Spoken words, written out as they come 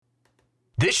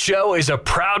This show is a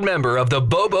proud member of the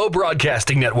Bobo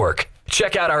Broadcasting Network.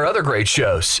 Check out our other great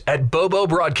shows at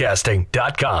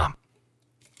bobobroadcasting.com.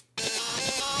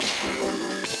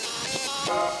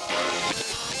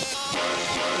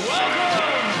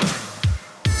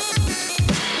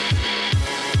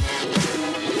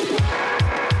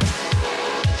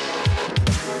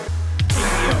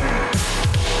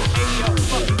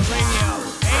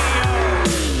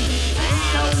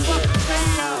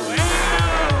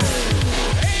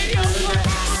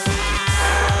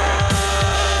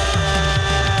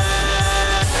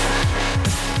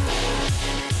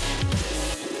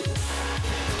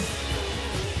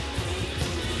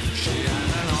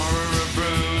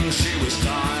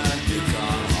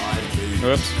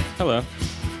 Whoops. Hello.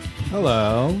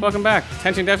 Hello. Welcome back.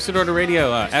 Attention Deficit Order Radio,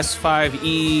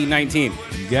 S5E19.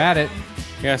 You got it.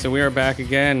 Yeah, so we are back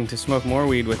again to smoke more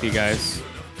weed with you guys.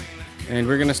 And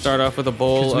we're going to start off with a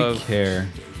bowl 'Cause we of... care.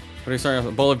 What are we starting off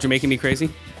with? A bowl of Jamaican Me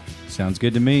Crazy? Sounds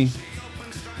good to me.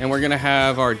 And we're going to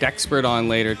have our Dexpert on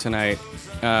later tonight.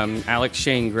 Alex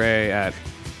Shane Gray at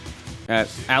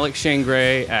Alex Shane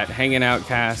Gray at Hanging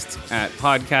Outcast at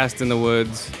Podcast in the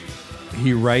Woods.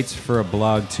 He writes for a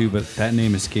blog too, but that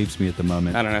name escapes me at the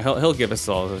moment. I don't know. He'll give us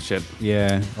all the shit.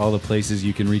 Yeah, all the places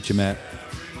you can reach him at.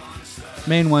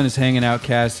 Main one is Hanging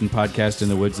Outcast and Podcast in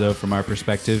the Woods, though, from our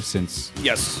perspective, since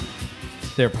Yes.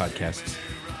 they're podcasts.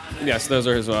 Yes, those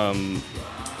are his,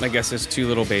 I guess his two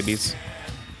little babies.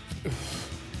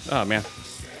 Oh, man.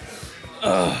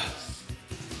 So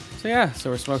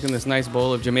we're smoking this nice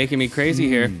bowl of Jamaican Me Crazy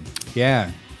here.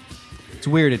 Yeah. It's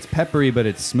weird. It's peppery, but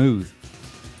it's smooth.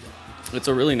 It's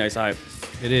a really nice high.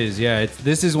 It is, yeah.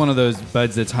 This is one of those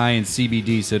buds that's high in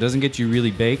CBD, so it doesn't get you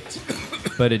really baked,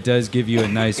 but it does give you a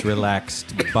nice,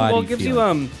 relaxed body Well, it gives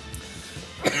feeling.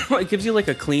 you, it gives you like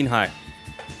a clean high.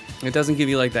 It doesn't give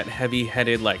you like that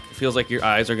heavy-headed, like, it feels like your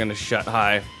eyes are going to shut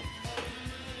high.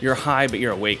 You're high, but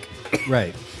you're awake.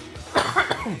 Right.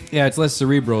 Yeah, it's less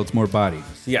cerebral, it's more body.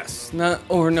 Yes.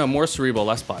 More cerebral,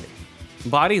 less body.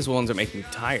 Body is the ones that make me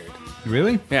tired.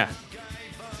 Really? Yeah.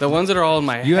 The ones that are all in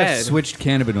my You head. have switched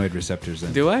cannabinoid receptors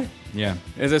then. Do I? Yeah.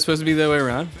 Is it supposed to be the other way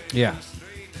around? Yeah.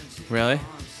 Really?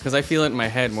 Because I feel it in my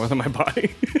head more than my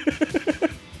body.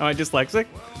 Am I dyslexic?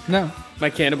 No. My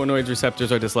cannabinoid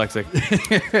receptors are dyslexic.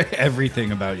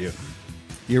 Everything about you.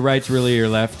 Your right's really your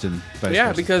left and vice Yeah,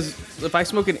 versa. because if I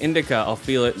smoke an indica, I'll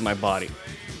feel it in my body.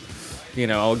 You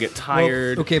know, I'll get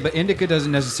tired. Well, okay, but indica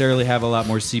doesn't necessarily have a lot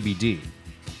more CBD.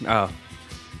 Oh.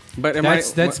 But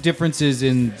That's differences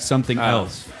in something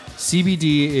else.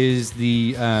 CBD is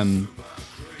the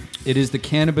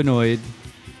cannabinoid.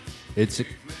 The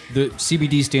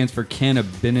CBD stands for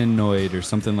cannabinoid or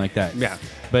something like that. Yeah.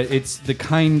 But it's the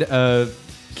kind of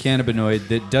cannabinoid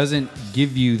that doesn't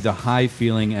give you the high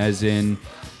feeling as in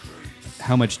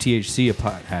how much THC a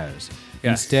pot has.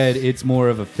 Yes. Instead, it's more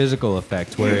of a physical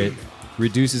effect where it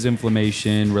reduces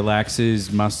inflammation, relaxes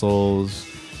muscles.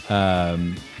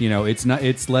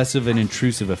 It's less of an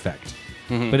intrusive effect.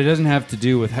 But it doesn't have to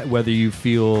do with whether you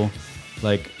feel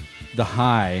like the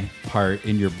high part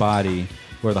in your body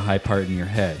or the high part in your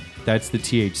head. That's the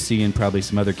THC and probably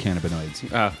some other cannabinoids.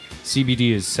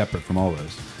 CBD is separate from all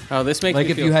those. Oh, this makes Like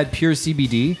me if feel... you had pure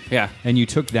CBD and you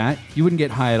took that, you wouldn't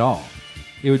get high at all.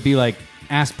 It would be like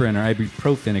aspirin or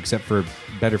ibuprofen, except for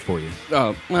better for you.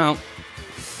 Oh, well,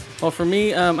 for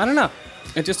me, I don't know.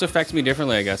 It just affects me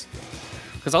differently, I guess.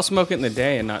 Because I'll smoke it in the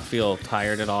day and not feel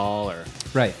tired at all, or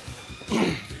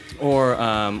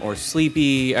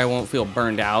sleepy. I won't feel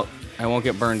burned out. I won't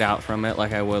get burned out from it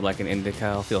like I would like an indica.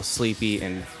 I'll feel sleepy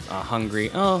and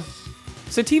hungry. Oh,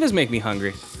 sativas make me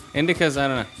hungry. Indicas, I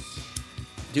don't know.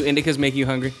 Do indicas make you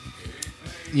hungry?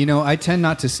 You know, I tend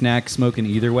not to snack smoking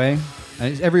either way.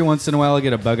 Every once in a while, I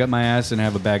get a bug up my ass and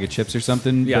have a bag of chips or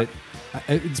something. Yeah. But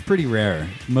it's pretty rare.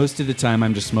 Most of the time,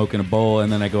 I'm just smoking a bowl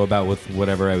and then I go about with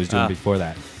whatever I was doing before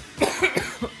that.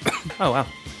 Oh, wow.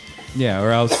 Yeah,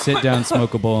 or I'll sit down,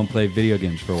 smoke a bowl, and play video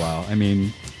games for a while. I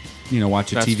mean,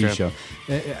 watch a That's TV true. show.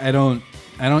 I don't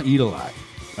eat a lot.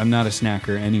 I'm not a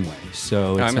snacker anyway,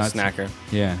 so it's I'm a not snacker.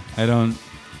 Yeah, I don't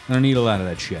eat a lot of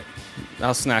that shit.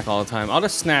 I'll snack all the time. I'll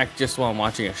just snack just while I'm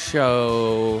watching a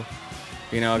show.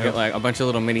 I'll get like a bunch of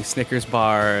little mini Snickers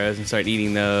bars and start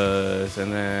eating those,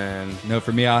 and then No,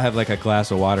 for me, I'll have like a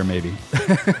glass of water maybe.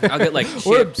 I'll get like chips.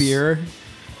 Or a beer.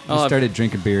 I I'll have- started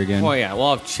drinking beer again. Well, yeah,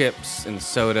 we'll have chips and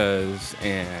sodas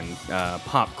and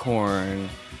popcorn,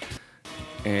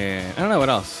 and I don't know what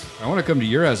else. I want to come to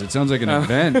your house. It sounds like an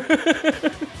event.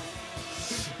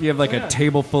 You have like a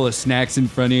table full of snacks in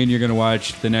front of you and you're going to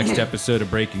watch the next episode of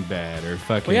Breaking Bad or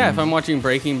fucking... Well, yeah, if I'm watching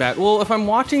Breaking Bad. Well, if I'm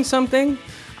watching something,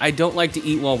 I don't like to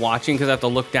eat while watching because I have to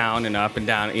look down and up and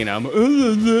down. You know,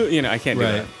 I can't do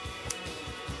that.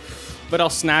 But I'll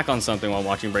snack on something while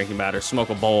watching Breaking Bad or smoke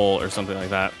a bowl or something like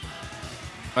that.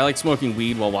 I like smoking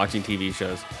weed while watching TV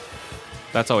shows.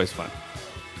 That's always fun.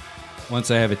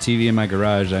 Once I have a TV in my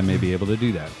garage, I may be able to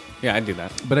do that. Yeah, I do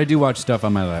that. But I do watch stuff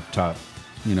on my laptop,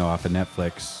 off of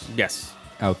Netflix Yes.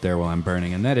 out there while I'm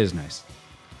burning, and that is nice.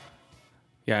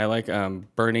 Yeah, I like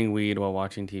burning weed while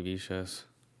watching TV shows.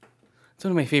 It's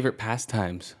one of my favorite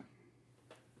pastimes.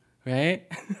 Right?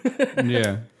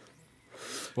 Yeah.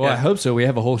 Well, Yeah. I hope so. We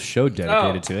have a whole show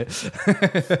dedicated to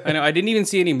it. I know. I didn't even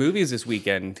see any movies this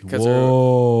weekend because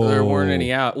Whoa. there weren't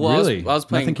any out. Well, Really? I was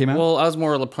playing. Nothing came out? Well, I was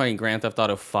more playing Grand Theft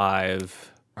Auto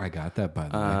 5. I got that, by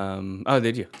the way. Oh,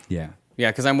 did you? Yeah.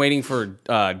 Yeah, because I'm waiting for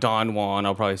Don Juan.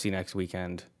 I'll probably see next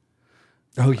weekend.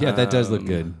 Oh, yeah, that does look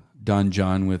good. Don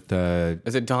John with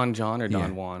Is it Don John or Don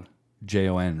Yeah. Juan?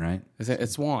 Jon, right? Is it?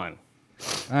 It's Juan.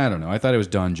 I don't know. I thought it was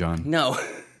Don John. No,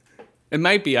 it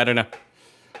might be. I don't know.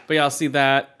 But yeah, I'll see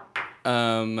that.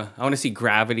 I want to see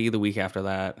Gravity the week after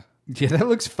that. Yeah, that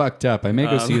looks fucked up. I may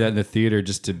go see that in the theater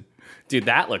just to... Dude,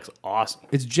 that looks awesome.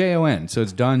 It's Jon, so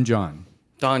it's Don John.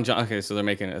 Don John. Okay, so they're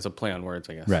making it as a play on words,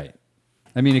 I guess. Right.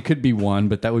 I mean, it could be one,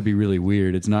 but that would be really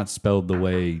weird. It's not spelled the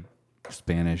way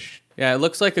Spanish... Yeah, it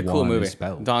looks like a cool Juan is movie.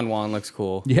 spelled. Don Juan looks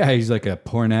cool. Yeah, he's like a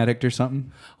porn addict or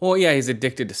something. Well, yeah, he's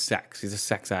addicted to sex. He's a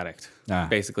sex addict. Ah.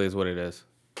 Basically, is what it is.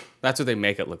 That's what they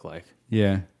make it look like.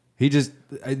 Yeah. He just,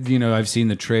 I've seen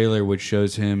the trailer which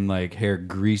shows him like hair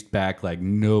greased back like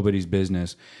nobody's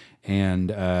business. And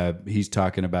he's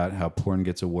talking about how porn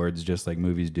gets awards just like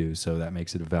movies do. So that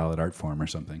makes it a valid art form or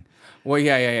something. Well,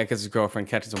 yeah, because his girlfriend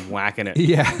catches him whacking it.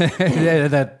 Yeah, yeah,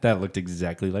 that looked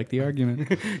exactly like the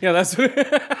argument. Yeah, that's what...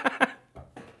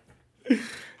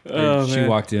 She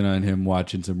walked in on him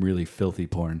watching some really filthy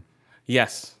porn.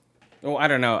 Yes. Oh, I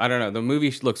don't know. The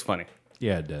movie looks funny.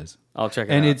 Yeah, it does. I'll check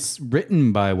it out. And it's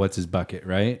written by What's His Bucket,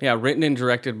 right? Yeah, written and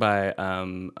directed by,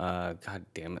 God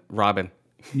damn it, Robin.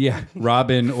 Yeah,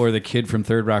 Robin or the kid from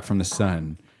Third Rock from the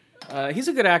Sun. He's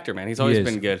a good actor, man. He's always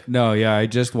been good. No, yeah, I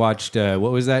just watched, what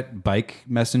was that Bike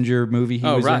Messenger movie he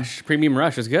was Rush. Premium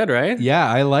Rush is good, right? in? Yeah,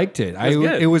 I liked it.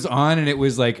 good. It was on and it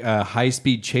was like a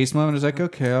high-speed chase moment. I was like,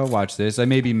 okay, I'll watch this. I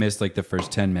maybe missed like the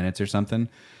first 10 minutes or something.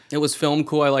 It was filmed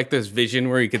cool. I like this vision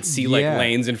where you could see like Yeah.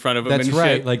 lanes in front of him That's and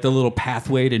right, shit. like the little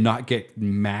pathway to not get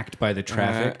macked by the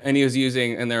traffic. And he was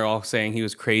using, and they're all saying he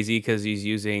was crazy because he's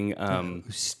using,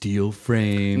 Steel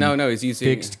frame. no, he's using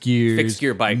fixed gears. Fixed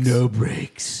gear bikes. No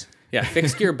brakes. Yeah,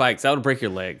 fixed gear bikes. That would break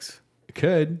your legs.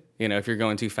 Could. If you're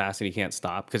going too fast and you can't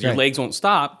stop because your Right. legs won't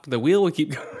stop, the wheel will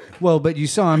keep going. Well, but you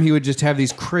saw him, he would just have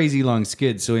these crazy long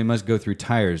skids, so he must go through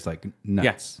tires like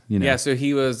nuts. Yeah, so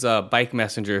he was a bike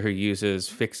messenger who uses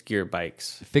fixed gear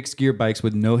bikes. Fixed gear bikes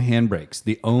with no handbrakes.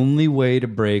 The only way to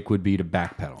brake would be to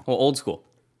backpedal. Well, old school.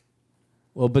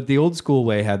 Well, but the old school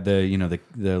way had the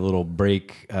little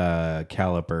brake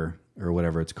caliper or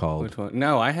whatever it's called. Which one?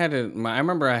 No, I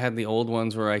remember I had the old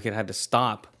ones where I had to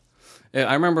stop.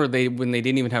 I remember when they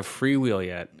didn't even have freewheel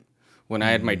yet. When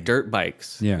I had my dirt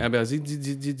bikes, Yeah. I'd be like,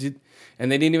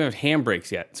 and they didn't even have handbrakes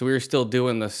yet, so we were still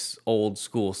doing this old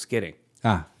school skidding.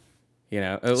 It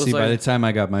was See, like, by the time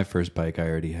I got my first bike, I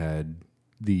already had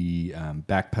the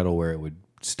back pedal where it would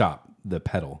stop the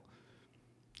pedal.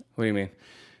 what do you mean?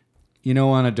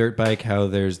 On a dirt bike, how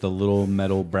there's the little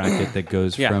metal bracket that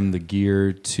goes Yeah. from the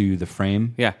gear to the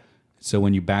frame. Yeah, So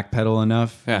when you backpedal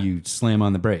enough, Yeah. you slam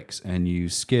on the brakes and you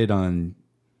skid on,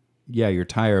 your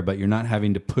tire, but you're not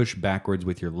having to push backwards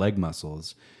with your leg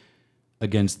muscles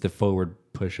against the forward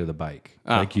push of the bike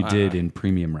like you did in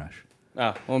Premium Rush.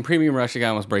 well, in Premium Rush, the guy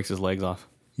almost breaks his legs off.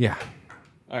 Yeah.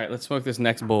 All right, let's smoke this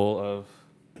next bowl of.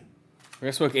 We're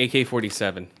gonna smoke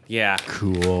AK-47. Yeah.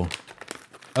 Cool.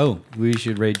 Oh, we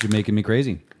should rate Jamaican Me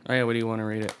Crazy. Oh yeah, what do you want to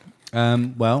rate it?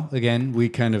 Well, again, we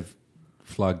kind of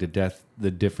flogged to death the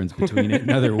difference between it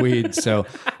and other weeds. So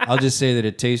I'll just say that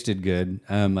it tasted good.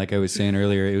 Like I was saying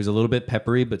earlier, it was a little bit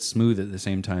peppery, but smooth at the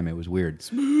same time. It was weird.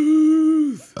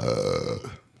 Smooth.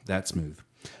 That smooth.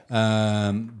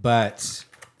 But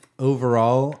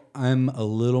overall, I'm a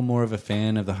little more of a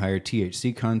fan of the higher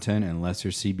THC content and lesser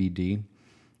CBD.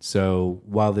 So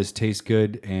while this tastes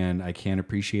good and I can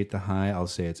appreciate the high, I'll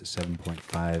say it's a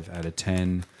 7.5 out of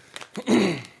 10.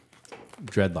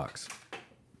 Dreadlocks.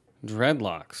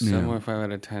 Dreadlocks. 7.5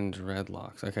 out of 10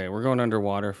 dreadlocks. Okay, we're going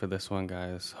underwater for this one,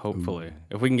 guys. Hopefully.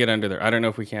 If we can get under there. I don't know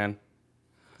if we can.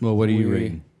 Well, what are you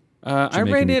rating? I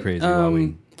Making rate me it crazy while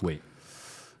we wait.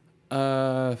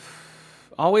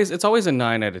 it's always a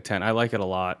 9 out of 10. I like it a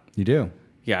lot. You do?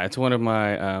 Yeah, it's one of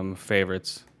my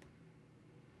favorites.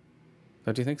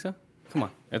 Don't you think so? Come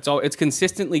on. It's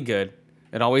consistently good.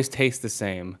 It always tastes the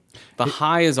same. The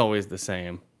high is always the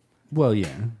same. Well, yeah,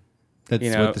 that's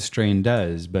You know- what the strain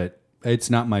does, but it's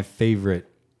not my favorite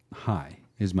high.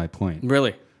 Is my point?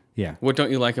 Really? Yeah. What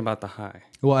don't you like about the high?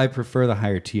 Well, I prefer the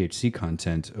higher THC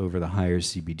content over the higher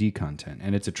CBD content,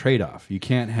 and it's a trade-off. You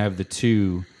can't have the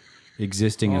two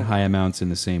existing in high amounts in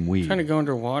the same weed. I'm trying to go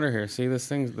underwater here. See,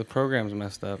 the program's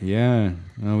messed up. Yeah.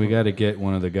 Well, we got to get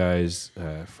one of the guys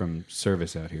from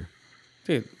service out here.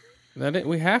 Dude,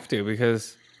 we have to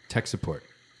because Tech support.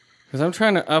 I'm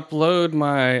trying to upload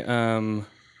my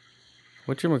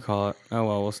whatchamacallit. Oh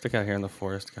well, we'll stick out here in the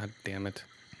forest. God damn it.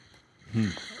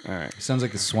 All right. Sounds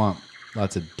like a swamp.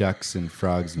 Lots of ducks and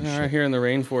frogs and All shit. right, here in the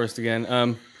rainforest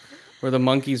again. Where the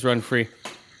monkeys run free.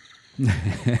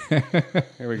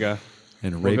 Here we go.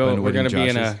 And We're rape going to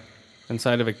be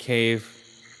inside of a cave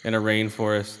in a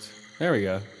rainforest. There we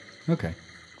go. Okay.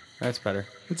 That's better.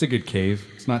 It's a good cave.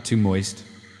 It's not too moist.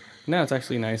 No, it's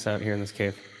actually nice out here in this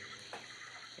cave.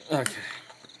 Okay.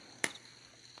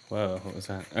 Whoa, what was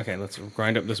that? Okay, let's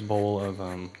grind up this bowl of...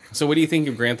 So what do you think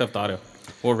of Grand Theft Auto?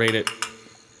 We'll rate it.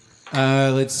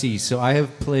 Let's see. So I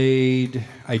have played...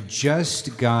 I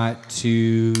just got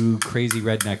to Crazy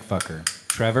Redneck Fucker.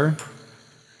 Trevor,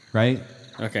 right?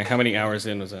 Okay, how many hours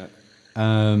in was that?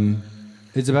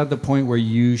 It's about the point where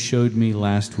you showed me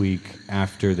last week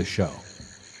after the show.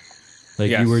 Like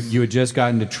Yes. you had just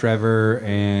gotten to Trevor,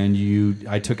 and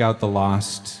I took out the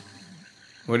lost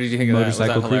What did you think of that? Was that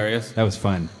motorcycle crew. hilarious? That was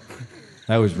fun.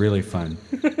 That was really fun.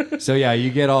 So yeah, you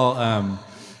get all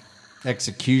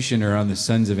executioner on the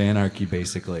Sons of Anarchy,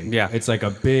 basically. Yeah. It's like a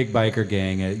big biker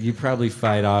gang. You probably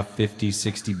fight off 50,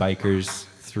 60 bikers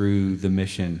through the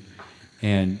mission.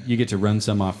 And you get to run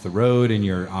some off the road in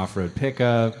your off-road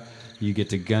pickup. You get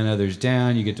to gun others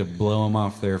down. You get to blow them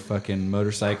off their fucking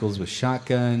motorcycles with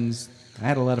shotguns. I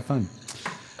had a lot of fun.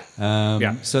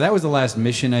 Yeah. So that was the last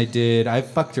mission I did. I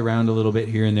fucked around a little bit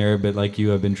here and there, but like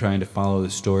you, I've been trying to follow the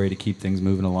story to keep things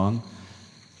moving along.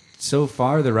 So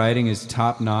far, the writing is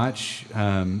top-notch.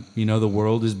 The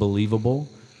world is believable.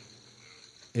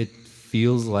 It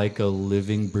feels like a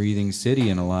living, breathing city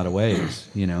in a lot of ways,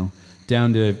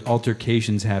 down to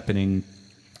altercations happening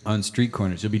on street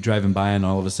corners. You'll be driving by and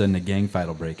all of a sudden a gang fight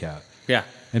will break out. Yeah.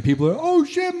 And people are, oh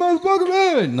shit,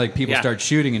 motherfucker, and like people Yeah. start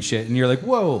shooting and shit. And you're like,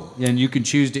 whoa. And you can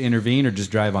choose to intervene or just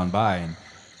drive on by. And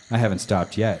I haven't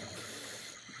stopped yet.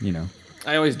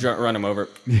 I always run them over.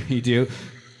 You do?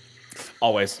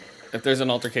 Always. If there's an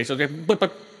altercation, okay, blip,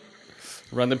 blip.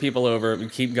 Run the people over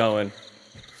and keep going.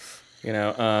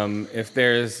 If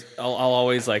there's, I'll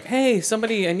always like, hey,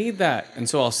 somebody, I need that. And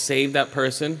so I'll save that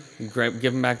person,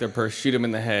 give them back their purse, shoot them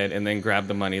in the head, and then grab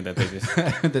the money that they just...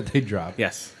 That they drop.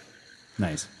 Yes.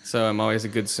 Nice. So I'm always a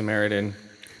good Samaritan.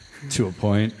 To a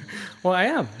point. Well, I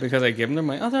am, because I give them their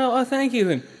money. Oh, thank you.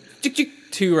 Then, chick, chick,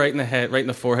 two right in the head, right in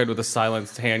the forehead with a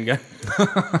silenced handgun.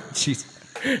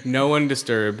 Jeez. No one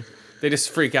disturbed. They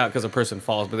just freak out because a person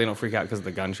falls, but they don't freak out because of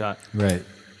the gunshot. Right.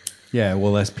 Yeah,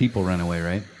 well, less people run away,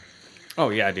 right? Oh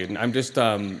yeah, dude. I'm just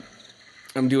I'm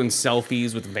doing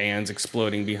selfies with vans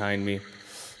exploding behind me.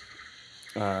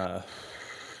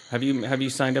 Have you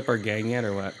signed up our gang yet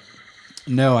or what?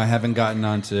 No, I haven't gotten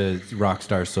onto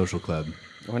Rockstar Social Club.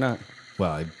 Why not?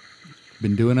 Well, I've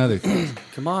been doing other things.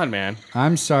 Come on, man.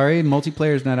 I'm sorry,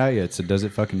 multiplayer's not out yet, so does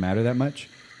it fucking matter that much?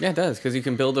 Yeah, it does, because you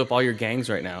can build up all your gangs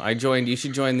right now. You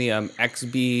should join the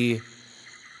XBL,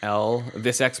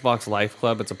 This Xbox Life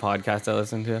Club. It's a podcast I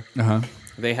listen to. Uh-huh.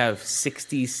 They have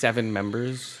 67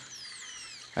 members,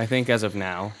 I think, as of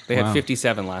now. They had Wow.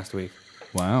 57 last week.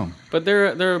 Wow. But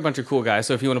they're a bunch of cool guys.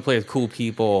 So if you want to play with cool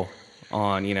people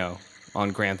on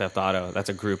Grand Theft Auto, that's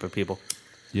a group of people.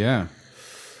 Yeah.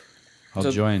 I'll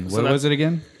So- join. so What that- was it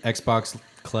again? Xbox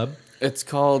Club? It's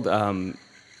called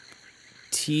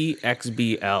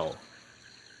TXBL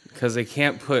because they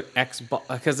can't put Xbox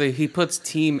because he puts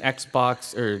Team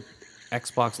Xbox or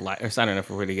Xbox Live. Or I don't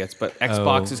know what he gets, but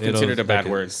Xbox is considered a bad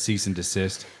word. Cease and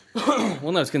desist.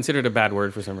 Well, no, it's considered a bad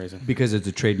word for some reason. Because it's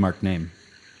a trademark name.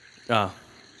 Oh,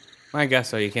 I guess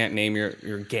so. You can't name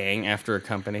your gang after a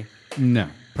company. No,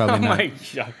 probably Oh not. my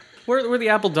god, we're the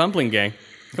Apple Dumpling Gang.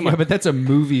 Come Yeah, on. but that's a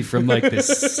movie from like the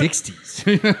 60s.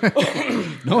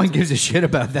 No one gives a shit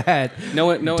about that. No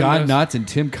one Don knows. Knotts and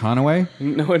Tim Conaway?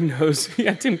 No one knows.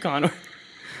 Yeah, Tim Conway.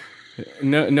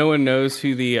 No one knows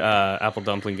who the Apple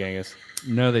Dumpling Gang is.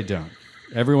 No, they don't.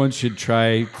 Everyone should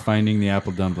try Finding the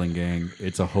Apple Dumpling Gang.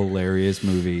 It's a hilarious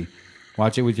movie.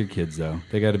 Watch it with your kids, though.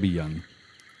 They got to be young.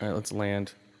 All right, let's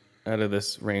land out of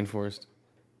this rainforest.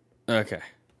 Okay.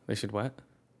 They should what?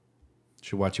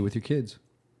 Should watch it with your kids.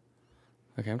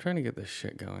 Okay, I'm trying to get this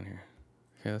shit going here.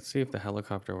 Okay, let's see if the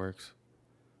helicopter works.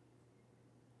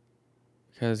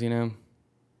 Because,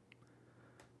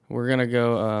 we're gonna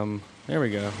go. There we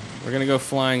go. We're gonna go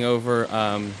flying over.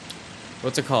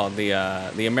 What's it called?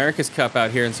 The America's Cup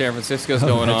out here in San Francisco is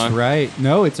going That's on. right.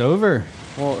 No, it's over.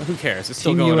 Well, who cares? It's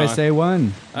still Team going USA on.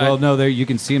 won. Well, no, there you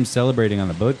can see them celebrating on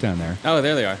the boat down there. Oh,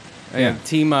 there they are. Yeah.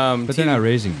 Team. But team, they're not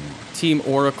raising it. Team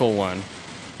Oracle won,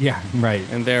 Yeah, right.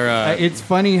 and they're. It's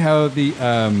funny how the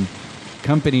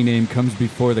company name comes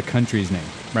before the country's name,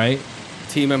 right?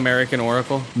 Team American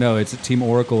Oracle. No, it's Team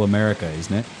Oracle America,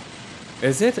 isn't it?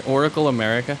 Is it Oracle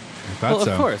America? I thought Well,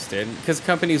 so. of course, dude, because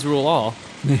companies rule all.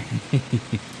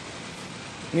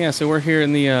 Yeah, so we're here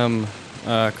in the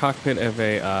cockpit of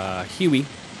a Huey.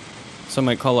 Some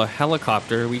might call a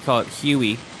helicopter. We call it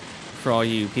Huey for all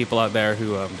you people out there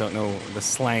who don't know the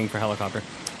slang for helicopter.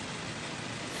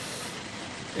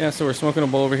 Yeah, so we're smoking a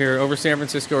bowl over here over San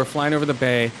Francisco. We're flying over the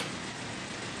bay.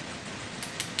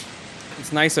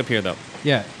 It's nice up here, though.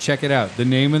 Yeah, check it out. The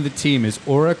name of the team is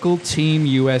Oracle Team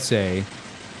USA,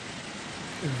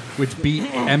 which beat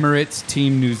Emirates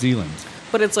Team New Zealand.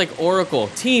 But it's like Oracle,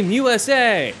 Team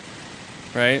USA,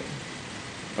 right?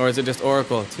 Or is it just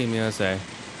Oracle, Team USA?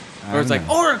 I Or it's don't like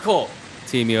know. Oracle,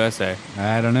 Team USA.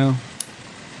 I don't know.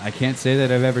 I can't say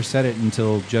that I've ever said it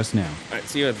until just now. All right,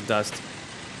 see you at the dust.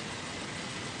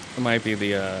 It might be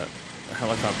the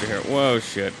helicopter here. Whoa,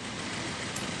 shit.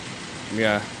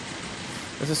 Yeah.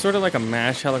 This is sort of like a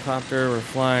MASH helicopter. We're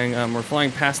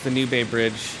flying past the New Bay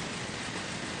Bridge.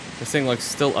 This thing looks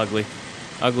still ugly.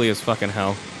 Ugly as fucking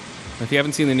hell. If you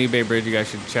haven't seen the New Bay Bridge, you guys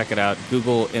should check it out.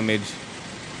 Google image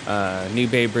New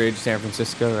Bay Bridge, San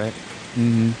Francisco, right?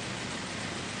 Mm-hmm.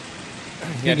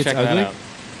 Yeah, it's check ugly? that out.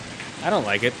 I don't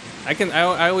like it.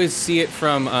 I always see it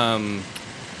from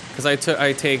because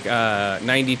I take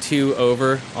 92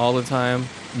 over all the time,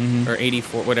 or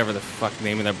 84, whatever the fuck the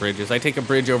name of that bridge is. I take a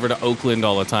bridge over to Oakland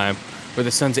all the time, where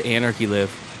the Sons of Anarchy live.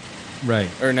 Right.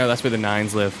 Or no, that's where the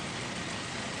Nines live.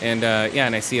 And yeah,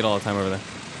 and I see it all the time over there.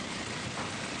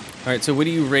 All right, so what do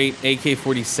you rate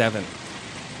AK-47?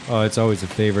 Oh, it's always a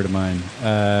favorite of mine.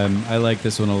 I like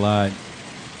this one a lot.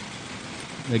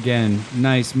 Again,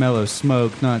 nice mellow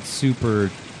smoke, not super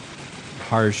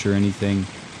harsh or anything.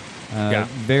 Yeah.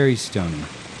 Very stony.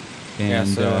 Yeah, And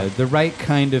so, the right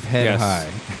kind of head yes.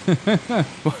 high.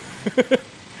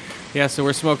 Yeah, so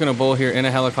we're smoking a bowl here in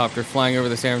a helicopter flying over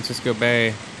the San Francisco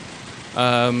Bay.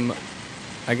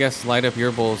 I guess light up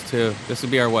your bowls too. This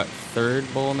would be our, what,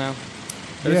 third bowl now?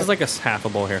 This Yeah. is like a half a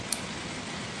bowl here,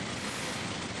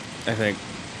 I think.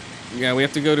 Yeah, we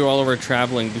have to go do all of our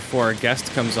traveling before our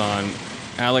guest comes on.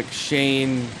 Alex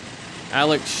Shane,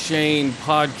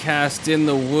 podcast in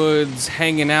the woods,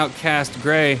 hanging out, cast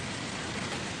gray.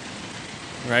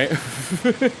 Right?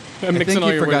 I'm I mixing think all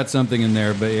you your forgot words. something in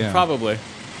there, but yeah. Probably.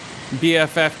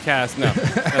 BFF cast. No,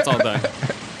 that's all done.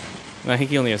 I think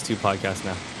he only has 2 podcasts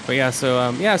now. But yeah,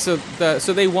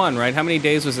 so they won, right? How many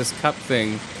days was this cup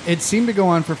thing? It seemed to go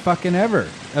on for fucking ever.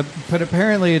 But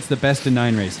apparently it's the best of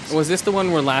 9 races. Was this the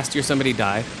one where last year somebody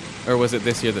died? Or was it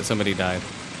this year that somebody died?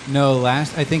 No, I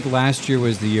think last year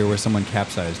was the year where someone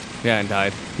capsized. Yeah, and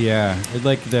died. Yeah,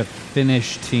 like the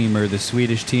Finnish team or the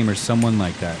Swedish team or someone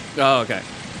like that. Oh, okay.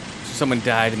 So someone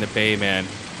died in the bay, man.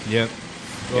 Yep.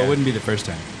 Well, Yeah. it wouldn't be the first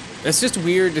time. It's just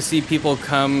weird to see people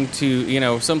come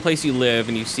to, someplace you live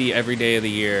and you see every day of the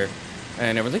year.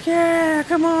 And everyone's like, yeah,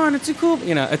 come on, it's a cool...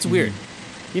 it's weird.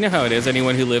 You know how it is,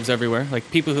 anyone who lives everywhere. Like,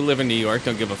 people who live in New York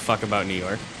don't give a fuck about New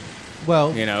York,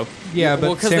 Well, yeah, but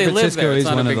Well, 'cause San they live Francisco there, it's is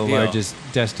not a one of big the deal. largest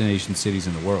destination cities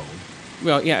in the world.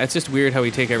 Well, yeah, it's just weird how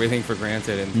we take everything for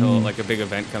granted until like a big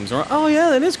event comes around. Oh yeah,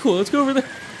 that is cool. Let's go over there.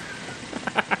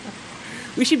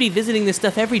 We should be visiting this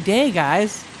stuff every day,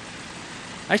 guys.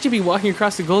 I should be walking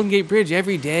across the Golden Gate Bridge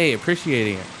every day,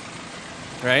 appreciating it.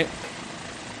 Right?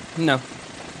 No.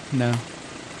 No.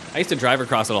 I used to drive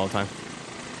across it all the time.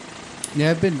 Yeah,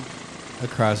 I've been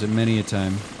across it many a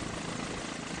time.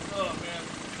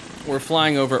 We're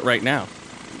flying over it right now.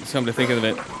 So come to think of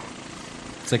it.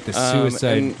 It's like the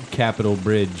suicide and- capital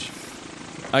bridge.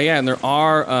 Oh yeah, and there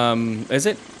are is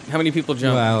it? How many people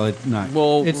jump? Well, it's not.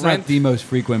 Well, it's rent- not the most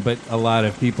frequent, but a lot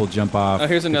of people jump off. Oh,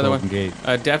 here's the another Golden one. Gate.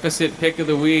 A deficit pick of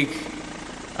the week.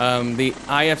 The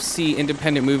IFC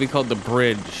independent movie called The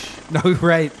Bridge. No,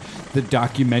 right. The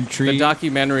documentary. The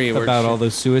documentary where about all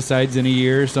those suicides in a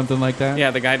year or something like that.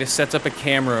 Yeah, the guy just sets up a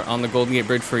camera on the Golden Gate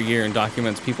Bridge for a year and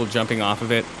documents people jumping off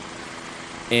of it.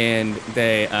 And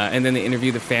and then they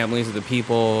interview the families of the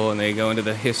people and they go into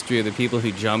the history of the people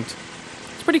who jumped.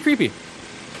 It's pretty creepy.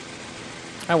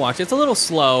 I watch it. It's a little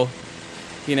slow,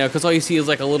 because all you see is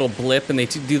like a little blip, and they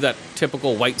do that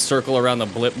typical white circle around the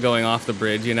blip going off the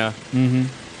bridge, Mm-hmm.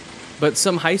 But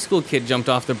some high school kid jumped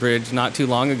off the bridge not too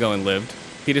long ago and lived.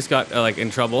 He just got in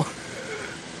trouble.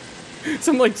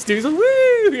 Some like students, like,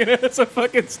 woo! You know, it's a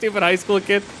fucking stupid high school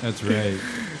kid. That's right.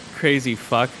 Crazy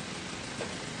fuck.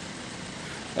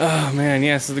 Oh man,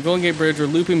 yeah. So the Golden Gate Bridge, we're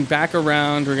looping back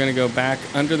around. We're gonna go back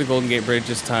under the Golden Gate Bridge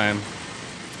this time.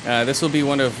 This will be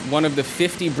one of the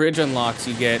 50 bridge unlocks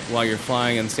you get while you're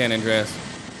flying in San Andreas.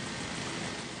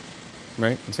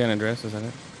 Right? In San Andreas, is that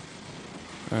it?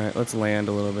 All right, let's land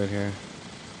a little bit here.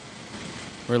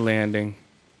 We're landing.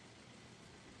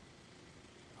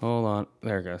 Hold on.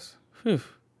 There it goes. Whew.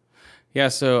 Yeah,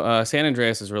 so San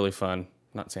Andreas is really fun.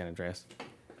 Not San Andreas.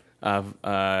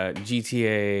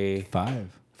 GTA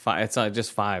 5. It's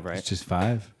just 5, right? It's just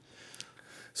 5.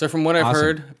 So from what I've Awesome.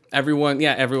 heard, everyone,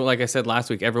 like I said last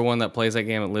week, everyone that plays that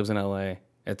game, it lives in LA.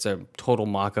 It's a total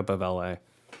mock-up of LA.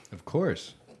 Of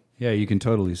course. Yeah, you can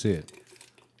totally see it.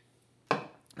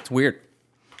 It's weird.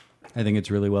 I think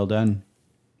it's really well done.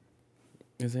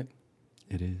 Is it?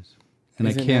 It is. And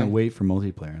Is I it can't now? wait for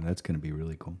multiplayer. That's going to be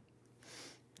really cool.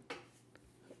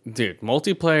 Dude,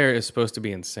 multiplayer is supposed to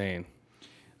be insane.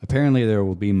 Apparently, there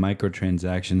will be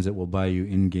microtransactions that will buy you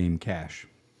in-game cash.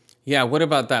 Yeah, what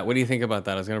about that? What do you think about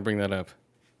that? I was going to bring that up.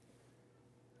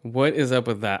 What is up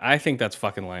with that? I think that's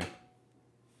fucking lame.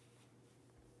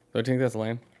 Don't you think that's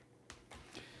lame?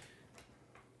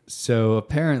 So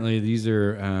apparently, these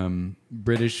are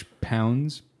British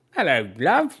pounds, Hello,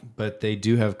 love. but they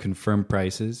do have confirmed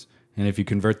prices. And if you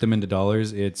convert them into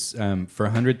dollars, it's for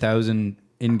 100,000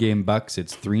 in-game bucks,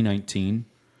 it's $3.19.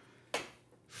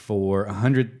 For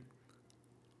 100,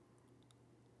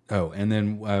 and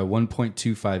then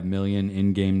 1.25 million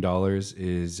in-game dollars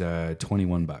is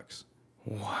 $21.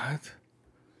 What?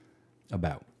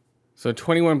 About So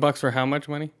 $21 for how much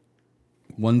money?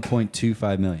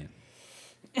 1.25 million.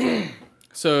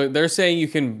 So they're saying you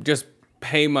can just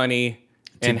pay money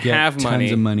and to get have tons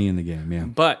money, of money in the game. Yeah.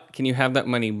 but can you have that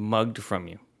money mugged from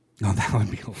you? Oh, that would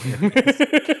be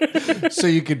hilarious. So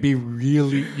you could be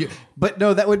really, but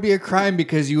no, that would be a crime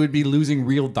because you would be losing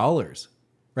real dollars,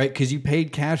 right? Because you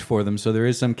paid cash for them, so there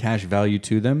is some cash value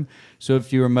to them. So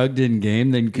if you were mugged in game,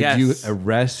 then could you Yes.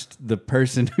 arrest the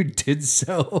person who did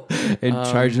so and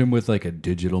charge them with like a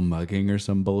digital mugging or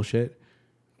some bullshit?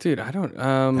 Dude, I don't.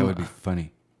 That would be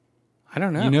funny. I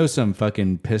don't know. You know, some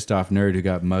fucking pissed off nerd who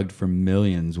got mugged for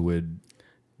millions would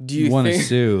do you want to think?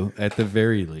 sue at the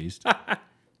very least.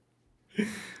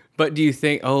 But do you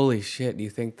think? Holy shit! Do you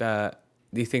think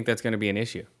that's going to be an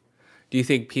issue? Do you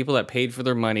think people that paid for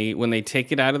their money when they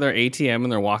take it out of their ATM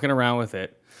and they're walking around with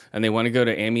it and they want to go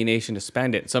to Ammunition to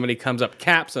spend it, somebody comes up,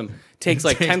 caps them, takes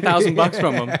like $10,000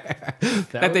 from them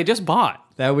that they just bought?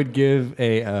 That would give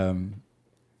a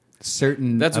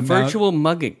certain That's amount, virtual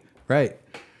mugging. right?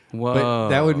 Whoa! But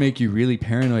that would make you really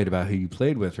paranoid about who you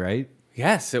played with, right?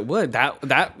 Yes, it would.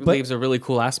 That leaves a really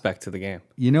cool aspect to the game.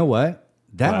 You know what?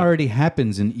 That What? already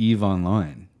happens in EVE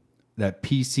Online, that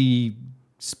PC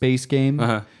space game.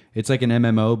 Uh-huh. It's like an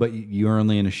MMO, but you're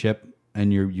only in a ship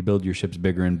and you build your ships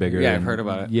bigger and bigger. Yeah, I've and- heard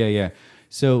about it. Yeah.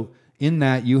 So in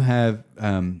that you have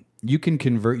you can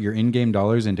convert your in-game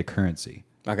dollars into currency,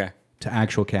 Okay. to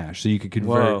actual cash. So you could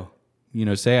convert. Whoa. You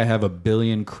know, say I have 1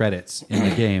 billion credits in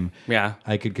the game. Yeah.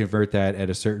 I could convert that at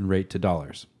a certain rate to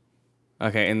dollars,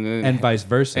 Okay, and then and vice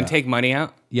versa. and take money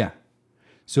out. Yeah.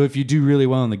 So if you do really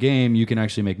well in the game, you can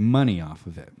actually make money off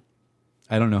of it.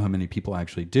 I don't know how many people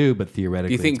actually do, but theoretically,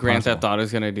 Do you think it's Grand possible. Theft Auto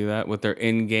is going to do that with their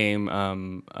in-game?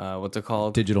 What's it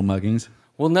called? Digital muggings?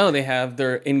 Well, no, they have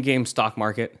their in-game stock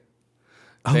market.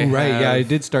 Oh, They right. Yeah, I have-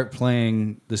 did start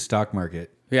playing the stock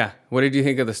market. Yeah. What did you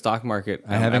think of the stock market?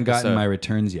 I haven't gotten episode? my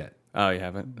returns yet. Oh, you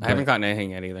haven't. I haven't gotten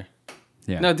anything yet either.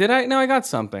 Yeah. No, did I? No, I got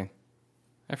something.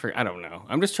 I forgot. I don't know.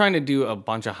 I'm just trying to do a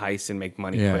bunch of heists and make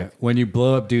money Yeah. quick. When you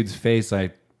blow up dude's face,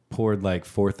 I poured like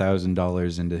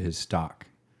 $4,000 into his stock.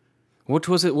 What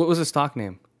was it? What was the stock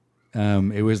name?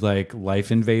 It was like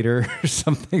Life Invader or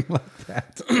something like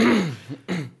that.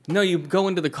 No, you go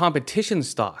into the competition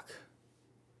stock.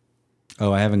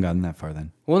 Oh, I haven't gotten that far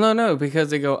then. Well, no, because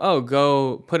they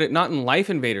go put it not in Life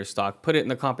Invader stock, put it in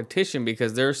the competition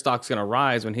because their stock's gonna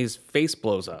rise when his face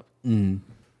blows up. Mm.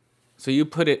 So you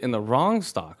put it in the wrong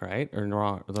stock, right? Or the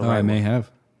wrong? Or the Oh, right I may one.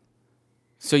 have.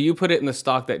 So you put it in the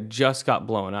stock that just got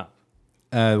blown up.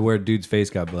 Where dude's face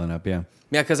got blown up, yeah.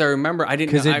 Yeah, because I remember I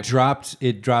didn't Because know.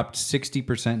 it dropped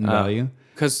 60% in value.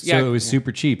 'Cause, so yeah, it was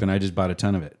super cheap, and I just bought a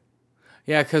ton of it.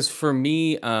 Yeah, because for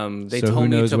me, they So told who me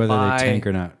knows to whether buy. they tank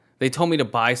or not? They told me to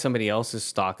buy somebody else's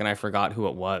stock, and I forgot who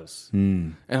it was.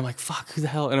 And I'm like, "Fuck, who the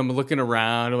hell?" And I'm looking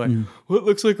around. I'm like, "What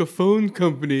looks like a phone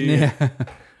company?" Yeah.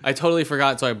 I totally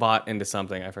forgot, so I bought into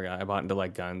something. I forgot. I bought into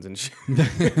like guns and shit.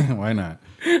 Why not?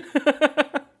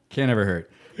 Can't ever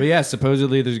hurt. But yeah,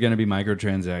 supposedly there's going to be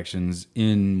microtransactions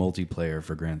in multiplayer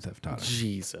for Grand Theft Auto.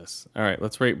 Jesus. All right,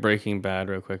 let's rate Breaking Bad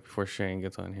real quick before Shane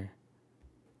gets on here.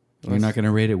 You're not going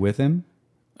to rate it with him?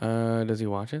 Does he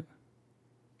watch it?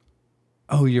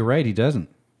 Oh, you're right. He doesn't.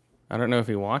 I don't know if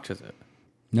he watches it.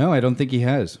 No, I don't think he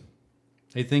has.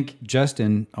 I think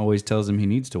Justin always tells him he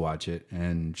needs to watch it,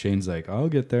 and Shane's like, I'll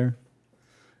get there.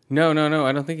 No.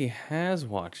 I don't think he has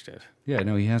watched it. Yeah,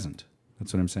 no, he hasn't.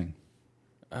 That's what I'm saying.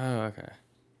 Oh, okay.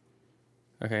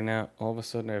 Okay, now all of a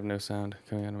sudden I have no sound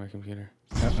coming out of my computer.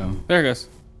 Uh-oh. There it goes.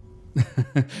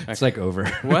 It's like over.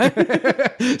 What?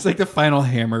 It's like the final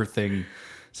hammer thing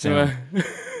sound.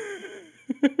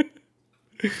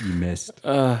 You missed.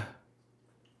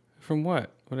 From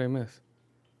what? What did I miss?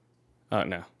 Oh,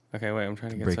 no. Okay, wait, I'm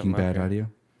trying to get Breaking something Bad up here. audio?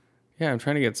 Yeah, I'm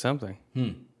trying to get something.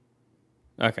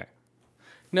 Okay.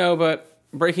 No, but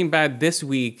Breaking Bad this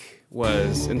week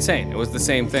was insane. It was the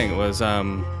same thing. It was,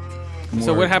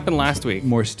 so what happened last week?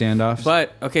 More standoffs?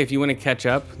 But, okay, if you want to catch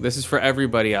up, this is for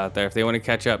everybody out there. If they want to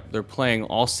catch up, they're playing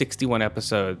all 61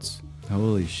 episodes.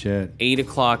 Holy shit. 8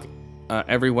 o'clock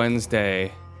every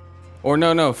Wednesday. Or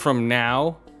no, from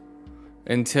now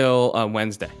until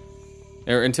Wednesday.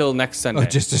 Or until next Sunday. Oh,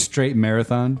 just a straight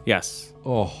marathon? Yes.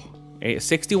 Oh,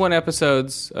 61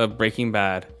 episodes of Breaking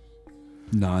Bad.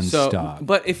 nonstop. So,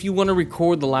 but if you want to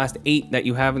record the last 8 that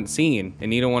you haven't seen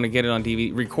and you don't want to get it on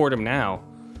DVD, record them now.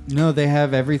 No, they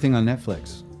have everything on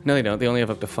Netflix. No, they don't. They only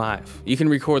have up to 5. You can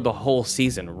record the whole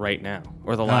season right now,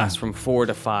 or the last from 4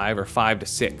 to 5 or 5 to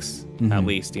 6 at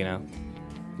least. You know,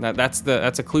 that's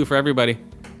a clue for everybody.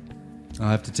 I'll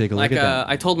have to take a look Like at that.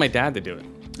 I told my dad to do it.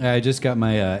 I just got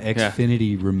my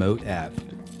Xfinity remote app.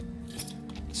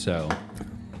 So,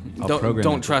 I'll program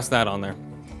Don't it. trust that on there.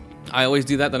 I always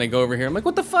do that. Then I go over here. I'm like,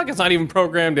 what the fuck? It's not even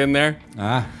programmed in there.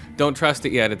 Don't trust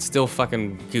it yet. It's still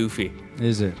fucking goofy.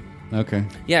 Is it? Okay.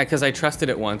 Yeah, because I trusted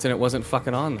it once and it wasn't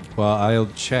fucking on there. Well, I'll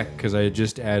check because I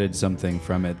just added something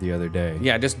from it the other day.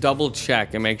 Yeah, just double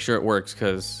check and make sure it works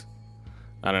because,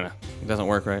 I don't know, it doesn't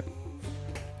work right.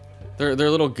 They're a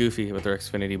little goofy with their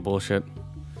Xfinity bullshit.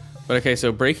 But okay,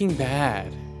 so Breaking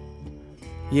Bad.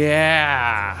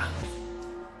 Yeah.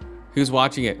 Who's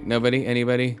watching it? Nobody?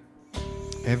 Anybody?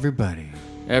 Everybody.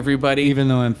 Everybody? Even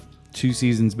though I'm 2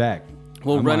 seasons back.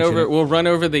 We'll I'm run watching over. it. We'll run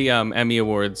over the Emmy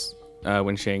Awards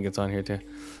when Shane gets on here too.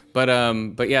 But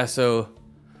yeah, so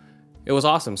it was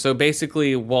awesome. So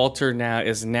basically, Walter he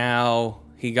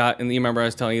got, and you remember I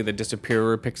was telling you the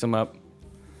Disappearer picks him up,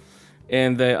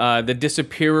 and the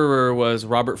Disappearer was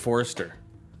Robert Forster.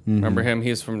 Remember him?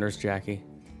 He's from Nurse Jackie.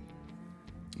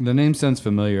 The name sounds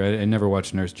familiar. I never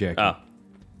watched Nurse Jackie. Oh.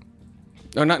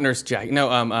 No, not Nurse Jackie.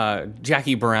 No,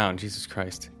 Jackie Brown. Jesus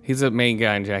Christ. He's the main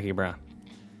guy in Jackie Brown.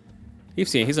 You've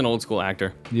seen it. He's an old school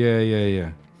actor.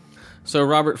 Yeah. So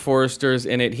Robert Forster's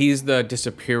in it. He's the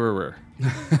Disappearer.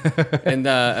 and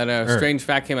a strange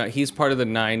fact came out. He's part of the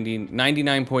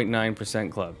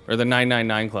 99.9% club, or the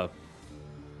 999 club.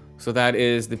 So that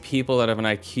is the people that have an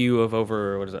IQ of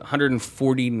over,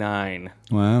 149.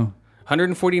 Wow.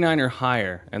 149 or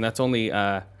higher, and that's only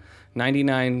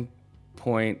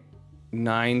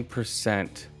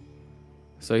 99.9%.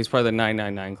 So he's part of the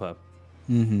 999 club.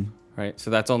 Mm-hmm. Right?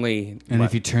 So that's only... And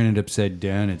if you turn it upside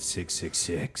down, it's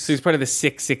 666. So he's part of the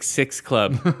 666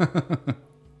 club.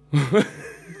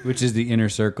 Which is the inner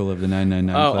circle of the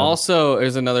 999 Oh, club. also,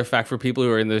 there's another fact for people who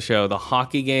are in the show. The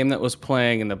hockey game that was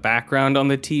playing in the background on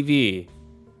the TV,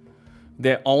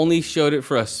 they only showed it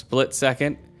for a split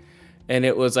second, and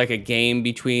it was like a game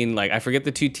between, like, I forget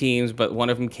the 2 teams, but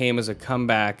one of them came as a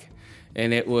comeback,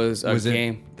 and it was a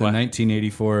game. The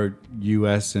 1984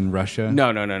 U.S. and Russia?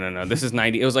 No. This is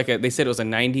 90. It was like they said it was a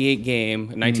 98 game,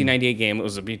 1998 game. It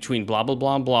was between blah blah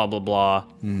blah blah blah blah,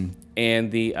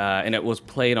 and it was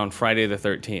played on Friday the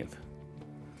 13th.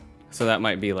 So that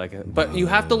might be like it. But you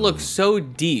have to look so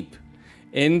deep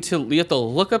into. You have to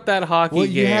look up that hockey game. Well,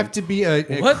 you have to be a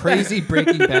crazy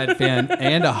Breaking Bad fan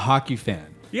and a hockey fan.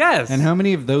 Yes. And how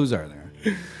many of those are there?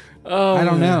 I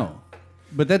don't know.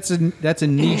 But that's a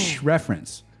niche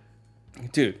reference.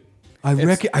 Dude. I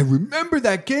remember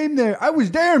that game there. I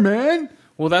was there, man.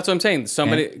 Well, that's what I'm saying.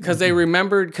 Somebody, because they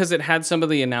remembered, because it had some of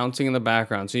the announcing in the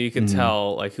background, so you could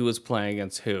tell like who was playing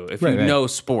against who. If you know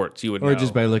sports, you would know. Or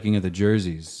just by looking at the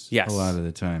jerseys. Yes. A lot of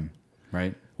the time,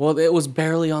 right? Well, it was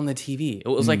barely on the TV. It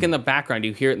was like in the background.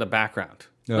 You hear it in the background.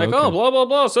 Oh, like, okay. oh, blah, blah,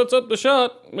 blah, sets up the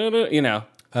shot. You know.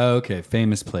 Oh, okay.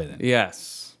 Famous play then.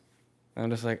 Yes. I'm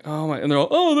just like, oh my. And they're all,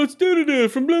 oh, that's da-da-da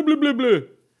from blah, blah, blah, blah.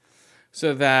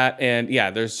 So that, and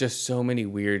yeah, there's just so many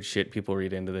weird shit people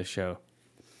read into this show.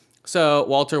 So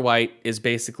Walter White has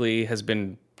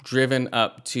been driven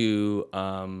up to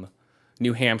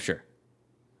New Hampshire.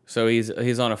 So he's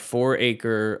on a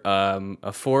 4-acre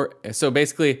So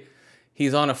basically,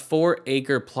 he's on a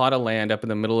 4-acre plot of land up in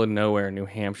the middle of nowhere in New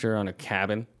Hampshire on a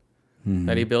cabin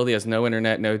that he built. He has no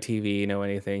internet, no TV, no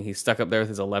anything. He's stuck up there with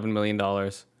his $11 million.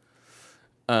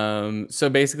 So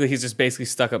basically, he's just basically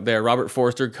stuck up there. Robert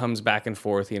Forster comes back and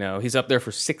forth. You know, he's up there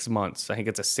for 6 months. I think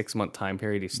it's a 6-month time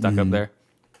period. He's stuck up there.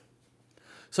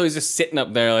 So he's just sitting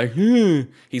up there like,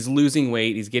 he's losing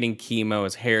weight. He's getting chemo.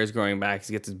 His hair is growing back.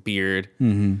 He gets his beard.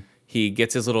 He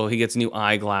gets new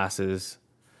eyeglasses.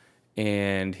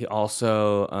 And he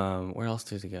also, where else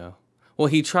does he go? Well,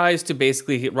 he tries to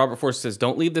basically, Robert Forster says,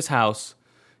 don't leave this house.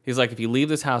 He's like, if you leave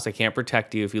this house, I can't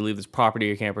protect you. If you leave this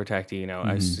property, I can't protect you. You know,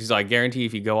 he's like, I guarantee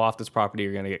if you go off this property,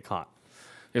 you're going to get caught.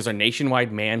 There's a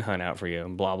nationwide manhunt out for you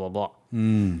and blah, blah, blah.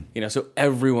 You know, so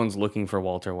everyone's looking for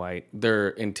Walter White. They're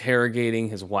interrogating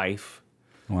his wife.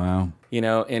 Wow. You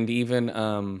know, and even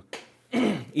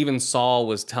even Saul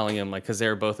was telling him, like, because they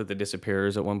were both at the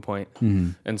disappearers at one point.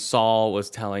 And Saul was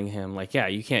telling him, like, yeah,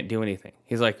 you can't do anything.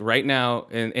 He's like, right now,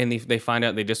 and they find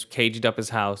out they just caged up his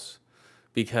house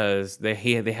because they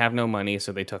have no money,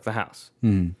 so they took the house.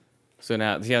 So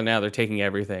now they're taking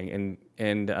everything.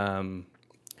 And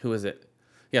who is it?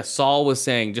 Yeah, Saul was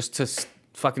saying just to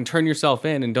fucking turn yourself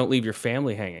in and don't leave your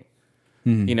family hanging.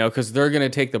 You know, because they're going to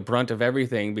take the brunt of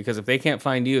everything, because if they can't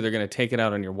find you, they're going to take it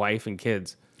out on your wife and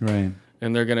kids. Right.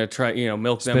 And they're going to try, you know,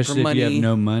 milk them for Especially money. if you have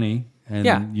no money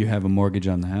and you have a mortgage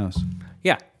on the house.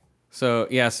 Yeah. So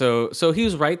he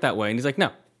was right that way. And he's like,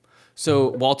 no. So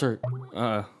Walter,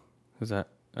 who's that?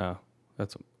 Oh,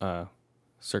 that's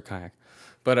Sir Kayak.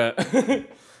 But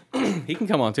he can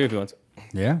come on too if he wants.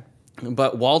 Yeah.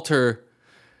 But Walter,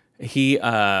 he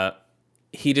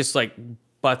just like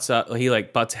butts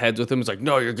heads with him. He's like,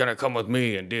 no, you're gonna come with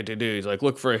me, and do. He's like,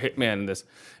 look for a hitman in this.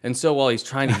 And so while he's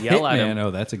trying to yell at him, oh,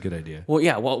 that's a good idea. well,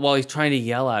 yeah, while he's trying to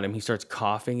yell at him, he starts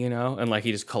coughing, you know, and like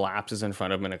he just collapses in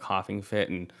front of him in a coughing fit,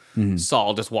 and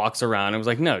Saul just walks around and was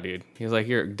like, no, dude. He's like,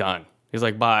 you're done. He's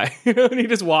like, bye. And he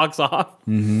just walks off.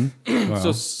 Wow.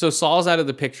 So Saul's out of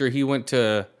the picture. He went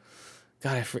to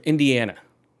Indiana.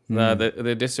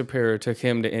 The disappearer took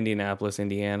him to Indianapolis,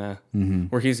 Indiana,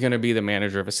 where he's going to be the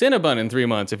manager of a Cinnabon in 3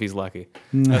 months if he's lucky.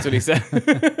 That's what he said.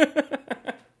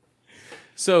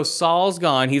 So Saul's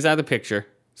gone. He's out of the picture.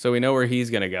 So we know where he's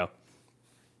going to go.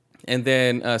 And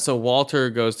then, so Walter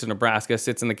goes to Nebraska,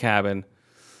 sits in the cabin,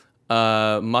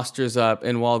 musters up.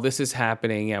 And while this is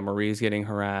happening, Marie's getting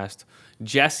harassed.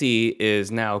 Jesse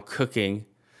is now cooking.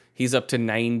 He's up to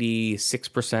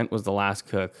 96% was the last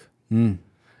cook.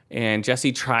 And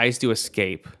Jesse tries to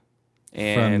escape.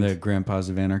 And from the Grandpas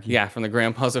of Anarchy? Yeah, from the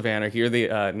Grandpas of Anarchy, or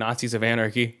the Nazis of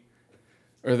Anarchy.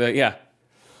 Or the,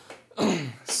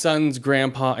 Sons,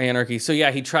 Grandpa Anarchy. So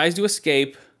yeah, he tries to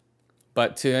escape,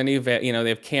 but to any event, you know, they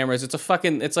have cameras. It's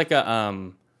like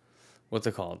a, what's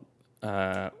it called?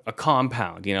 A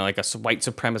compound, you know, like a white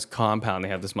supremacist compound they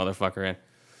have this motherfucker in.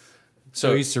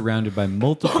 So he's surrounded by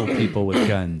multiple people with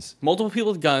guns. Multiple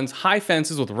people with guns, high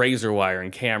fences with razor wire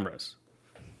and cameras.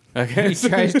 Okay. He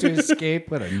tries to escape.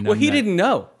 What a numbnut. Well, he didn't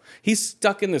know. He's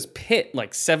stuck in this pit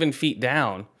like 7 feet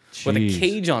down with a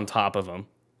cage on top of him.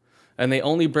 And they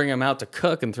only bring him out to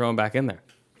cook and throw him back in there.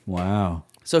 Wow.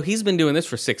 So he's been doing this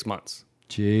for 6 months.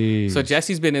 Jeez. So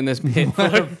Jesse's been in this pit.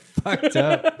 Fucked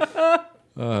up.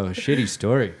 Oh, shitty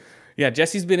story. Yeah,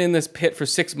 Jesse's been in this pit for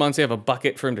 6 months. They have a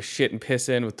bucket for him to shit and piss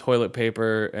in with toilet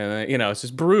paper. And, you know, it's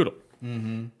just brutal.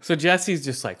 So Jesse's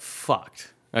just like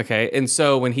fucked. Okay. And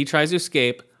so when he tries to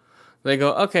escape, they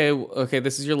go, okay,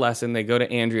 this is your lesson. They go to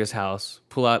Andrea's house,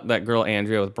 pull out that girl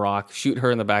Andrea with Brock, shoot her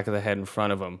in the back of the head in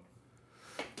front of him.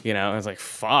 You know, and it's like,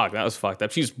 fuck, that was fucked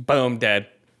up. She's boom, dead.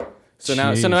 So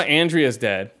now Andrea's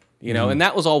dead. You know, and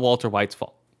that was all Walter White's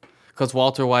fault. Because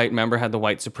Walter White, remember, had the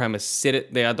white supremacists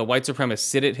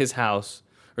sit at his house,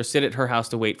 or sit at her house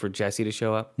to wait for Jesse to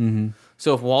show up.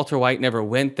 So if Walter White never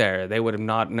went there, they would have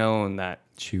not known that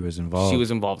she was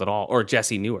involved at all, or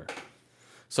Jesse knew her.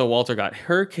 So Walter got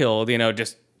her killed, you know,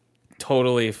 just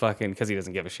totally fucking, because he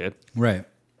doesn't give a shit. Right.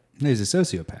 He's a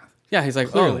sociopath. Yeah, he's like,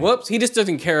 Clearly. oh, whoops. He just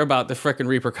doesn't care about the frickin'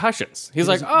 repercussions. He's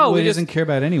like, he doesn't care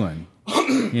about anyone.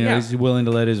 You know, he's willing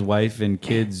to let his wife and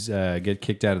kids get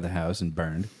kicked out of the house and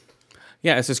burned.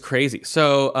 Yeah, it's just crazy.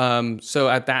 So,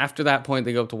 after that point,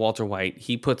 they go up to Walter White.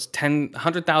 He puts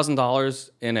 $100,000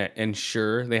 in an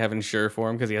Ensure. They have Ensure for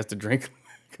him because he has to drink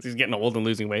because he's getting old and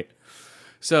losing weight.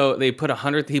 So he puts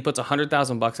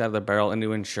 $100,000 out of the barrel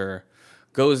into Ensure.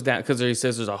 Goes down because he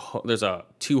says there's a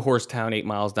 2-horse town 8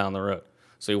 miles down the road.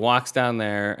 So he walks down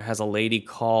there, has a lady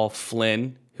call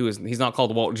Flynn, he's not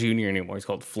called Walt Jr. anymore. He's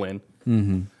called Flynn.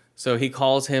 So he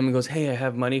calls him and goes, hey, I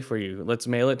have money for you. Let's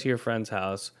mail it to your friend's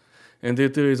house. And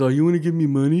he's like, you want to give me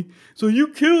money? So you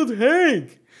killed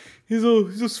Hank. He's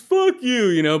just fuck you,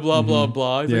 you know, blah, blah,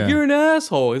 blah. He's like, you're an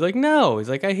asshole. He's like, no. He's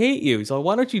like, I hate you. He's like,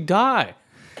 why don't you die?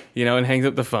 You know, and hangs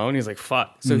up the phone. He's like,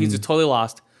 fuck. So he's just totally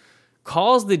lost.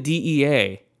 Calls the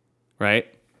DEA, right?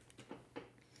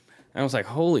 I was like,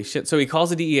 holy shit. So he calls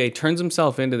the DEA, turns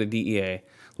himself into the DEA,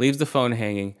 leaves the phone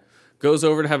hanging, goes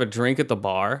over to have a drink at the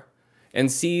bar, and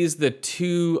sees the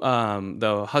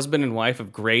the husband and wife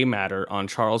of Gray Matter on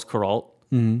Charles Kuralt,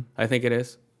 I think it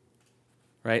is.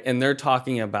 Right? And they're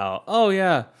talking about, oh,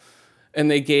 yeah. And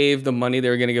they gave the money they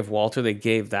were going to give Walter, they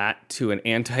gave that to an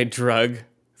anti-drug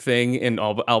thing in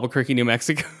Albuquerque, New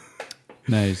Mexico.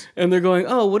 Nice. And they're going,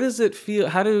 oh, what does it feel?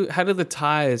 How do the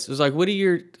ties? It was like, what are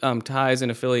your ties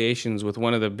and affiliations with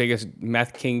one of the biggest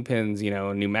meth kingpins, you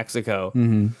know, in New Mexico?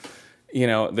 You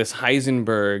know, this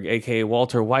Heisenberg, a.k.a.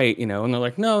 Walter White, you know. And they're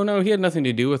like, no, he had nothing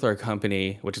to do with our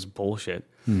company, which is bullshit.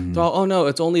 So, oh, no,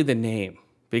 it's only the name.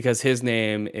 Because his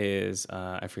name is,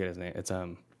 I forget his name. It's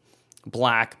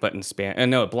Black, but in Spanish.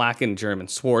 No, Black in German.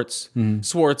 Schwartz.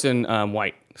 Schwartz and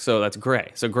White. So that's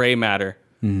Gray. So Gray Matter.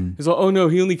 He's like, oh no,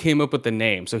 he only came up with the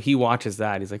name. So he watches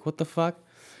that. He's like, what the fuck?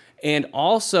 And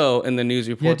also in the news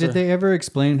report. Yeah, did they ever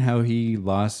explain how he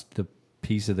lost the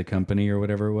piece of the company or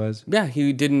whatever it was? Yeah,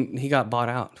 he got bought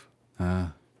out.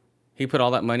 He put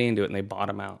all that money into it and they bought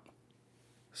him out.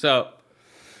 So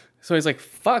he's like,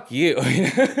 fuck you.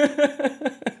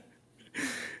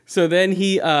 So then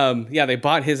they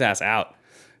bought his ass out.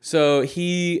 So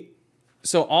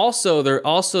also, they're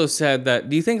also said that,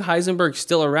 do you think Heisenberg's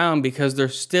still around? Because there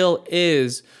still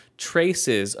is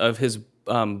traces of his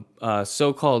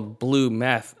so-called blue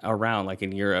meth around, like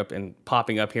in Europe and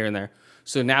popping up here and there.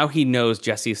 So now he knows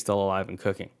Jesse's still alive and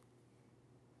cooking.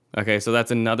 Okay, so that's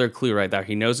another clue right there.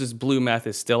 He knows his blue meth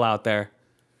is still out there.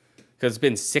 Because it's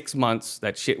been 6 months,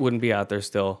 that shit wouldn't be out there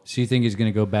still. So you think he's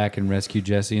going to go back and rescue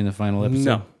Jesse in the final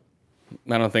episode?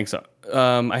 No, I don't think so.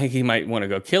 I think he might want to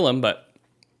go kill him, but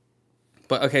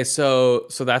okay. So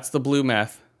that's the blue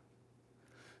meth.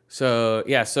 So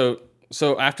yeah. So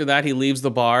after that, he leaves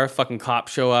the bar. Fucking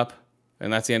cops show up,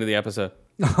 and that's the end of the episode.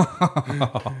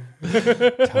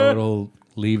 Total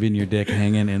leaving your dick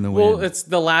hanging in the wind. Well, it's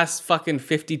the last fucking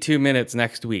 52 minutes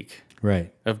next week.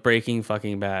 Right. Of Breaking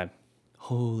fucking Bad.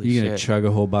 Holy shit. You gonna chug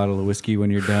a whole bottle of whiskey when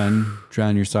you're done?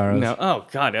 Drown your sorrows? No. Oh,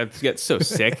 God. I'd get so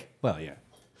sick. Well, yeah.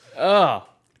 Oh.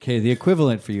 Okay, the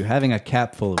equivalent for you, having a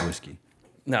cap full of whiskey.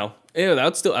 No. Ew, that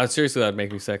would still... seriously, that would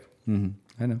make me sick.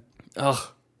 I know. Ugh.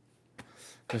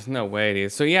 There's no way,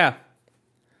 dude. So, yeah.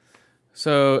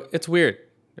 So, it's weird.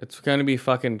 It's going to be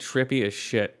fucking trippy as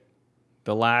shit.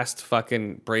 The last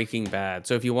fucking Breaking Bad.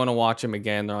 So, if you want to watch them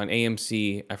again, they're on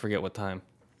AMC. I forget what time.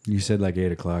 You said like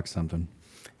 8 o'clock something.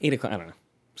 8 o'clock, I don't know.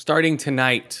 Starting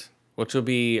tonight, which will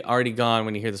be already gone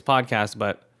when you hear this podcast,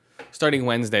 but starting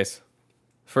Wednesdays,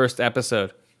 first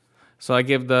episode. So I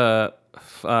give the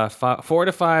 4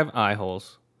 to 5 eye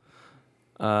holes,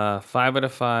 5 out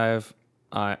of 5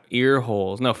 ear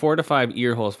holes. No, 4 to 5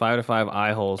 ear holes, 5 to 5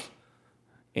 eye holes,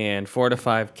 and 4 to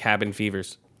 5 cabin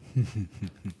fevers.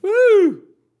 Woo!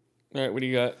 All right, what do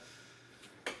you got?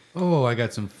 Oh, I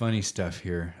got some funny stuff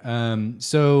here.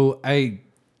 So I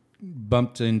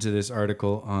bumped into this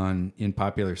article in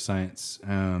Popular Science.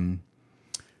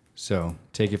 So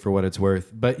take it for what it's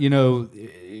worth. But, you know,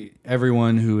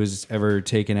 everyone who has ever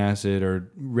taken acid or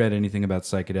read anything about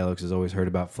psychedelics has always heard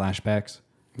about flashbacks.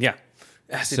 Yeah.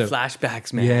 Acid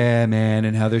flashbacks, man. Yeah, man.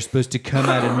 And how they're supposed to come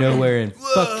out of nowhere and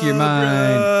fuck your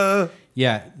mind. Bruh.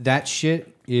 Yeah, that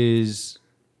shit is,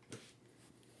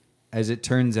 as it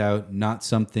turns out, not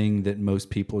something that most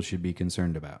people should be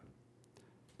concerned about.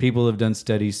 People have done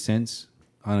studies since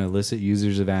on illicit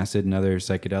users of acid and other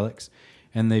psychedelics,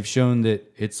 and they've shown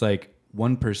that it's like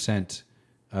 1%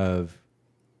 of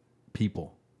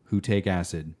people who take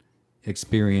acid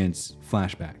experience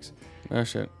flashbacks. Oh,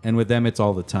 shit. And with them, it's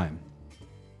all the time.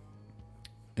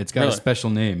 It's got a special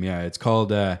name, yeah. It's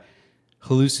called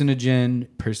hallucinogen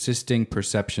persisting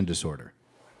perception disorder.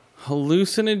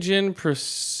 Hallucinogen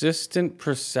persistent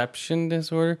perception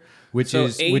disorder? Which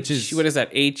is what is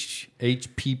that?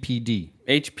 HPPD.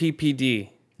 HPPD.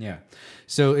 Yeah.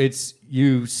 So it's,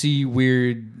 you see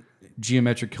weird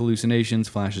geometric hallucinations,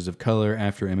 flashes of color,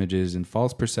 after images, and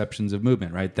false perceptions of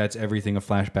movement, right? That's everything a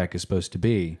flashback is supposed to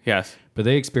be. Yes. But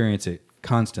they experience it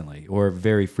constantly or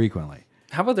very frequently.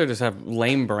 How about they just have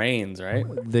lame brains, right?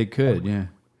 They could, yeah.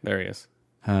 There he is.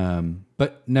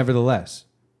 But nevertheless,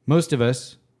 most of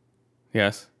us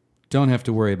don't have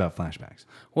to worry about flashbacks.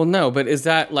 Well, no, but is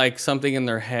that like something in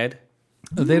their head?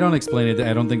 They don't explain it.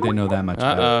 I don't think they know that much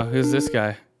about it. Who's this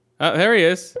guy? There he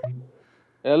is.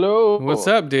 Hello. What's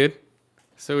up, dude?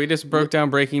 So we just broke down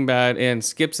Breaking Bad, and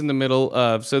Skip's in the middle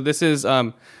of. So this is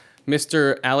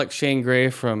Mr. Alex Shane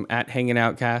Gray from at Hanging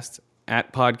Outcast,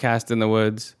 at Podcast in the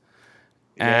Woods.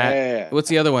 What's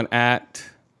the other one?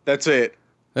 That's it.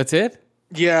 That's it?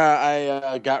 Yeah,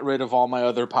 I got rid of all my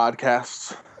other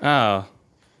podcasts. Oh,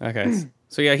 okay.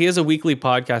 So yeah, he has a weekly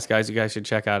podcast, guys. You guys should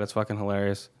check out. It's fucking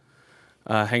hilarious.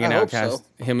 Hanging Outcast.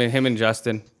 So. Him and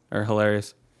Justin are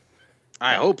hilarious.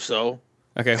 I hope so.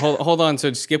 Okay, hold on.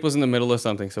 So Skip was in the middle of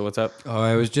something. So what's up? Oh,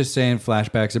 I was just saying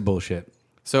flashbacks are bullshit.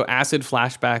 So acid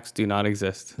flashbacks do not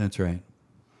exist. That's right.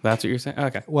 That's what you're saying?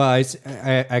 Okay. Well,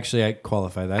 I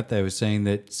qualify that. I was saying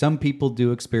that some people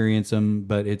do experience them,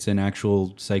 but it's an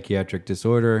actual psychiatric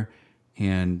disorder,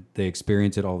 and they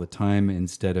experience it all the time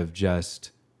instead of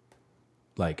just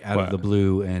like out of the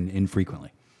blue and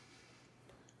infrequently.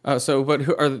 Oh, so but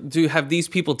have these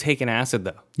people taken acid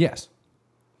though? Yes.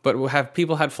 But have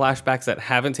people had flashbacks that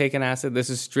haven't taken acid?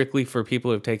 This is strictly for people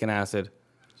who have taken acid.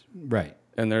 Right.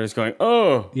 And they're just going,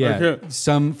 oh, yeah.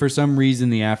 For some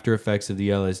reason, the after effects of the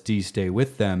LSD stay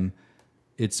with them.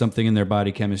 It's something in their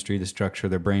body chemistry, the structure of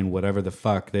their brain, whatever the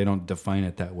fuck. They don't define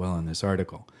it that well in this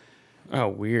article. Oh,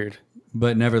 weird.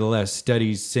 But nevertheless,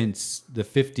 studies since the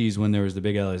 50s when there was the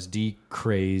big LSD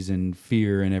craze and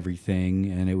fear and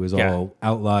everything, and it was all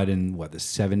outlawed in, the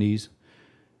 70s?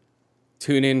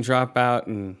 Tune in, drop out,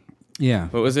 and... Yeah.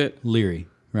 What was it? Leary,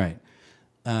 right.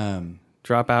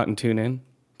 Drop out and tune in?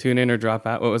 Tune in or drop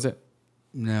out? What was it?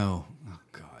 No. Oh,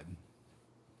 God.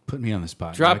 Put me on the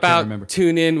spot. Drop out, remember.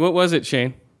 Tune in. What was it,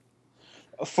 Shane?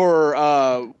 Wait,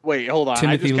 hold on. Timothy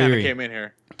I just kind of Leary. came in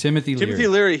here. Timothy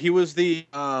Leary, he was the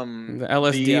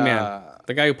LSD man.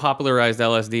 The guy who popularized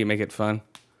LSD, make it fun.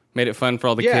 Made it fun for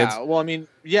all the kids. Yeah, well, I mean,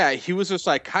 he was a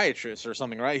psychiatrist or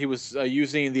something, right? He was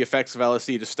using the effects of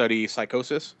LSD to study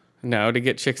psychosis. No, to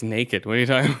get chicks naked. What are you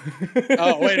talking about?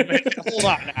 Oh, wait a minute. Hold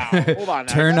on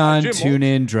now. Turn on, tune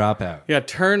in, drop out. Yeah,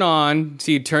 turn on.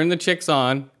 So you turn the chicks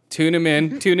on, tune them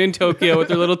in, tune in Tokyo with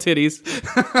their little titties,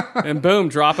 and boom,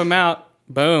 drop them out.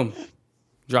 Boom.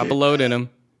 Drop a load in them.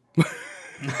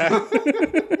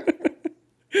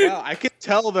 Well, I can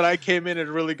tell that I came in at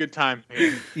a really good time.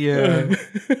 Yeah.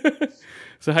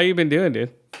 So how you been doing,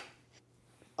 dude?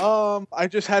 I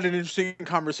just had an interesting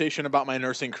conversation about my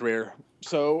nursing career.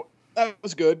 So that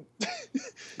was good.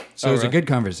 So it was a good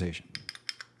conversation.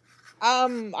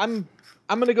 I'm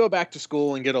gonna go back to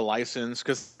school and get a license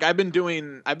because I've been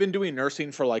doing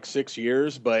nursing for like 6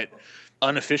 years, but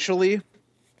unofficially.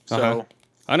 So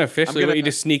unofficially, you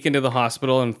just sneak into the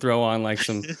hospital and throw on like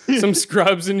some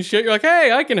scrubs and shit. You're like,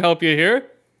 hey, I can help you here.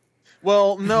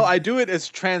 Well, no, I do it as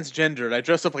transgendered. I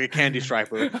dress up like a candy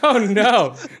striper. Oh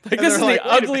no! Like this is the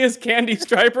ugliest candy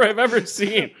striper I've ever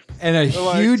seen. And a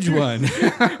huge one.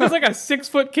 It's like a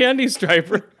 6-foot candy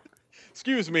striper.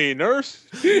 Excuse me, nurse.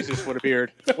 Jesus, what a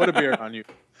beard! What a beard on you.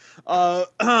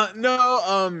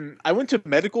 No. I went to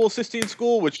medical assisting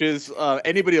school, which is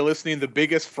anybody listening, the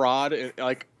biggest fraud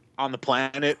like on the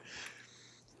planet.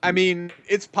 I mean,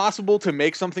 it's possible to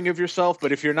make something of yourself,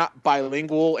 but if you're not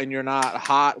bilingual and you're not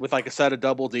hot with like a set of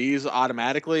double D's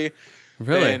automatically,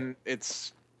 then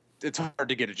it's hard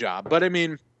to get a job. But I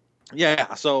mean,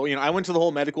 yeah. So, I went to the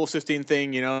whole medical assisting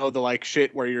thing, the like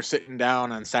shit where you're sitting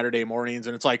down on Saturday mornings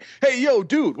and it's like, hey, yo,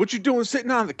 dude, what you doing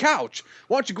sitting on the couch?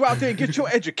 Why don't you go out there and get your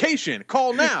education?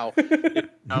 Call now.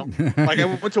 Like I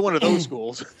went to one of those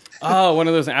schools. Oh, one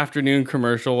of those afternoon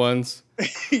commercial ones.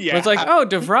 Yeah. It's like, oh,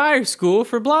 DeVry School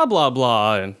for blah, blah,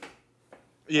 blah. And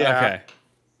yeah.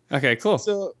 Okay, cool.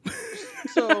 So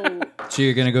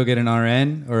you're going to go get an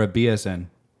RN or a BSN?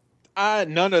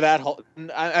 None of that.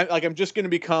 I'm just going to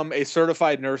become a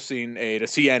certified nursing aide, a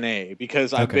CNA,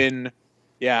 because I've been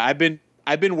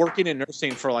working in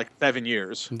nursing for like 7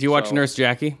 years. Do you watch Nurse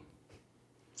Jackie?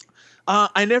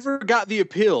 I never got the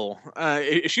appeal.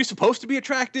 Is she supposed to be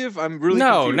attractive? I'm really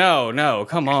confused. No.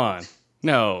 Come on.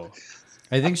 No.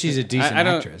 I think she's a decent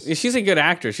actress. She's a good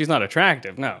actress. She's not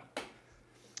attractive. No.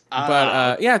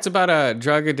 But it's about a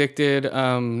drug addicted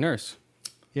nurse.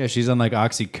 Yeah, she's on like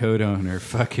oxycodone or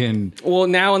fucking. Well,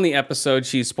 now in the episode,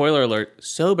 she's, spoiler alert,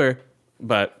 sober.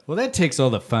 But that takes all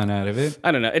the fun out of it.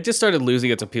 I don't know. It just started losing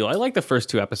its appeal. I like the first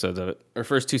 2 episodes of it, or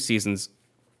first 2 seasons.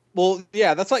 Well,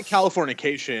 yeah, that's like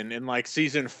Californication in like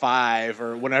season 5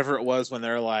 or whenever it was when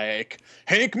they're like,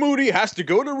 Hank Moody has to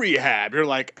go to rehab. You're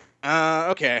like,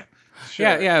 okay.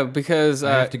 Sure. Yeah, because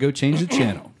I have to go change the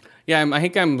channel. Yeah, I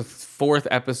think I'm 4th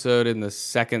episode in the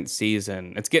 2nd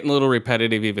season. It's getting a little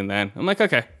repetitive even then. I'm like,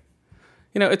 okay.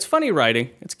 It's funny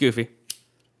writing. It's goofy.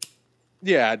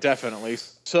 Yeah, definitely.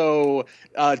 So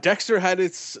Dexter had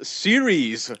its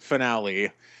series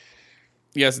finale.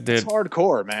 Yes, it It's did.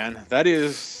 hardcore, man. That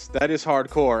is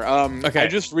hardcore. Okay. I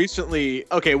just recently.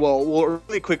 Okay, well,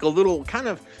 really quick, a little kind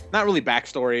of not really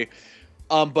backstory,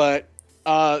 but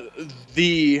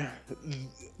the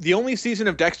only season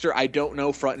of Dexter I don't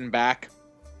know front and back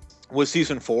was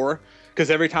season 4, because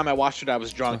every time I watched it, I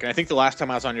was drunk, and I think the last time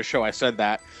I was on your show, I said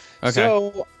that. Okay.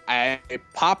 So I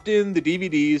popped in the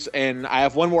DVDs, and I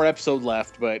have one more episode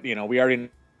left, but we already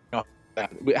know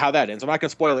how that ends. I'm not gonna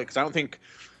spoil it because I don't think.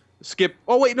 Skip.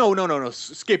 Oh wait, no.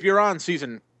 Skip, you're on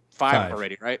season 5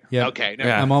 already, right? Yeah. Okay.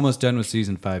 Yeah. I'm almost done with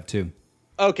season 5 too.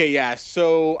 Okay. Yeah.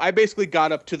 So I basically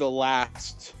got up to the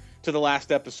last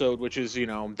episode, which is the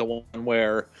one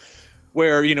where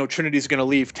Trinity's gonna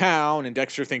leave town and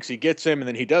Dexter thinks he gets him, and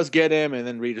then he does get him, and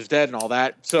then Rita's dead and all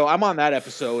that. So I'm on that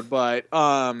episode, but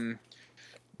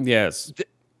Yes.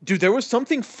 dude, there was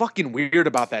something fucking weird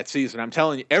about that season. I'm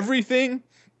telling you, everything.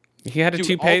 He had a Dude,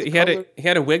 toupee. all the He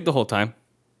had a wig the whole time.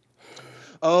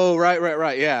 Oh,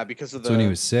 right. Yeah, because of That's when he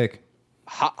was sick.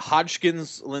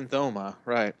 Hodgkin's lymphoma,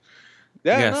 right?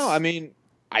 Yeah, Yes. no, I mean,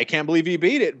 I can't believe he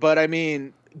beat it, but I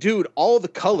mean, dude, all the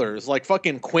colors, like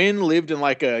fucking Quinn lived in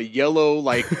like a yellow,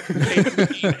 like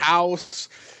house,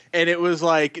 and it was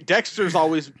like Dexter's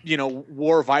always,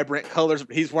 wore vibrant colors,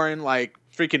 but he's wearing like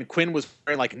freaking Quinn was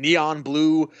wearing like neon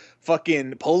blue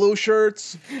fucking polo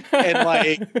shirts, and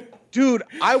like. Dude,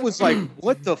 I was like,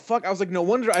 what the fuck? I was like, no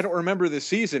wonder I don't remember this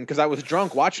season because I was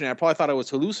drunk watching it. I probably thought I was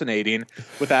hallucinating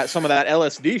with some of that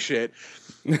LSD shit.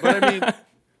 But I mean,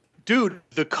 dude,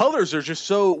 the colors are just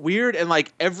so weird, and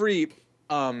like every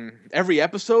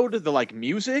episode,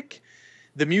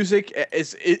 the music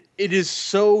is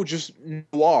so just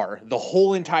noir. The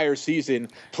whole entire season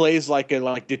plays like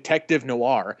a detective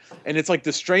noir, and it's like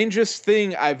the strangest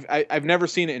thing I've never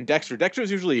seen it in Dexter. Dexter's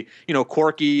usually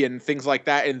quirky and things like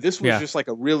that, and this was just like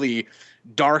a really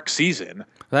dark season.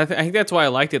 I think that's why I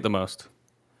liked it the most,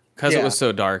 because it Yeah. was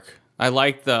so dark. I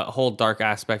like the whole dark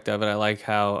aspect of it. I like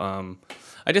how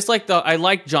I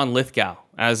like John Lithgow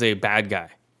as a bad guy.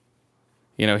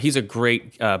 He's a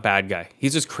great bad guy.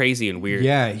 He's just crazy and weird.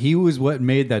 Yeah, he was what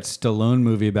made that Stallone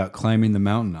movie about climbing the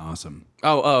mountain awesome.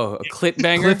 Oh, a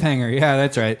cliffhanger. Cliffhanger, yeah,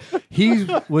 that's right. He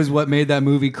was what made that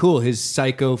movie cool, his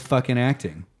psycho fucking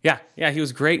acting. Yeah, he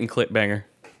was great in Cliffhanger.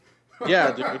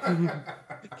 Yeah,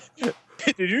 dude.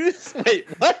 Did you just wait?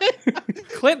 What?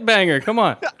 Cliffhanger, come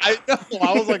on. I know.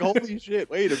 I was like, holy shit!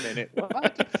 Wait a minute.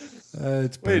 What?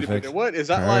 It's perfect. Wait a minute. What is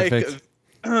that Perfect.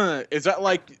 like? Is that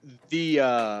like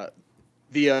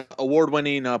the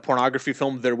award-winning pornography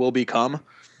film There Will Be Cum?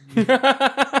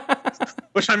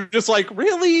 Which I'm just like,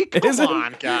 really? Come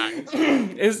on,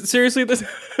 guys. Seriously this?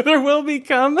 There will be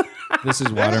cum. This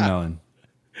is Watermelon.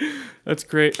 That's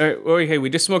great. All right, wait, hey, we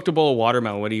just smoked a bowl of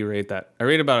watermelon. What do you rate that? I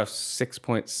rate about a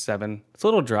 6.7. It's a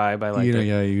little dry, but I like it.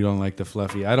 Yeah, you don't like the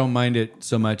fluffy. I don't mind it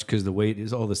so much because the weight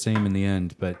is all the same in the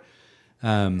end, but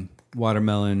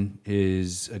Watermelon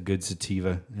is a good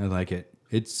sativa. I like it.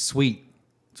 It's sweet.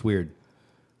 It's weird.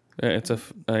 It's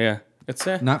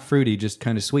Not fruity, just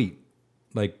kind of sweet.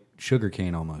 Like sugar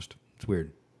cane almost. It's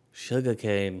weird. sugar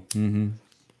cane.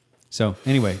 So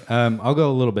anyway, I'll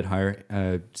go a little bit higher.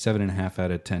 7.5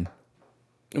 out of 10.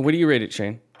 What do you rate it,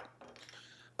 Shane?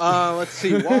 Let's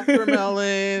see.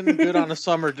 Watermelon, good on a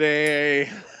summer day.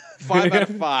 5 out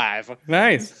of 5.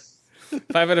 Nice.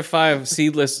 5 out of 5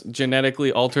 seedless,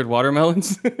 genetically altered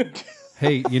watermelons.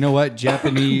 Hey, you know what?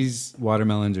 Japanese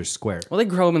watermelons are square. Well, they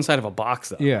grow them inside of a box,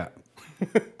 though. Yeah.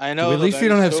 I know. At least that we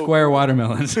don't is have so square cool.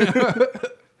 watermelons.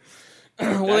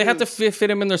 Well, they have to fit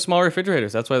them in their small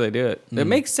refrigerators. That's why they do it. It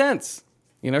makes sense.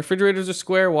 Refrigerators are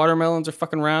square. Watermelons are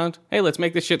fucking round. Hey, let's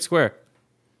make this shit square.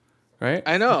 Right?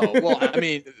 I know. Well, I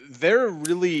mean, they're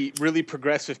really, really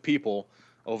progressive people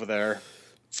over there.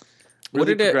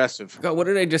 Really progressive. God, what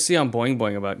did I just see on Boing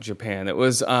Boing about Japan? It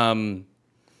was God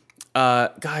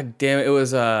damn it! It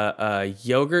was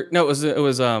yogurt. No, it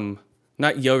was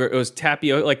not yogurt. It was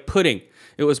tapioca, like pudding.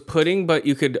 It was pudding, but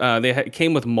you could it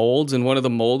came with molds, and one of the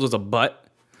molds was a butt.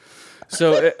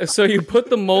 So you put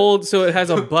the mold so it has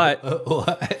a butt.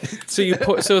 So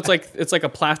it's like a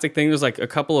plastic thing. There's like a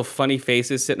couple of funny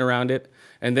faces sitting around it,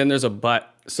 and then there's a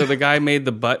butt. So the guy made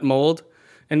the butt mold,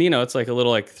 and it's like a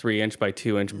little 3-inch by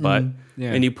 2-inch butt,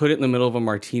 yeah. and you put it in the middle of a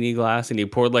martini glass, and you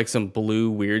poured like some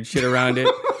blue weird shit around it,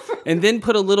 and then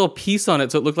put a little piece on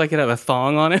it so it looked like it had a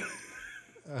thong on it.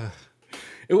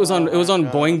 It was on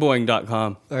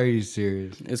boingboing.com. Are you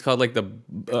serious? It's called like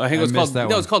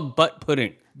it's called butt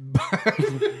pudding.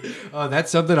 Oh, that's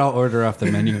something I'll order off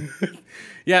the menu.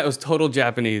 Yeah, it was total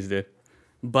Japanese, dude.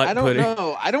 butt I don't pudding.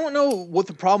 know. I don't know what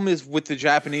the problem is with the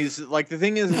Japanese. Like, the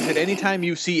thing is that anytime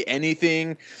you see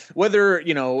anything, whether, I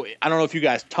don't know if you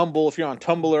guys tumble, if you're on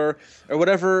Tumblr or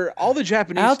whatever, all the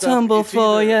Japanese I'll stuff. tumble it's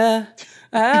for either- ya.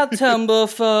 I'll tumble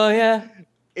for ya.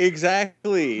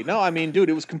 Exactly. No, I mean, dude,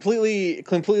 it was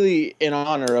completely in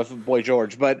honor of Boy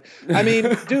George. But I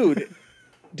mean,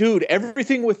 dude,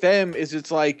 everything with them is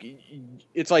it's like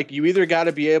you either got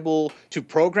to be able to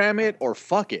program it or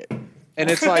fuck it. And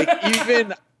it's like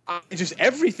even just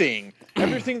everything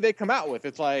they come out with.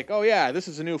 It's like, oh yeah, this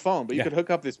is a new phone, but you could hook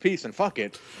up this piece and fuck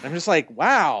it. And I'm just like,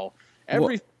 wow,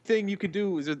 everything you could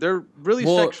do is they're really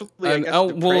sexually. I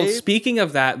guess, depraved. Speaking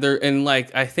of that, they're and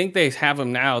like I think they have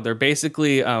them now. They're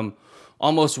basically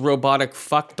almost robotic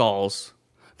fuck dolls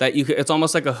that you. It's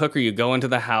almost like a hooker. You go into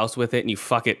the house with it and you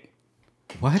fuck it.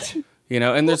 What?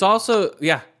 And there's also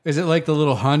Is it like the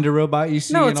little Honda robot you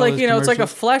see? No, in it's all like those it's like a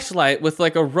commercials? fleshlight with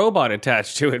like a robot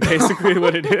attached to it. Basically,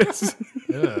 what it is.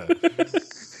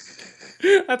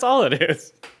 That's all it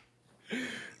is.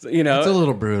 So, It's a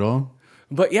little brutal.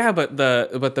 but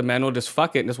the men will just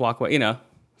fuck it and just walk away.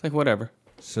 It's like whatever.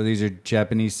 So these are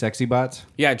Japanese sexy bots?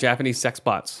 Yeah, Japanese sex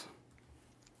bots.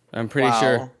 I'm pretty Wow.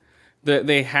 sure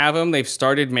they have them. They've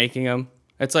started making them.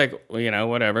 It's like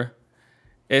whatever.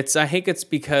 I think it's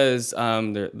because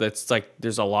that's like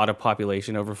there's a lot of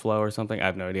population overflow or something. I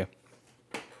have no idea.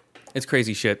 It's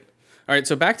crazy shit. All right,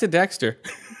 so back to Dexter.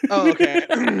 Oh, okay.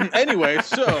 Anyway,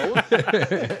 so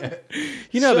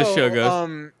The show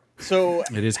goes. So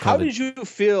It is how called did you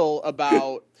feel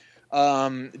about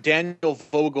Daniel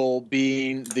Vogel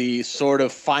being the sort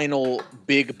of final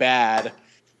big bad,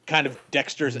 kind of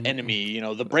Dexter's enemy?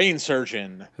 The brain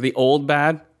surgeon. The old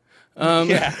bad.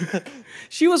 Yeah.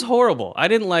 She was horrible. I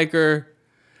didn't like her.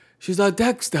 She's like,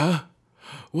 Dexter,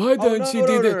 why don't you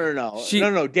do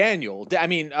that? No, Daniel. I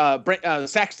mean,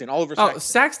 Saxton. Oliver Oh, Saxton.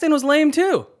 Saxton was lame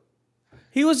too.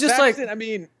 He was just Saxton, like I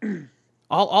mean,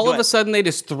 all Go of a ahead. sudden they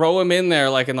just throw him in there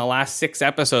like in the last 6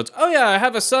 episodes. Oh yeah, I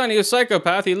have a son. He was a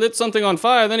psychopath. He lit something on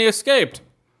fire, then he escaped.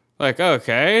 Like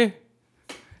okay,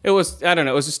 it was I don't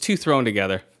know. It was just too thrown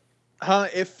together.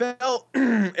 it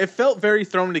felt very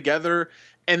thrown together.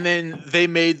 And then they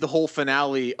made the whole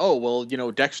finale, oh, well,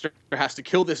 Dexter has to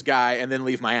kill this guy and then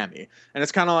leave Miami. And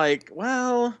it's kind of like,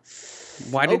 well...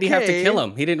 Why did he have to okay. kill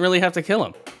him? He didn't really have to kill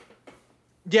him.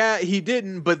 Yeah, he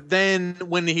didn't. But then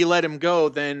when he let him go,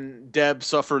 then Deb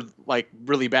suffered, like,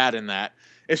 really bad in that.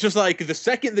 It's just like the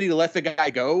second that he let the guy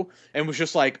go and was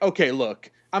just like, okay, look,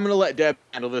 I'm going to let Deb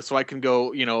handle this so I can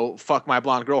go, fuck my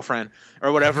blonde girlfriend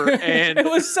or whatever. And It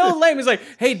was so lame. He's like,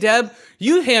 hey, Deb,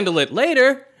 you handle it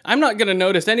later. I'm not going to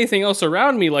notice anything else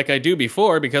around me like I do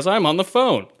before because I'm on the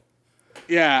phone.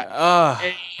 yeah.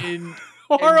 And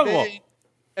Horrible.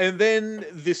 And then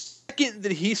the second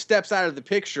that he steps out of the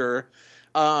picture,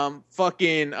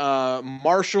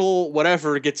 Marshall,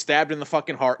 whatever, gets stabbed in the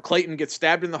fucking heart. Clayton gets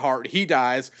stabbed in the heart. He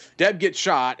dies. Deb gets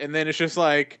shot. And then it's just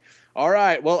like, all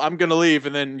right, well, I'm going to leave.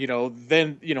 And then,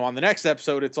 on the next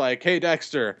episode, it's like, hey,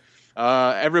 Dexter,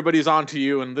 everybody's on to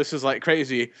you. And this is like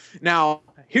crazy. Now,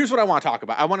 here's what I want to talk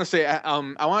about. I want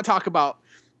to talk about,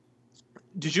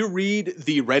 did you read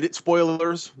the Reddit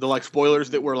spoilers? The spoilers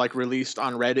that were released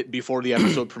on Reddit before the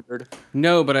episode premiered?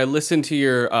 No, but I listened to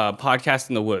your podcast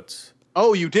in the woods.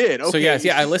 Oh, you did? Okay. So yes,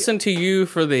 I listened to you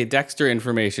for the Dexter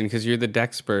information because you're the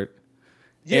Dexpert.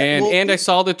 Yeah, And I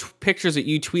saw the pictures that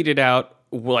you tweeted out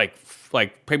like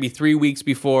maybe 3 weeks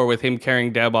before with him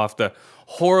carrying Deb off the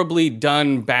horribly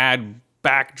done bad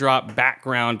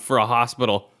background for a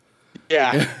hospital.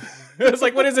 Yeah. It's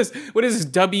like, what is this? What is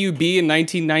this, WB in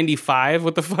 1995?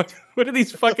 What the fuck? What are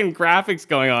these fucking graphics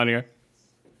going on here?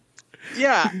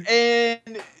 Yeah,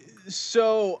 and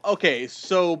so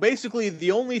basically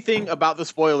the only thing about the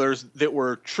spoilers that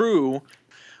were true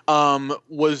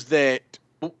was that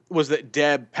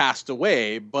Deb passed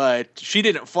away, but she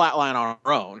didn't flatline on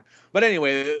her own. But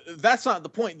anyway, that's not the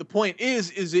point. The point is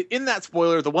that in that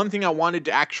spoiler, the one thing I wanted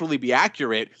to actually be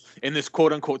accurate in this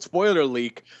quote unquote spoiler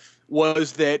leak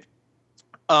was that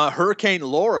Hurricane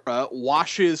Laura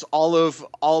washes all of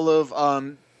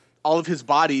his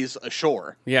bodies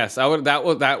ashore. Yes, that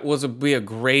would be a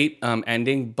great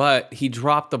ending, but he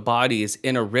dropped the bodies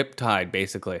in a riptide,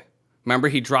 basically. Remember,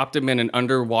 he dropped them in an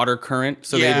underwater current,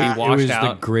 so Yeah. they'd be washed it was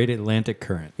out. the Great Atlantic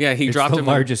Current. Yeah, he it's dropped the them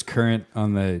in- largest current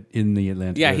in the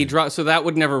Atlantic. Yeah, he Ocean. dropped. So that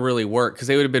would never really work because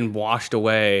they would have been washed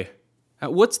away.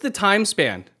 What's the time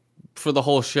span for the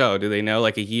whole show? Do they know?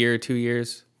 Like a year, 2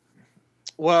 years?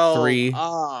 Well, 3.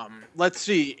 Let's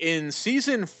see. In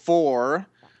season 4,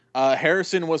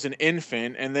 Harrison was an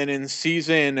infant, and then in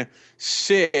season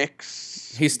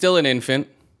 6, He's still an infant.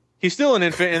 he's still an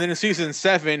infant, and then in season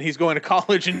 7, he's going to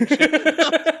college and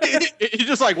he's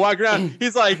just like walking around.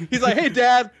 He's like, hey,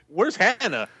 Dad, where's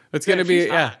Hannah? It's gonna be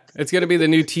it's gonna be the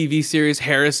new TV series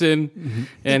Harrison,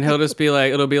 and he'll just be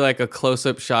like, it'll be like a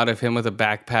close-up shot of him with a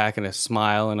backpack and a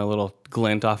smile and a little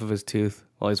glint off of his tooth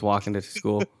while he's walking to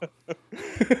school.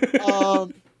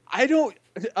 I don't.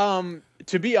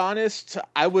 To be honest,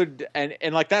 I would,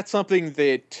 and like that's something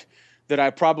that I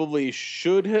probably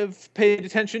should have paid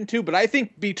attention to. But I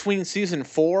think between season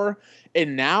 4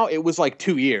 and now, it was like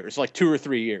 2 years, like 2 or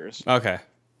 3 years. Okay.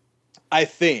 I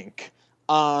think.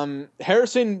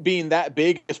 Harrison being that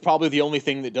big is probably the only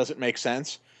thing that doesn't make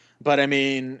sense. But I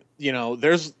mean,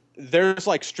 there's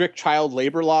like strict child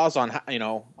labor laws on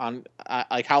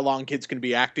like how long kids can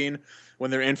be acting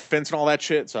when they're infants and all that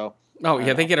shit. So. Oh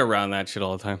yeah, they get around that shit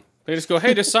all the time. They just go,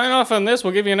 hey, just sign off on this.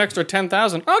 We'll give you an extra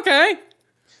 10,000. Okay.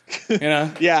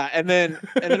 Yeah, and then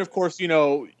of course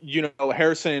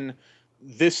Harrison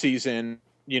this season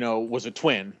was a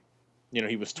twin.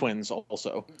 He was twins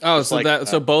also. Oh,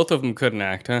 so both of them couldn't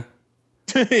act, huh?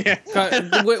 Yeah.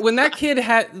 When that kid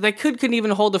couldn't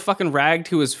even hold the fucking rag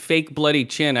to his fake bloody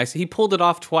chin. He pulled it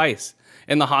off twice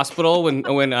in the hospital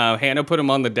when Hannah put him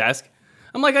on the desk.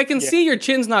 I'm like, I can see your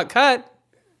chin's not cut.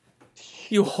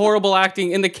 You horrible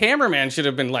acting. And the cameraman should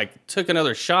have been like, took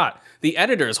another shot. The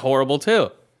editor is horrible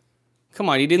too. Come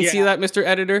on, you didn't see that, Mr.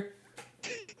 Editor?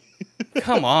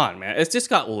 Come on, man. It's just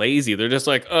got lazy. They're just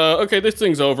like, okay, this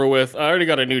thing's over with. I already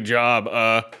got a new job.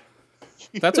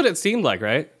 That's what it seemed like,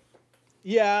 right?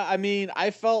 Yeah, I mean,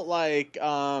 I felt like,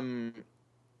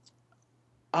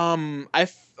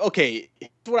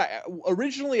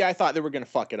 originally I thought they were going to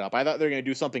fuck it up. I thought they were going to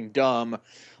do something dumb,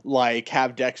 like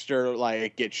have Dexter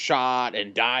like get shot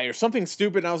and die or something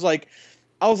stupid. And I was like,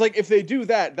 if they do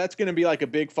that, that's going to be like a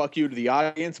big fuck you to the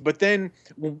audience. But then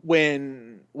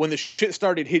when the shit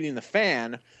started hitting the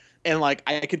fan, and like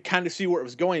I could kind of see where it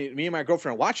was going, me and my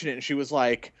girlfriend were watching it, and she was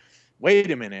like,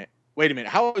 wait a minute.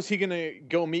 How is he going to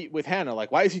go meet with Hannah?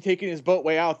 Like, why is he taking his boat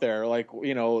way out there? Like,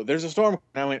 there's a storm.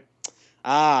 And I went,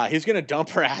 he's going to dump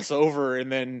her ass over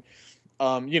and then,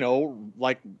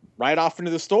 like right off into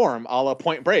the storm, a la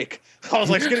Point Break. I was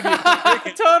like, it's going to be a Point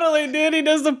Break. Totally, dude. He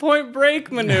does the Point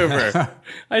Break maneuver.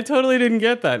 I totally didn't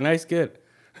get that. Nice get.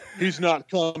 He's not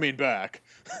coming back.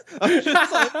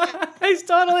 He's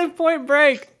totally Point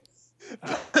Break.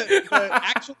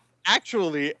 But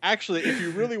actually, if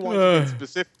you really want to get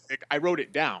specific, I wrote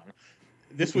it down.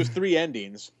 This was 3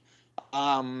 endings.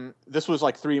 This was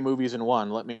like 3 movies in one.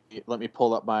 Let me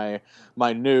pull up my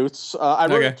notes. I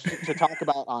wrote it to talk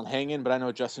about on Hangin', but I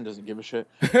know Justin doesn't give a shit.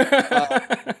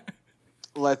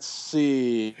 Let's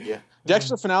see.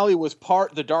 Dexter finale was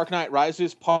part The Dark Knight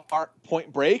Rises, part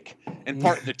Point Break, and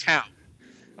part The Town.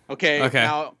 Okay.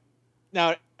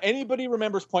 Now anybody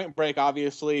remembers Point Break?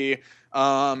 Obviously,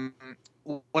 when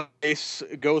Ace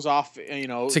goes off,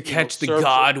 to catch the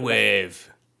God wave.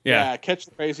 Yeah, catch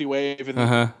the crazy wave and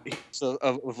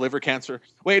of liver cancer.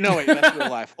 Wait, that's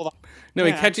real life. Hold on. No,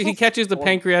 he catches the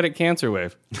pancreatic cancer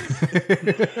wave.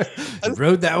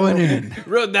 Rode that one in.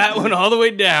 Rode that one all the way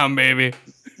down, baby.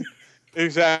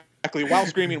 Exactly, while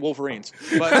screaming Wolverines.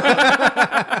 But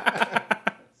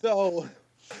so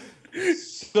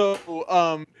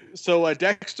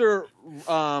Dexter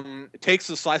takes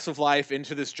the slice of life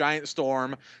into this giant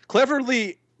storm,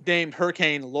 cleverly named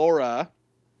Hurricane Laura.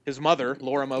 His mother,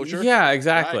 Laura Mosier. Yeah,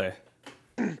 exactly.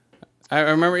 Right. I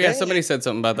remember, somebody said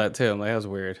something about that too. I'm like, that was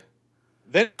weird.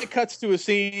 Then it cuts to a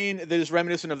scene that is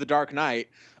reminiscent of The Dark Knight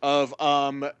of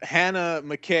Hannah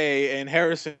McKay and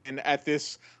Harrison at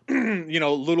this,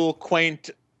 little quaint,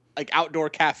 like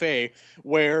outdoor cafe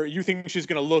where you think she's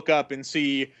going to look up and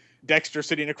see Dexter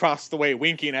sitting across the way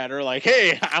winking at her like,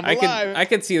 hey, I'm alive. I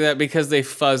could see that because they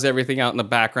fuzz everything out in the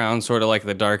background, sort of like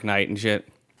The Dark Knight and shit.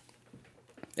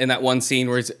 In that one scene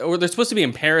where they're supposed to be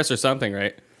in Paris or something,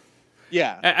 right?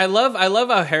 Yeah. I love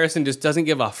how Harrison just doesn't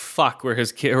give a fuck where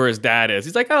his dad is.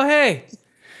 He's like, oh hey.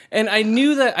 And I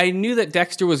knew that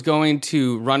Dexter was going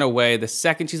to run away the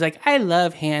second she's like, I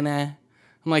love Hannah.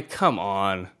 I'm like, come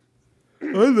on. I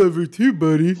love her too,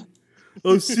 buddy.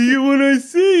 I'll see you when I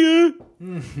see you.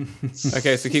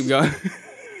 Okay, so keep going.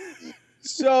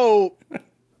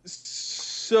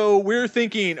 So we're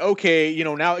thinking, okay,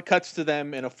 now it cuts to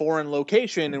them in a foreign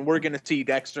location and we're going to see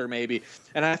Dexter maybe.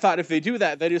 And I thought if they do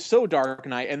that is so Dark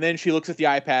Knight. And then she looks at the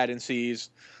iPad and sees,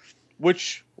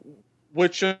 which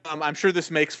I'm sure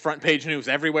this makes front page news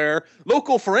everywhere.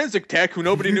 Local forensic tech who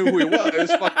nobody knew who he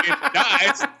was fucking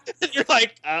dies. And you're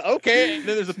like, okay. And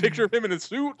then there's a picture of him in a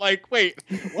suit. Like, wait,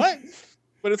 what?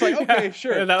 But it's like, okay,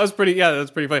 sure. That's pretty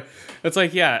funny. It's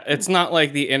like, it's not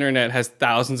like the internet has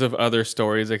thousands of other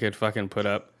stories they could fucking put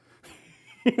up.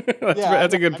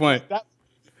 That's a good point. That,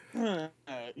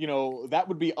 that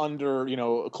would be under,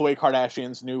 Khloe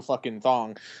Kardashian's new fucking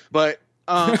thong. But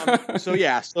so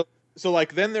yeah, so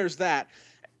like then there's that.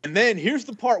 And then here's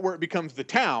the part where it becomes The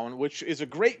Town, which is a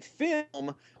great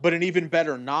film, but an even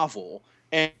better novel.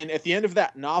 And at the end of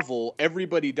that novel,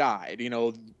 everybody died.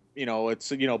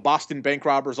 It's Boston bank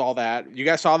robbers, all that. You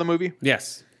guys saw the movie?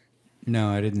 Yes. No,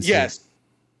 I didn't see Yes. it.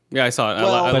 Yeah, I saw it.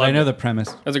 Well, But I know it. the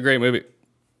premise. That's a great movie.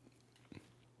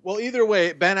 Well, either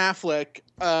way, Ben Affleck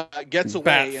gets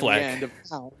away in the end of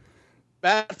Town.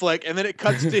 Batfleck, and then it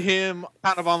cuts to him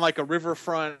kind of on like a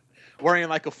riverfront, wearing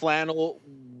like a flannel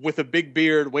with a big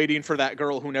beard, waiting for that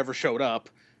girl who never showed up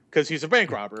because he's a bank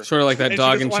robber. Sort of like that And she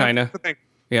dog doesn't in want him China. to think.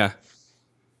 Yeah.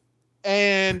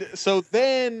 And so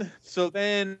then,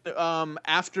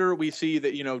 after we see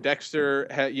that,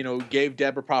 Dexter gave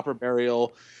Deb a proper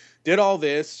burial, did all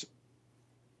this.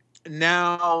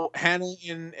 Now Hannah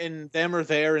and them are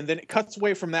there, and then it cuts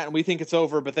away from that, and we think it's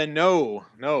over. But then no,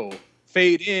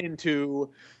 fade into,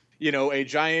 a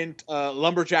giant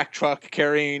lumberjack truck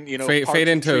carrying, Fade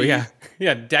into,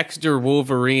 yeah, Dexter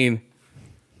Wolverine.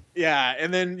 Yeah,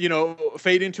 and then,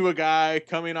 fade into a guy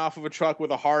coming off of a truck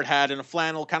with a hard hat and a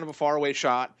flannel, kind of a faraway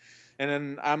shot. And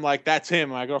then I'm like, that's him.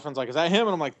 My girlfriend's like, is that him?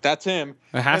 And I'm like, that's him.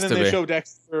 It has and to then they be. show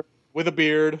Dexter with a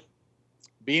beard,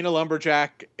 being a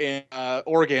lumberjack in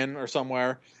Oregon or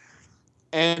somewhere.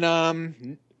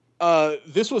 And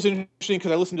this was interesting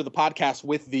because I listened to the podcast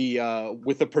with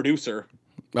the producer.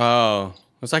 Oh.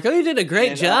 It's like, oh, you did a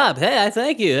great And, job. Hey, I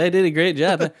thank you. I did a great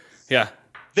job. Yeah.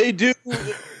 They do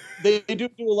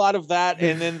a lot of that,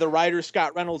 and then the writer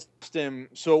Scott Reynolds asked him,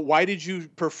 so why did you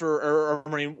prefer,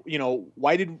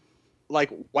 why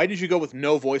did you go with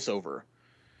no voiceover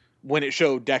when it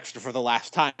showed Dexter for the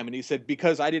last time? And he said,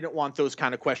 because I didn't want those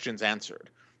kind of questions answered.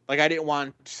 Like I didn't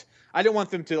want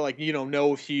them to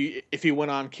know if he went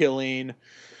on killing,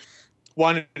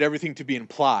 wanted everything to be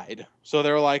implied. So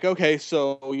they were like, okay,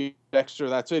 so Dexter,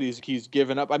 that's it. He's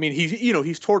given up. I mean,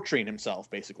 he's torturing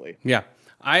himself basically. Yeah.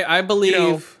 I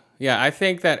believe, I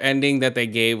think that ending that they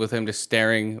gave with him just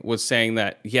staring was saying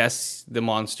that, yes, the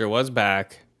monster was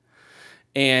back,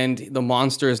 and the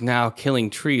monster is now killing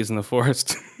trees in the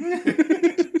forest.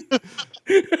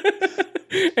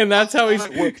 And that's how he's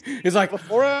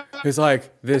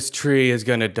like, this tree is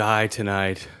going to die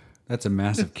tonight. That's a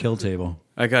massive kill table.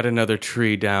 I got another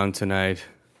tree down tonight.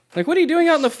 Like, what are you doing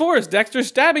out in the forest? Dexter's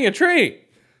stabbing a tree.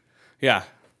 Yeah.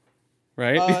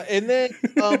 Right? And then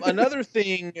another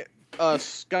thing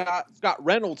Scott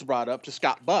Reynolds brought up to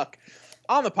Scott Buck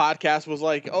on the podcast was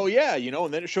like, oh yeah,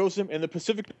 and then it shows him in the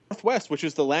Pacific Northwest, which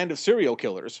is the land of serial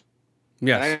killers.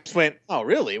 Yes. And I just went, oh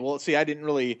really? Well, see, I didn't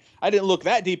look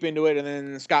that deep into it. And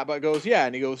then Scott Buck goes, yeah,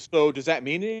 and he goes, so does that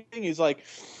mean anything? He's like,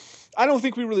 I don't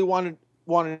think we really wanted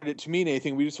it to mean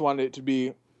anything. We just wanted it to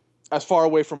be as far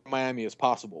away from Miami as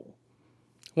possible.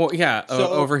 Well, yeah,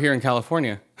 over here in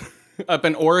California, up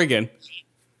in Oregon.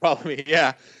 Probably,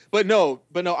 yeah. But no,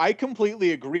 I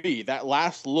completely agree. That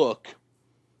last look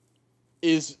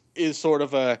is sort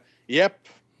of a, yep,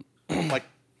 like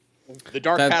the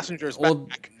dark passenger's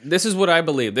back. This is what I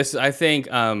believe. I think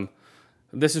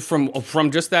this is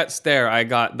from just that stare, I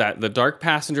got that the dark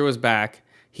passenger was back.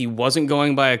 He wasn't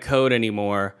going by a code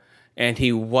anymore, and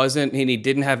he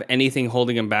didn't have anything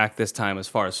holding him back this time as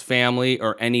far as family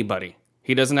or anybody.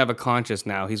 He doesn't have a conscience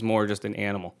now. He's more just an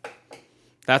animal.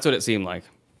 That's what it seemed like.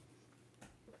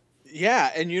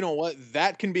 Yeah, and you know what?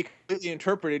 That can be completely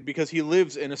interpreted because he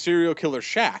lives in a serial killer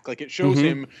shack. Like, it shows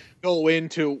him go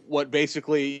into what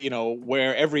basically,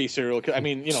 where every serial killer... I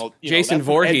mean, Jason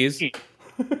Voorhees.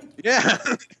 Yeah.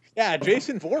 Yeah,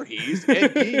 Jason Voorhees.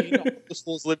 Ed Gein, the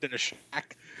schools lived in a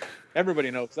shack. Everybody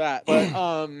knows that.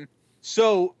 But,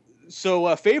 so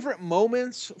favorite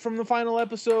moments from the final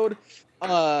episode?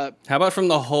 How about from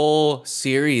the whole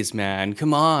series, man?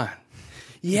 Come on.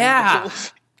 Yeah.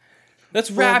 Let's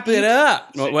wrap it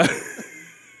up.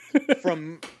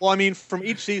 From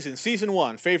each season. Season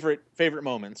 1, favorite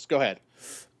moments. Go ahead.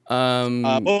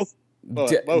 Both.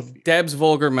 Deb's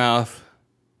vulgar mouth.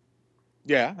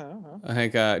 Yeah. I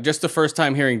think just the first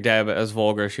time hearing Deb as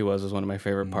vulgar she was one of my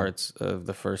favorite parts of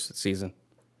the first season.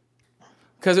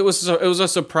 Because it was a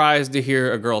surprise to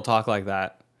hear a girl talk like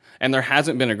that. And there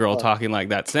hasn't been a girl talking like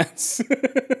that since.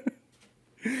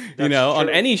 On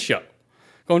any show.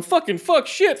 Going fucking fuck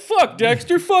shit, fuck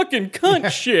Dexter, fucking cunt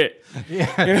shit.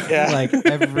 Yeah. Like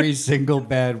every single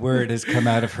bad word has come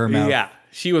out of her mouth. Yeah,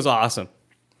 she was awesome.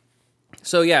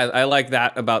 So yeah, I like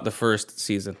that about the first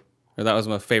season. Or that was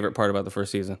my favorite part about the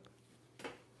first season.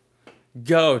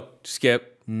 Go,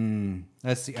 Skip.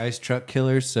 That's the ice truck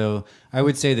killer. So I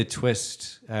would say the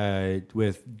twist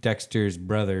with Dexter's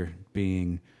brother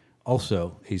being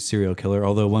also a serial killer,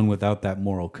 although one without that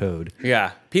moral code.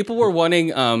 Yeah, people were wanting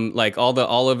like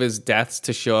all of his deaths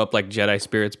to show up like Jedi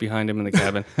spirits behind him in the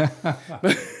cabin.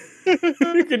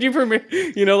 Could you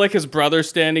permit, like his brother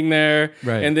standing there,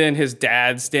 Right. and then his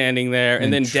dad standing there,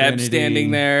 and then Deb Trinity.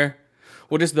 standing there?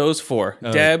 What is those for?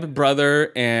 Deb,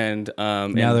 brother, and Now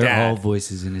and they're dad. all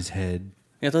voices in his head.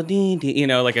 It's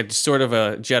a like a sort of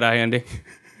a Jedi ending.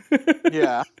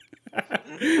 Yeah.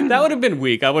 That would have been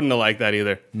weak. I wouldn't have liked that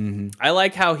either. Mm-hmm. I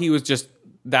like how he was just,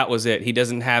 that was it. He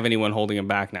doesn't have anyone holding him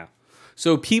back now.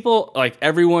 So people, like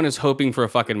everyone is hoping for a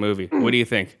fucking movie. What do you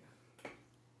think?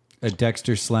 A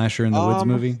Dexter slasher in the woods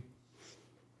movie?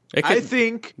 I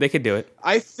think they could do it.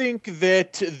 I think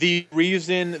that the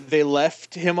reason they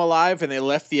left him alive and they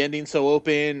left the ending so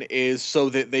open is so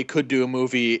that they could do a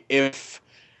movie if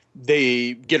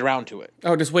they get around to it.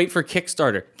 Oh, just wait for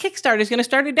Kickstarter. Kickstarter's going to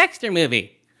start a Dexter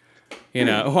movie.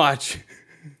 Watch.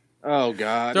 Oh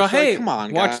God! So, It's like, hey, come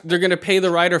on, watch. guys. They're going to pay the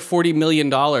writer $40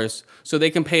 million so they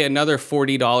can pay another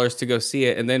 $40 to go see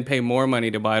it and then pay more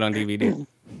money to buy it on DVD.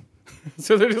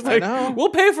 So they're just like, know. we'll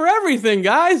pay for everything,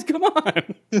 guys. Come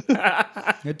on.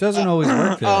 It doesn't always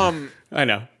work, though. I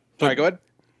know. Sorry, go ahead.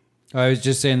 I was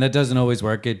just saying that doesn't always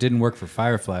work. It didn't work for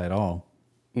Firefly at all.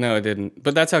 No, it didn't.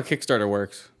 But that's how Kickstarter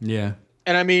works. Yeah.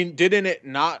 And I mean, didn't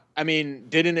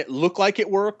it look like it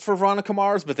worked for Veronica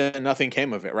Mars, but then nothing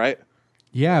came of it, right?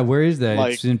 Yeah, where is that?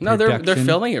 Like- It's in No, they're production.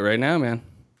 filming it right now, man.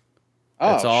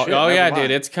 Oh, It's all. shit, Oh never yeah, mind.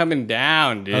 dude, it's coming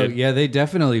down, dude. Oh, yeah, they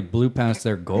definitely blew past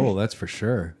their goal, that's for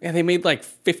sure. Yeah, they made like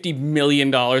 $50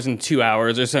 million in 2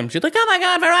 hours or some shit. Like, oh my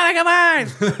God, Veronica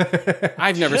Mars!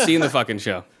 I've never seen the fucking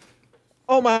show.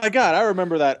 Oh my God! I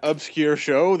remember that obscure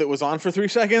show that was on for 3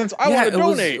 seconds. I want to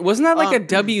donate. Wasn't that like a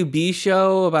WB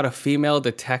show about a female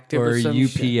detective or, Or some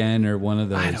UPN or one of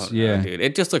those. shit? I don't yeah. know, dude.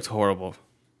 It just looked horrible.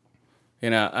 I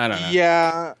don't know.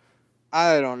 Yeah,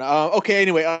 I don't know. Okay,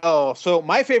 anyway. Oh, so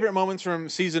my favorite moments from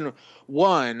season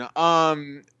 1,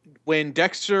 when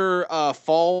Dexter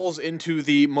falls into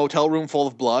the motel room full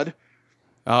of blood.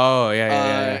 Oh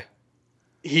yeah.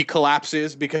 He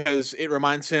collapses because it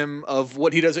reminds him of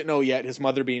what he doesn't know yet, his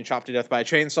mother being chopped to death by a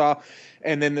chainsaw.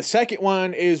 And then the second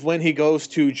one is when he goes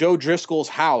to Joe Driscoll's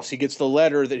house. He gets the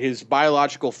letter that his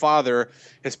biological father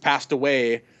has passed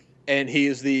away, and he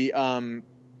is the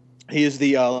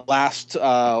last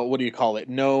what do you call it?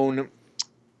 Known,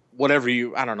 whatever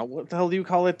I don't know, what the hell do you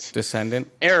call it?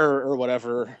 Descendant. Heir or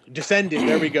whatever, descendant.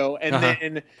 There we go.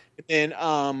 And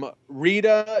then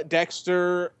Rita,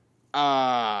 Dexter,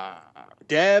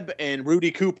 Deb, and Rudy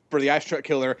Cooper, the ice truck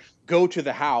killer, go to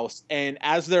the house. And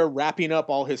as they're wrapping up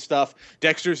all his stuff,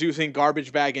 Dexter's using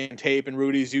garbage bag and tape, and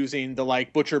Rudy's using the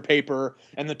like butcher paper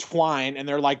and the twine, and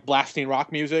they're like blasting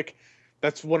rock music.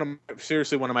 That's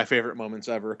seriously one of my favorite moments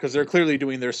ever, because they're clearly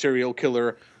doing their serial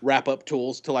killer wrap up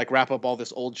tools to like wrap up all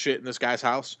this old shit in this guy's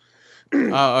house.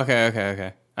 Oh,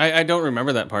 okay. I don't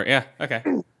remember that part. Yeah, okay.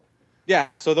 Yeah,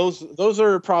 so those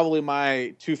are probably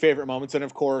my 2 favorite moments, and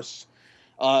of course,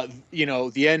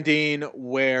 the ending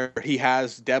where he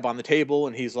has Deb on the table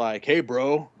and he's like, "Hey,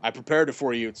 bro, I prepared it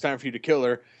for you. It's time for you to kill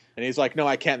her." And he's like, "No,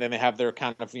 I can't." Then they have their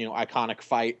kind of iconic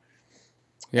fight.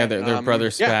 Yeah, their brother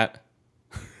spat.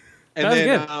 And That was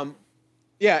then,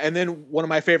 good. and then one of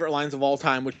my favorite lines of all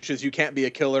time, which is, "You can't be a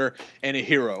killer and a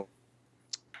hero,"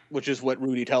 which is what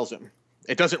Rudy tells him.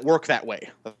 It doesn't work that way.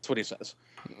 That's what he says.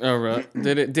 Oh, really?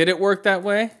 Did it work that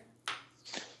way?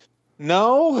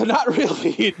 No, not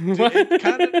really.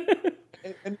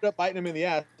 It ended up biting him in the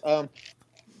ass.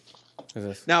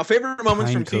 Now, favorite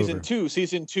moments from Pine season Cobra. 2.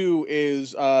 Season 2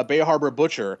 is Bay Harbor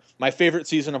Butcher, my favorite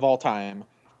season of all time.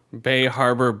 Bay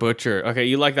Harbor Butcher. Okay,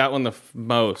 you like that one the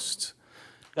most.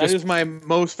 That is my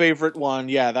most favorite one.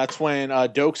 Yeah, that's when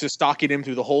Dokes is stalking him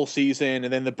through the whole season,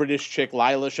 and then the British chick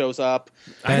Lila shows up.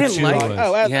 I That's didn't who like. it was. Oh,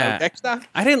 hello, Yeah. Dexter.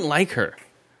 I didn't like her.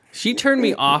 She turned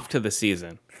me off to the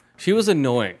season. She was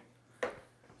annoying.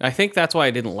 I think that's why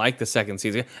I didn't like the second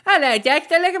season. Hello,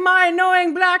 Dexter. Look at my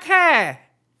annoying black hair.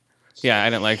 Yeah, I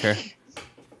didn't like her.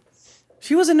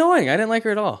 She was annoying. I didn't like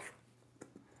her at all.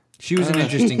 She was an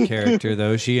interesting character,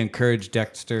 though. She encouraged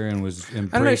Dexter and was embracing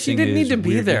I don't know. She didn't his need to be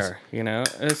weirdness.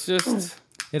 there. It's just.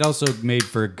 It also made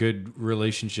for a good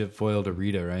relationship foil to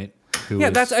Rita, right? Who Yeah,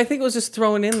 was- I think it was just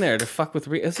thrown in there to fuck with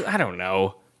Rita. I don't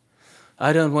know.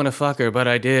 I don't want to fuck her, but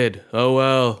I did. Oh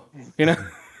well. It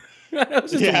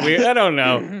was just weird. I don't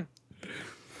know.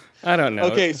 I don't know.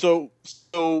 Okay, so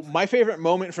my favorite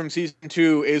moment from season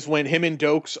 2 is when him and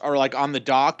Dokes are like on the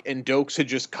dock, and Dokes had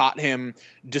just caught him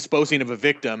disposing of a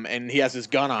victim, and he has his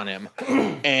gun on him,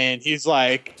 and he's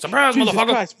like, Surprise, Jesus motherfucker!"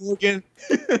 Christ, Morgan.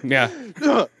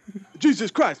 Yeah.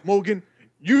 Jesus Christ, Morgan.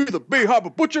 You the Bay Harbor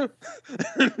Butcher.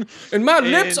 And my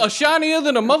lips are shinier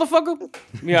than a motherfucker.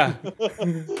 Yeah.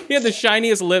 He had the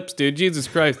shiniest lips, dude. Jesus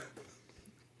Christ.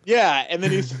 Yeah, and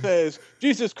then he says,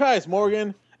 Jesus Christ,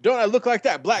 Morgan. Don't I look like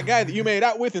that black guy that you made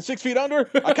out with in 6 Feet Under?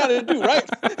 I kind of do, right?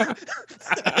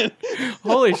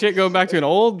 Holy shit, going back to an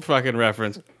old fucking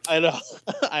reference. I know.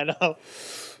 I know.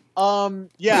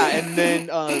 Yeah, and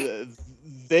then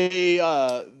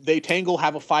they tangle,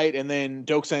 have a fight, and then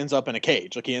Dokes ends up in a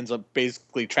cage. Like he ends up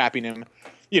basically trapping him,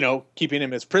 keeping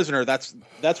him as prisoner. That's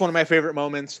one of my favorite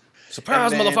moments.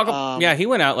 Surprise, And then, motherfucker. Yeah, he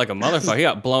went out like a motherfucker. He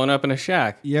got blown up in a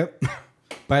shack. Yep.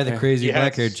 By the crazy Yes.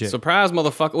 black-haired chick. Surprise,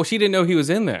 motherfucker. Well, she didn't know he was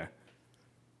in there.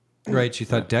 Right, she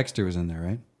thought Dexter was in there,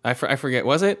 right? I forget.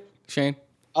 Was it, Shane?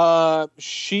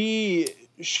 She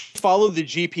followed the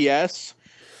GPS,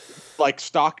 like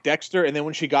stalked Dexter, and then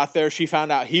when she got there, she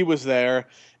found out he was there,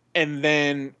 and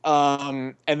then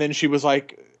she was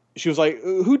like,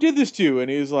 who did this to you?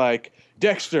 And he was like,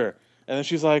 Dexter. And then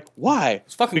she's like, why?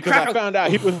 It's fucking because crack- I found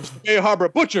out he was the Bay Harbor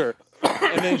Butcher.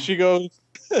 And then she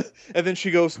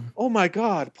goes, oh my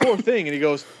God, poor thing. And he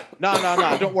goes, no,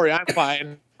 don't worry, I'm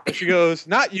fine. And she goes,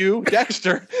 not you,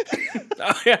 Dexter.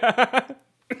 Oh, yeah.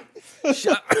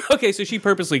 Okay, so she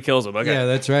purposely kills him. Okay. Yeah,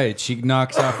 that's right. She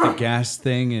knocks off the gas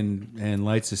thing and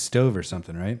lights a stove or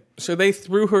something, right? So they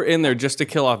threw her in there just to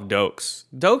kill off Dokes.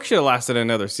 Dokes should have lasted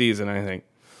another season, I think.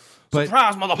 But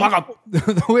Surprise, motherfucker!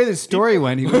 the way the story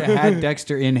went, he would have had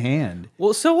Dexter in hand.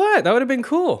 Well, so what? That would have been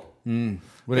cool. It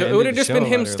would have just been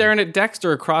him staring at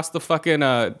Dexter across the fucking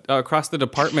across the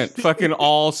department, fucking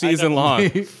all season long.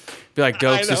 Be like,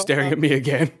 Dokes is staring at me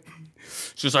again.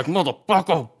 She's like,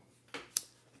 motherfucker.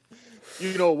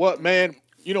 You know what, man?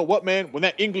 When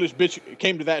that English bitch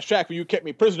came to that shack where you kept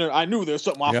me prisoner, I knew there's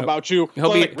something off about you. He'll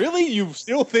So be- like, really? You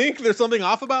still think there's something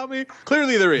off about me?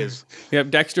 Clearly there is. Yep,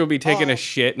 Dexter will be taking a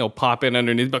shit and he'll pop in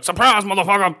underneath, but surprise,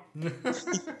 motherfucker.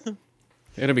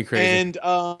 It'll be crazy. And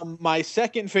my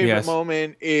second favorite Yes.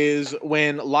 moment is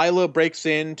when Lila breaks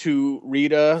into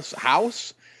Rita's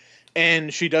house,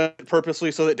 and she does it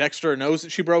purposely so that Dexter knows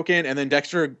that she broke in, and then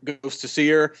Dexter goes to see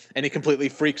her, and he completely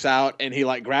freaks out, and he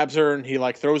like grabs her and he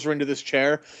like throws her into this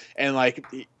chair, and like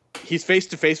he's face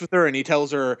to face with her, and he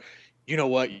tells her, you know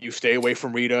what, you stay away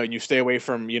from Rita, and you stay away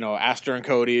from, Aster and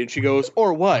Cody, and she goes,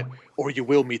 or what? Or you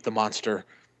will meet the monster.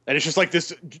 And it's just like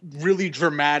this really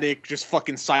dramatic, just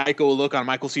fucking psycho look on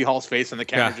Michael C. Hall's face, and the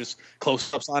camera just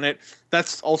close-ups on it.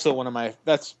 That's also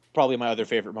that's probably my other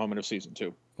favorite moment of season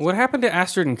 2. What happened to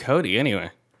Astrid and Cody anyway?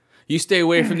 You stay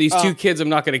away from these two kids I'm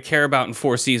not going to care about in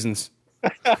 4 seasons.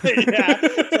 Yeah,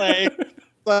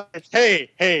 like,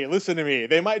 hey, listen to me.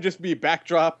 They might just be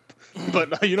backdrop,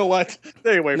 but you know what?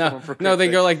 Stay away from them. No, they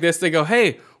go like this. They go,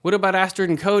 hey, what about Astrid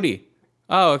and Cody?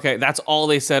 Oh, okay. That's all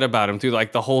they said about him through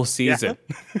like the whole season.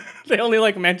 They only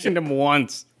like mentioned him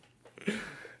once. It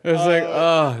was like,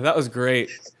 oh, that was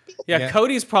great. Yeah,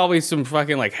 Cody's probably some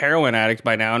fucking like heroin addict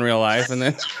by now in real life, and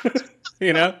then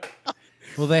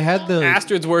Well, they had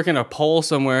Astrid's working a pole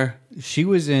somewhere. She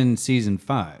was in season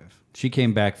 5. She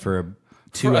came back for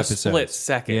 2 For a episodes. split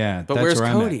second. Yeah, But that's where's where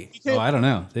I'm at. Cody? Oh, I don't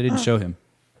know. They didn't show him.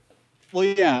 Well,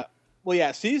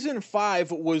 yeah. Season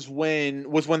 5 was when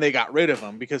they got rid of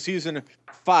him, because season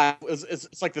 5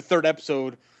 it's like the 3rd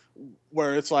episode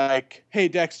where it's like, hey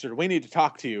Dexter, we need to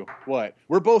talk to you. What?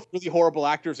 We're both really horrible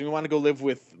actors, and we want to go live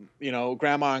with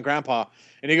Grandma and Grandpa.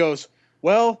 And he goes,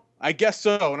 well, I guess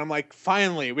so. And I'm like,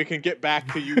 finally, we can get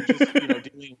back to you just dealing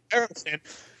with Harrison.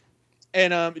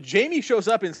 And Jamie shows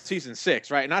up in season 6,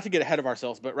 right? Not to get ahead of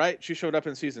ourselves, but right, she showed up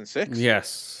in season 6.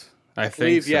 Yes, I think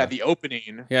believe, so. yeah, the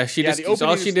opening. Yeah, she Yeah, just the opening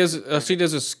all she does she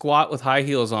does a squat with high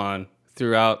heels on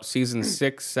throughout season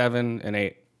 6, 7, and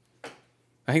 8.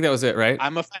 I think that was it, right?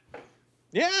 I'm a fan.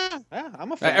 Yeah,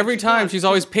 I'm a fan. Every time she's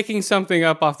always picking something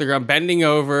up off the ground, bending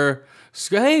over.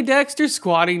 Hey, Dexter,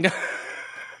 squatting down.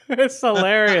 It's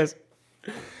hilarious.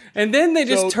 And then they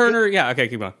just turn her. Yeah, okay,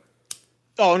 keep on.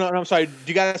 Oh no, I'm sorry. Do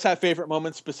you guys have favorite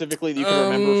moments specifically that you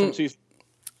can remember from season?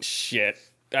 Shit,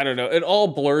 I don't know. It all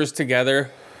blurs together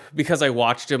because I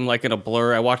watched him like in a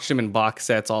blur. I watched him in box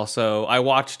sets. Also, I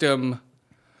watched him.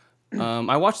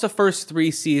 I watched the first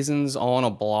 3 seasons all on a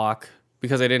block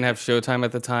because I didn't have Showtime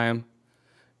at the time,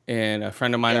 and a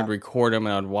friend of mine would record them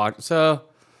and I'd watch. So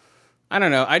I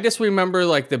don't know. I just remember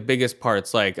like the biggest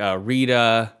parts, like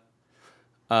Rita,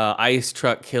 ice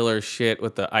truck killer shit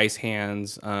with the ice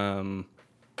hands.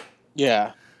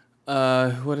 Yeah.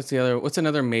 What's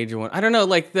another major one? I don't know.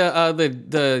 Like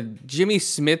the Jimmy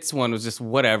Smits one was just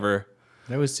whatever.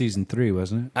 That was season 3,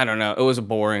 wasn't it? I don't know. It was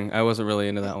boring. I wasn't really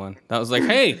into that one. That was like,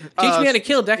 hey, teach me how to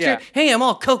kill, Dexter. Yeah. Hey, I'm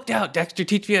all coked out. Dexter,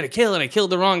 teach me how to kill, and I killed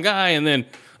the wrong guy. And then,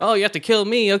 oh, you have to kill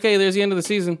me. Okay, there's the end of the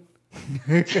season.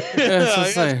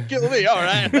 It's like- Kill me. All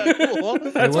right. Cool.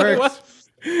 It works.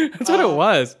 That's what it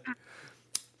was.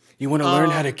 You want to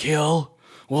learn how to kill?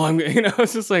 Well,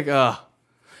 it's just like,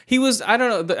 he was, I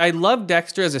don't know. I love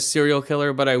Dexter as a serial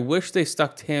killer, but I wish they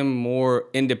stuck to him more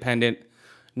independent.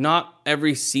 Not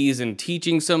every season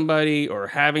teaching somebody or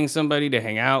having somebody to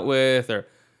hang out with, or,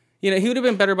 he would have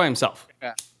been better by himself.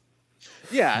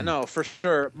 Yeah, no, for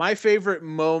sure. My favorite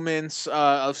moments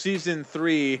of season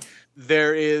 3,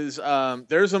 there's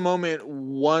a moment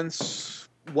once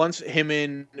him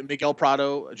and Miguel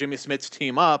Prado, Jimmy Smits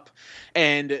team up,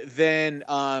 and then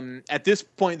at this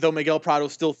point, though, Miguel Prado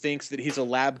still thinks that he's a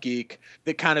lab geek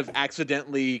that kind of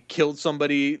accidentally killed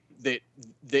somebody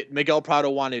that Miguel Prado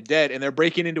wanted dead, and they're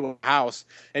breaking into a house,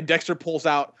 and Dexter pulls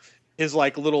out his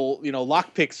like little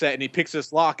lockpick set, and he picks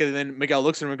this lock, and then Miguel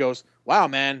looks at him and goes, "Wow,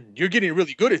 man, you're getting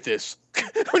really good at this."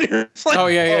 It's like, Oh,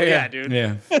 yeah, dude.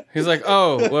 Yeah. He's like,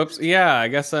 oh, whoops. Yeah, I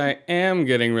guess I am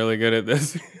getting really good at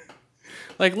this.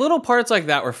 Like little parts like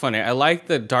that were funny. I like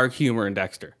the dark humor in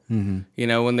Dexter.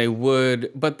 Mm-hmm. When they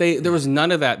would, but there was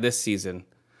none of that this season.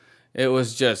 It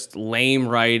was just lame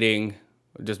writing,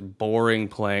 just boring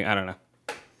playing. I don't know.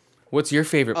 What's your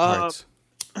favorite parts?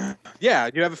 Yeah,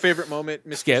 do you have a favorite moment,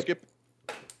 Mr. Skip.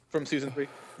 from season 3?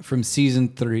 From season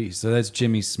 3. So that's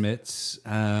Jimmy Smits.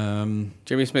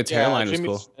 Jimmy Smith's hairline was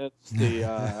cool.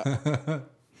 Smits,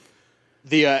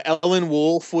 the Ellen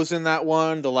Wolf was in that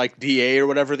one, the like DA or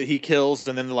whatever that he kills,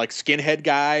 and then the like skinhead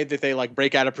guy that they like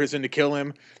break out of prison to kill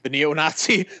him, the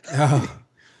neo-Nazi. Oh,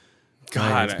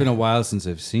 God, it's been a while since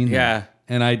I've seen that. Yeah.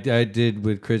 And I did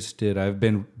what Chris did. I've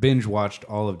been binge watched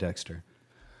all of Dexter.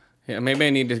 Yeah, maybe I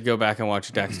need to go back and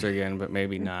watch Dexter again, but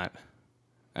maybe not.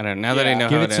 I don't know. Now that I Yeah. know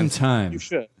Give how it it some ends. time. You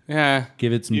should. Yeah.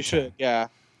 Give it some You time. should. Yeah.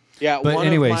 Yeah. But one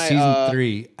anyway, of my, season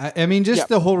 3. I mean, just yeah.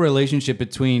 the whole relationship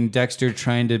between Dexter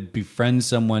trying to befriend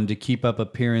someone to keep up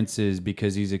appearances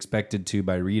because he's expected to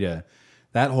by Rita.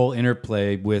 That whole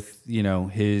interplay with,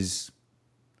 his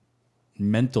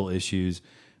mental issues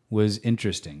was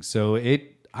interesting. So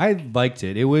I liked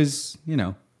it. It was,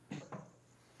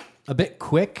 a bit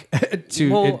quick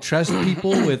to trust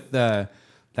people with that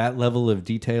level of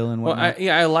detail and Well, whatnot.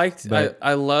 I liked. But-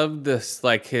 I loved this,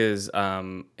 like his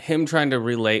him trying to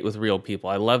relate with real people.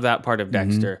 I love that part of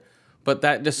Dexter, but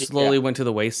that just slowly went to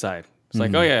the wayside. It's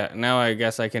like, oh yeah, now I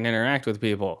guess I can interact with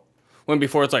people. When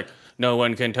before it's like, no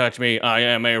one can touch me. I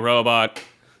am a robot.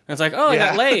 And it's like, oh, I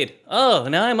got laid. Oh,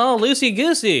 now I'm all loosey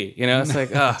goosey. It's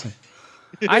like,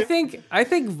 I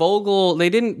think Vogel. They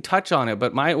didn't touch on it,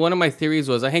 but one of my theories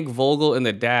was I think Vogel and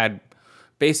the dad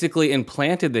basically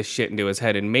implanted this shit into his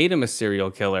head and made him a serial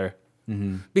killer.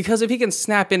 Mm-hmm. Because if he can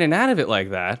snap in and out of it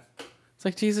like that, it's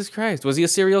like, Jesus Christ. Was he a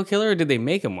serial killer or did they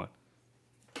make him one?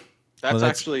 That's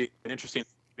actually an interesting.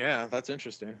 Yeah, that's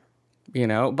interesting.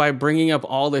 By bringing up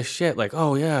all this shit, like,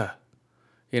 oh yeah.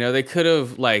 They could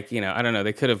have, like, I don't know.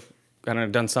 They could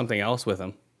have, done something else with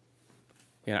him.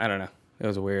 I don't know. It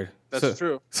was weird. That's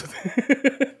true.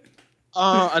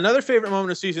 Another favorite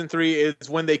moment of season 3 is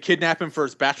when they kidnap him for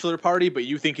his bachelor party, but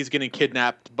you think he's getting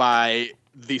kidnapped by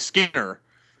the Skinner,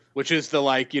 which is the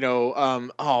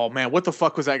oh man, what the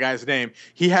fuck was that guy's name?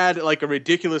 He had like a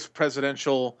ridiculous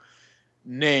presidential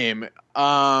name.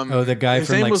 The guy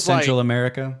from like Central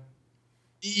America?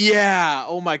 Yeah.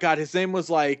 Oh my God. His name was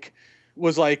like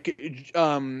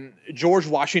George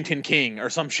Washington King or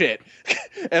some shit.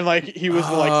 And like he was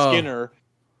like Skinner.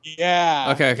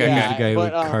 Yeah. Okay. He's the guy who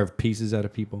would carve pieces out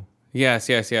of people. Yes.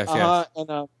 And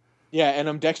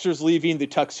Dexter's leaving the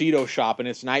tuxedo shop and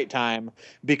it's nighttime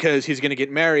because he's going to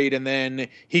get married, and then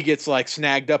he gets like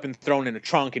snagged up and thrown in a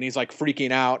trunk, and he's like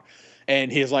freaking out,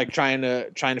 and he's like trying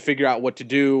to figure out what to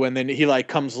do, and then he like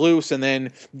comes loose, and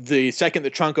then the second the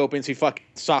trunk opens, he fucking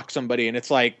socks somebody, and it's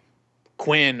like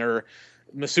Quinn or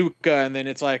Masuka, and then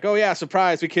it's like, oh yeah,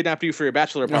 surprise, we kidnapped you for your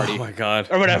bachelor party. Oh my God.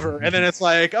 Or whatever. And then it's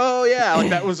like, oh yeah, like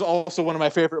that was also one of my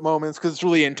favorite moments because it's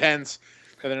really intense.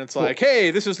 And then it's like,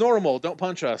 hey, this is normal, don't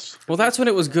punch us. Well, that's when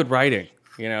it was good writing.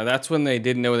 That's when they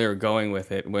didn't know where they were going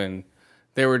with it, when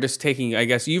they were just taking, I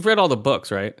guess, you've read all the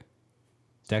books, right?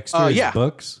 Dexter's yeah.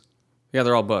 books? Yeah,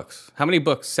 they're all books. How many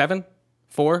books? 7?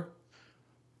 4?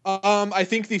 I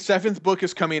think the 7th book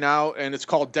is coming out, and it's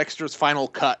called Dexter's Final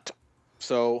Cut.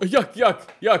 So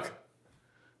Yuck.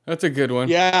 That's a good one.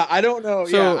 yeah, I don't know.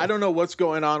 So- I don't know what's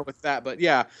going on with that, but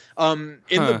yeah. In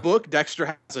the book, Dexter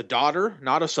has a daughter,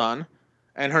 not a son,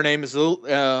 and her name is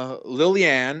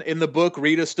Lillian. In the book,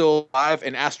 Rita's still alive,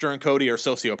 and Aster and Cody are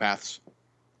sociopaths.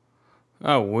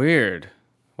 Oh, weird.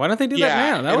 Why don't they do that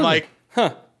now? That and was like,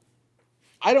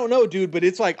 I don't know, dude, but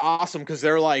it's like awesome because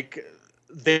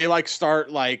they start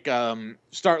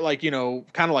you know,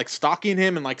 kind of like stalking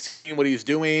him and like seeing what he's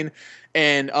doing.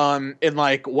 And in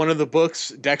like one of the books,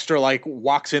 Dexter like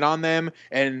walks in on them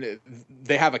and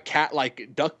they have a cat like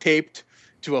duct taped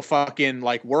to a fucking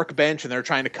like workbench and they're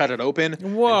trying to cut it open.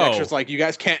 Whoa. And Dexter's like, you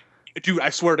guys can't, dude, I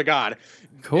swear to God.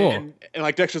 Cool. And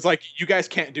like Dexter's like, you guys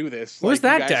can't do this. Who's like,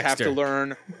 that you guys Dexter? have to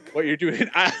learn what you're doing.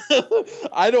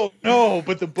 I don't know,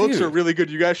 but the books Dude. are really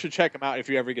good. You guys should check them out if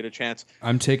you ever get a chance.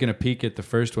 I'm taking a peek at the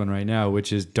first one right now,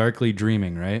 which is Darkly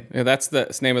Dreaming, right? Yeah, that's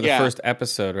the name of the Yeah. first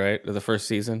episode, right? Of the first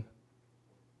season.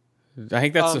 I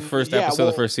think that's the first yeah, episode of well-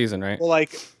 the first season, right? Well,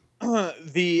 like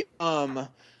the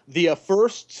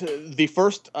first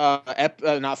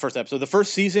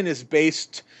season is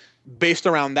based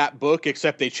around that book,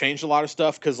 except they changed a lot of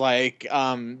stuff because like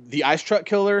the ice truck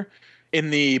killer in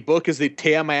the book is the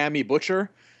Taya Miami Butcher,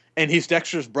 and he's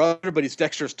Dexter's brother, but he's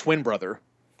Dexter's twin brother.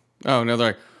 Oh no, they're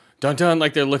like dun dun,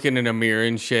 like they're looking in a mirror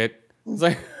and shit. It's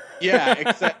like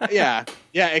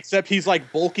Except he's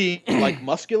like bulky, like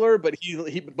muscular, but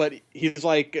he's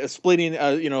like a splitting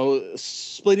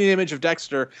image of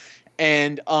Dexter.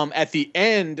 And at the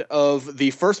end of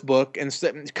the first book, and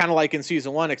kind of like in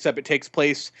season 1, except it takes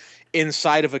place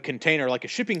inside of a container, like a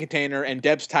shipping container, and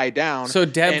Deb's tied down. so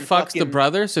Deb and fucks the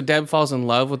brother. So Deb falls in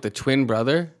love with the twin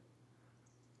brother.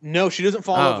 No, she doesn't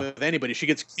fall in Oh. love with anybody. She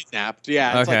gets kidnapped.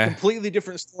 Yeah, it's Okay. like completely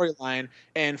different storyline.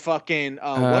 And fucking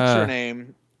what's her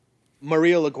name?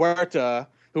 Maria LaGuerta,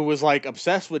 who was like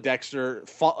obsessed with Dexter,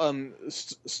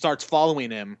 starts following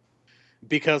him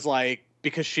because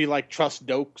she like trusts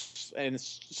Dokes, and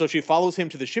so she follows him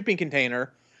to the shipping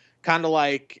container, kind of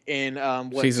like in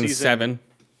Season 7,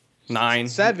 9,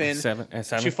 Seven. 7.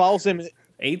 She follows him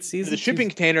 8 to seasons. the shipping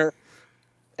container,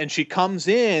 and she comes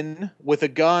in with a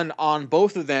gun on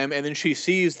both of them, and then she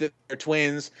sees that they're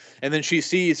twins, and then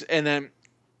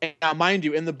and now mind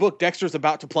you, in the book, Dexter's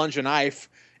about to plunge a knife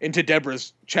into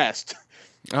Deborah's chest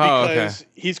Oh, okay. because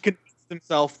he's convinced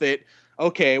himself that,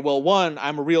 okay, well, 1,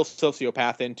 I'm a real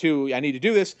sociopath, and 2, I need to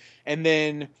do this. And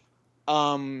then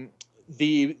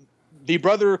the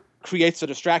brother creates a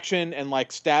distraction and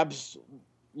like stabs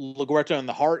LaGuerta in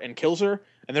the heart and kills her.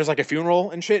 And there's like a funeral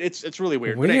and shit. It's really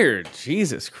weird. But Weird.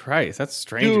 Jesus Christ, that's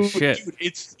strange as shit. dude,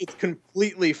 it's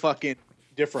completely fucking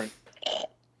different.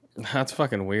 That's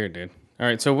fucking weird, dude. All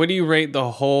right, so what do you rate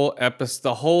the whole episode,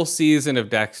 the whole season of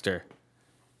Dexter?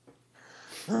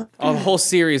 Oh, the whole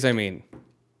series, I mean.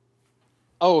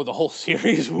 Oh, the whole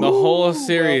series. The whole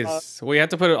series. We have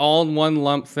to put it all in one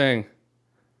lump thing.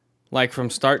 Like from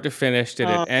start to finish. Did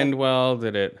it end well?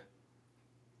 Did it?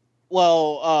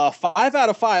 Well, 5 out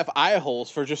of 5 eye holes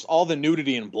for just all the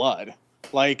nudity and blood.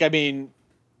 Like, I mean,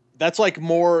 that's like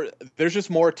more. There's just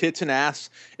more tits and ass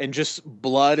and just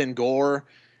blood and gore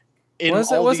in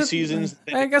all these seasons.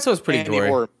 I guess it was pretty gory.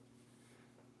 Yeah,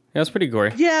 it was pretty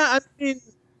gory. Yeah,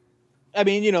 I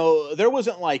mean, you know, there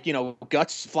wasn't like, you know,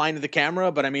 guts flying to the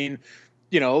camera, but I mean,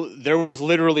 you know, there was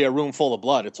literally a room full of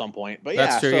blood at some point. But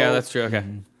That's true. So, Yeah, that's true. Okay.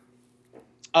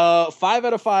 5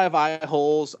 out of 5 eye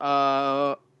holes.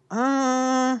 4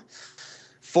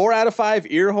 out of 5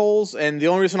 ear holes, and the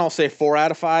only reason I'll say 4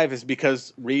 out of 5 is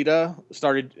because Rita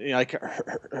started, you know, like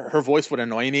her voice would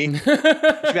annoy me. She'd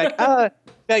be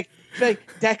like,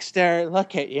 Dexter,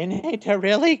 look, you need to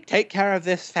really take care of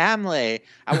this family.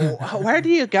 Where do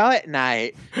you go at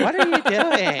night? What are you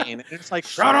doing? And it's like,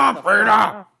 shut up,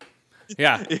 Rita.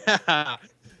 Yeah. Yeah.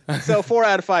 So 4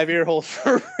 out of 5 ear holes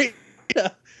for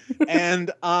Rita. And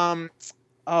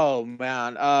oh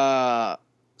man, 5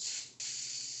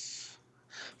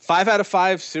 out of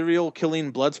 5 serial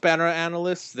killing blood spatter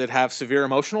analysts that have severe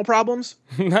emotional problems.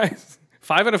 Nice.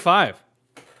 5 out of 5.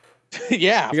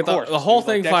 Yeah, You of get course. the whole Dude,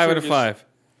 thing like, 5 out Dexter of 5.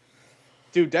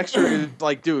 Dude, Dexter is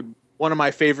like, dude, one of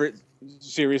my favorite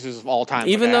series of all time.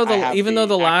 Even Like, though I have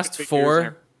the last action figures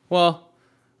 4, well,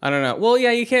 I don't know. Well,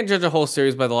 yeah, you can't judge a whole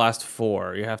series by the last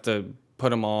 4. You have to put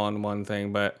them all on one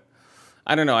thing, but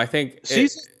I don't know. I think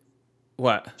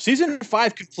what? Season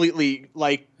 5 completely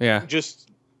just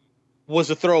was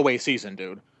a throwaway season,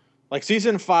 dude. Like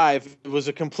season 5 was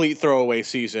a complete throwaway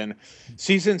season.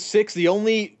 Season 6, the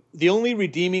only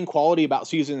redeeming quality about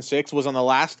season 6 was on the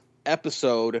last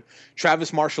episode,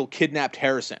 Travis Marshall kidnapped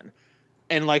Harrison.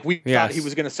 And like we thought he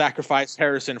was going to sacrifice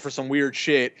Harrison for some weird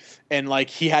shit, and like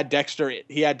he had Dexter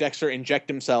inject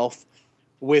himself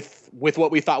with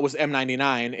what we thought was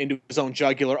M99 into his own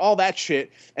jugular, all that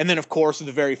shit. And then, of course,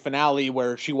 the very finale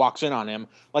where she walks in on him.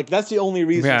 Like, that's the only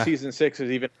reason season 6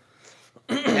 is even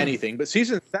anything. But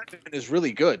season 7 is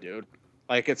really good, dude.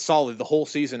 Like, it's solid. The whole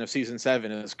season of season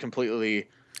 7 is completely...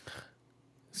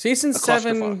 Season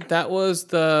 7, that was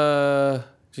the...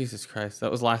 Jesus Christ, that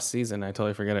was last season. I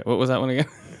totally forget it. What was that one again?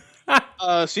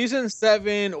 Season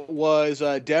 7 was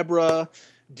Deborah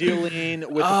dealing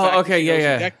with...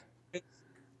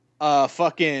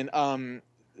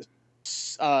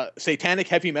 satanic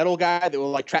heavy metal guy that will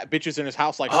like trap bitches in his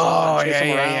house, like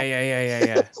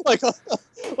yeah.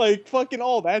 like fucking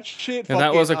all that shit. And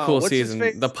that was a cool season.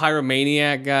 The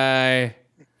pyromaniac guy.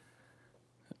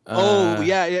 The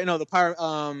guy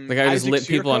who just lit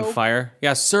people on fire.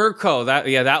 Yeah, Serco.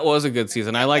 That was a good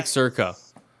season. I like Serco.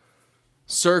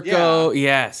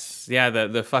 Yes. Yeah,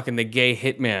 the fucking the gay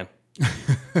hitman.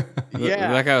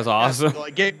 That guy was awesome.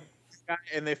 Like gay guy,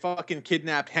 and they fucking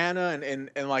kidnapped Hannah, and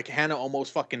like Hannah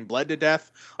almost fucking bled to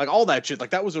death. Like all that shit. Like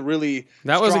that was a really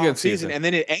was a good season. And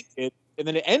then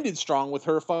it ended strong with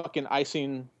her fucking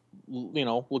icing,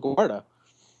 LaGuardia.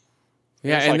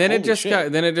 Yeah, and then it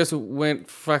just went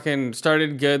fucking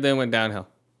started good, then went downhill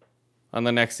on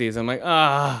the next season. I'm like,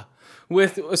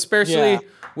 especially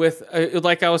with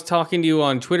like I was talking to you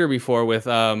on Twitter before with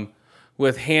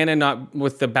Hannah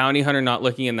with the bounty hunter not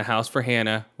looking in the house for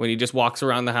Hannah when he just walks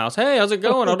around the house. Hey, how's it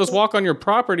going? I'll just walk on your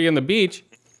property on the beach.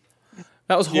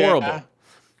 That was horrible.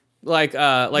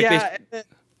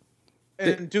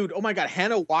 Dude, oh my God,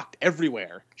 Hannah walked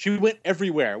everywhere. She went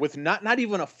everywhere with not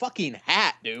even a fucking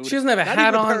hat, dude. She doesn't have a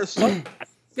hat on.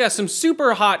 Yeah, some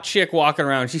super hot chick walking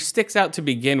around. She sticks out to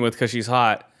begin with because she's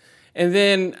hot. And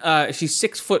then she's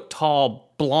 6 foot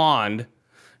tall, blonde.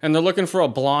 And they're looking for a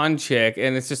blonde chick.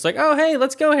 And it's just like, oh, hey,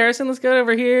 let's go, Harrison. Let's go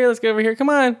over here. Let's go over here. Come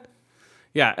on.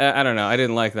 Yeah, I don't know. I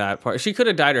didn't like that part. She could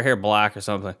have dyed her hair black or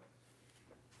something.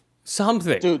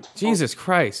 Dude. Jesus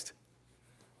Christ.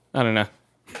 I don't know.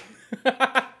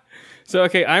 So,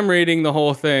 okay, I'm rating the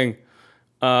whole thing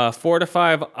 4 to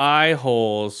 5 eye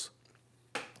holes.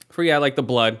 Like the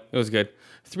blood. It was good.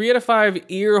 3 out of 5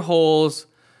 ear holes.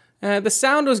 The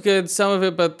sound was good, some of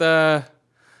it, but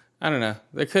I don't know.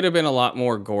 There could have been a lot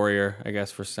more gorier, I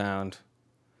guess, for sound.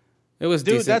 It was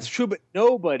decent. That's true, but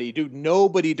nobody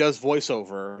does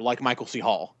voiceover like Michael C.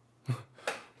 Hall.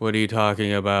 What are you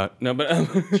talking about? No, but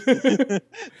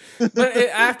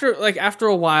after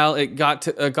a while, it got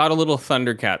a little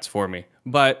Thundercats for me,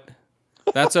 but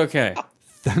that's okay.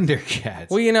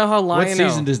 Thundercats. Well, you know how Lion-O. What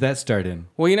season does that start in?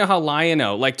 Well, you know how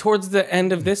Lion-O, like towards the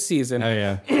end of this season. Oh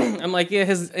yeah. I'm like, yeah,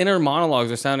 his inner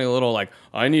monologues are sounding a little like,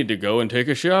 I need to go and take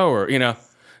a shower, you know.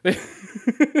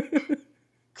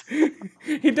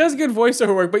 He does good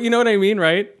voiceover work, but you know what I mean,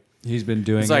 right? He's been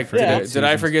doing it's it like, for did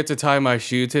I forget to tie my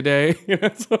shoe today?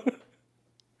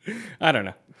 I don't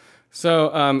know. So,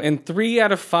 and 3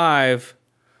 out of 5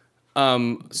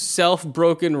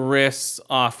 self-broken wrists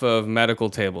off of medical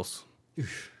tables.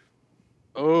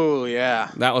 Oh,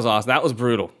 yeah. That was awesome. That was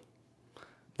brutal.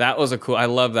 That was I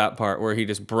love that part where he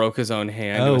just broke his own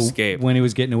hand to escape. When he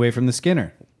was getting away from the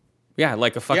Skinner. Yeah,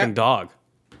 like a fucking dog.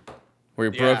 Where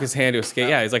he broke his hand to escape.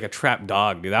 Yeah, he's like a trapped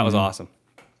dog, dude. That was awesome.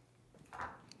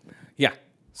 Yeah.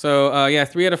 So,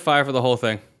 3 out of 5 for the whole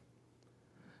thing.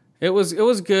 It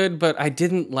was good, but I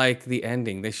didn't like the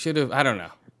ending. They should have, I don't know.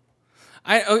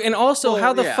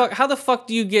 How the fuck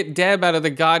do you get Deb out of the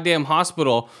goddamn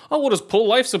hospital? Oh, we'll just pull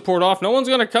life support off. No one's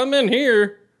going to come in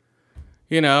here.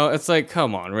 You know, it's like,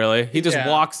 come on, really? He just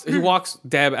walks a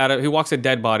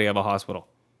dead body out of a hospital.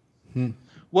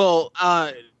 Well,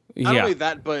 not only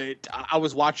that, but I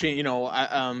was watching, been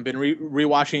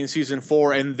rewatching season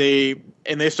 4, and they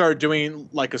started doing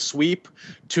like a sweep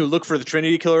to look for the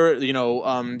Trinity Killer.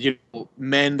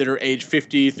 Men that are age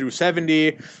 50 through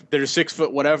 70, that are 6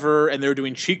 foot whatever, and they're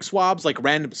doing cheek swabs, like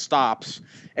random stops.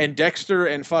 And Dexter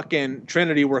and fucking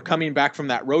Trinity were coming back from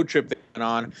that road trip they went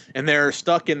on, and they're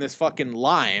stuck in this fucking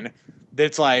line.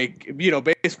 That's like,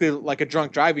 basically like a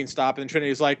drunk driving stop. And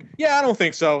Trinity's like, yeah, I don't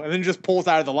think so. And then just pulls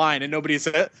out of the line and nobody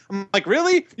said, I'm like,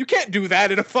 really? You can't do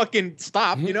that at a fucking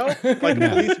stop, like a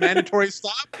police mandatory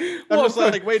stop. I'm just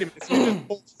like, wait a minute. So you just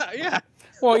pulled out. Yeah.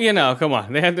 Well, come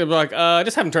on. They had to be like,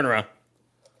 just have him turn around.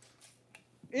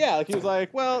 Yeah, like he was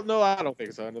like, well, no, I don't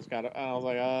think so. And I was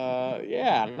like,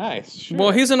 yeah, nice. Sure.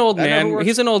 Well, he's an old man.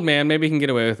 He's an old man. Maybe he can get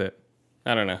away with it.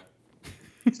 I don't know.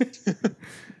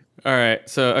 All right,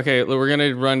 so we're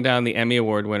gonna run down the Emmy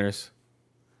Award winners.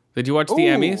 Did you watch the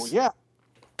Emmys? Yeah.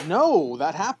 No,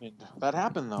 that happened. That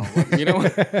happened though. You know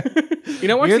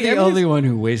what? You're the only one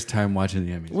who wastes time watching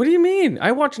the Emmys. What do you mean?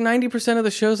 I watch 90% of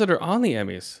the shows that are on the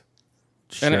Emmys.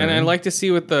 And I Sure. like to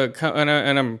see what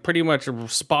and I'm pretty much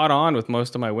spot on with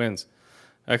most of my wins.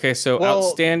 Okay, so Well,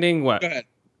 outstanding what? Go ahead.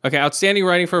 Okay, outstanding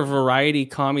writing for a variety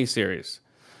comedy series.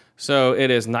 So it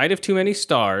is Night of Too Many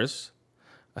Stars,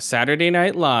 a Saturday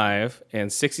Night Live, and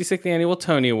 66th Annual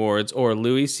Tony Awards, or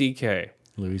Louis C.K.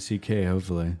 Louis C.K.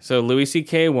 Hopefully. So Louis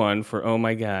C.K. won for Oh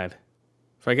My God.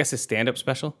 For I guess his stand-up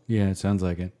special. Yeah, it sounds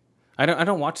like it. I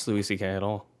don't watch Louis C.K. at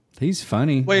all. He's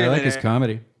funny. Wait I a like his minute.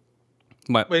 comedy.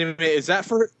 But Wait a minute. Is that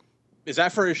for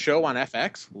his show on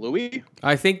FX, Louis?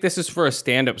 I think this is for a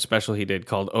stand-up special he did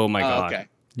called Oh My God. Okay.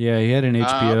 Yeah, he had an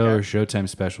HBO or okay. Showtime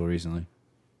special recently.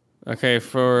 Okay,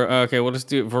 we'll just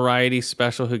do variety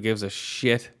special. Who gives a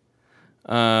shit?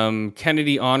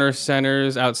 Kennedy Honor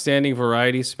Center's outstanding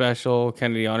variety special.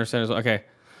 Kennedy Honor Center's okay.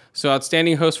 So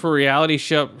outstanding host for reality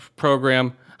show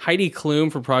program. Heidi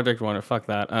Klum for Project Runner. Fuck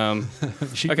that.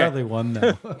 She Okay. probably won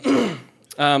though.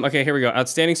 Okay, here we go.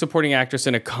 Outstanding supporting actress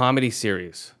in a comedy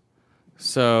series.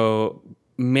 So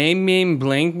Mame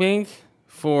Blank Blank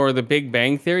for The Big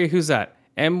Bang Theory. Who's that?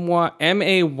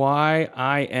 Mayimbialik.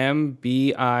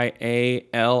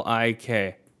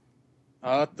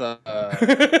 What the?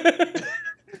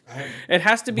 It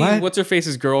has to be What? what's her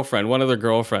face's girlfriend, one of their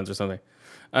girlfriends or something.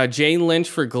 Jane Lynch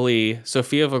for Glee,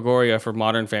 Sofia Vergara for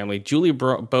Modern Family, Julie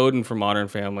Bowden for Modern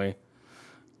Family,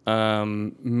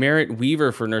 Merritt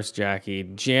Weaver for Nurse Jackie,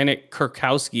 Janet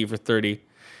Kurkowski for 30,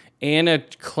 Anna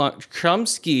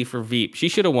Chomsky for Veep. She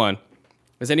should have won.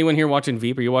 Is anyone here watching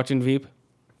Veep? Are you watching Veep?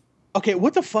 Okay,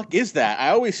 what the fuck is that?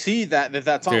 I always see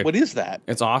that's on. Dude. What is that?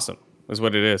 It's awesome. Is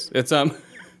what it is. It's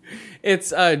it's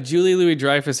Julie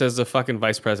Louis-Dreyfus as the fucking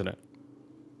vice president.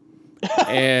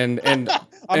 And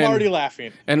I'm already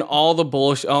laughing. And all the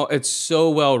bullshit. Oh, it's so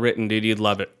well written, dude. You'd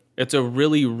love it. It's a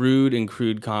really rude and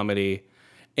crude comedy.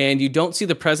 And you don't see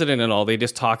the president at all. They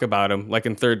just talk about him like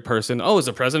in third person. Oh, is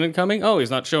the president coming? Oh, he's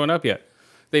not showing up yet.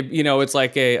 It's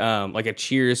like a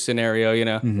Cheers scenario, you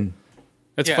know? Mm-hmm.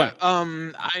 It's Yeah.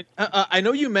 fun. I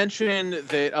know you mentioned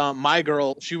that my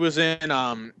girl, she was in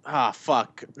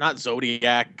not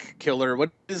Zodiac Killer.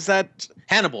 What is that?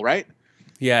 Hannibal, right?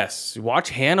 Yes. Watch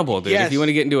Hannibal, dude. Yes. If you want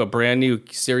to get into a brand new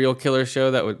serial killer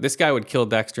show, this guy would kill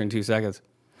Dexter in 2 seconds.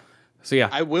 So yeah,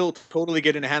 I will totally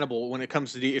get into Hannibal when it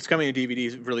comes to it's coming to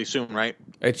DVDs really soon, right?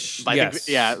 it's I yes.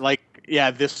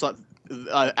 think, this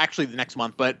actually the next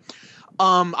month. But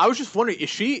I was just wondering, is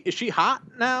she hot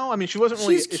now? I mean, she wasn't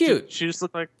really. She's cute. She just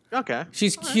looked like okay.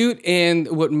 She's cute, and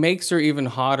what makes her even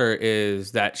hotter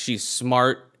is that she's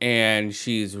smart and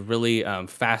she's really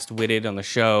fast-witted on the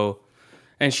show.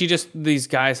 And these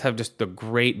guys have just the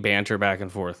great banter back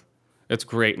and forth. It's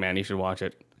great, man. You should watch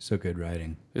it. So good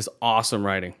writing. It's awesome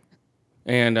writing.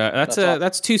 And that's awesome.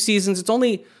 that's 2 seasons. It's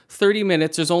only 30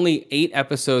 minutes. There's only 8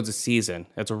 episodes a season.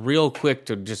 It's real quick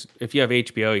to just, if you have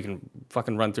HBO, you can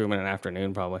fucking run through them in an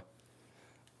afternoon probably.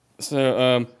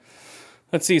 So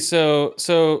let's see.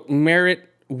 So Merritt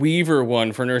Weaver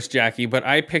won for Nurse Jackie, but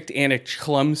I picked Anna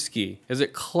Chlumsky. Is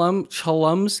it Chlumsky?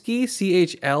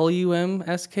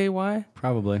 Chlumsky?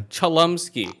 Probably.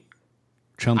 Chlumsky.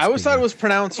 Chomsky. I always thought it was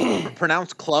pronounced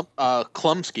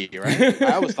Klumsky, right?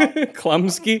 I always thought.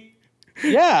 Klumsky?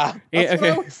 Yeah. Yeah, That's what I okay.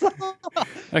 always thought.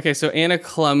 Okay, so Anna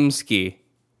Chlumsky.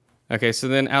 Okay, so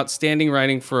then outstanding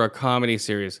writing for a comedy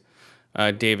series.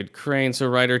 David Crane, so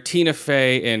writer Tina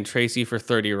Fey and Tracy for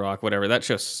 30 Rock, whatever. That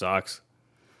show sucks.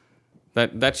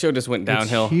 That show just went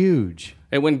downhill. It's huge.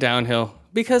 It went downhill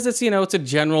because it's a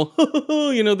general,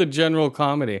 the general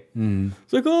comedy.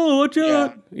 It's like, oh, watch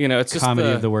out. It's just Comedy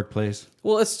of the workplace.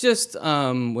 Well, it's just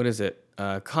what is it?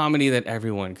 Comedy that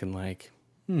everyone can like,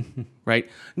 right?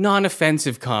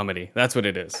 Non-offensive comedy. That's what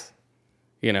it is.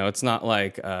 It's not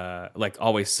like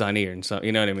Always Sunny or something.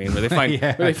 You know what I mean? Where they find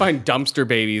Yeah. where they find dumpster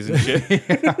babies and shit.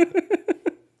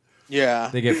 Yeah.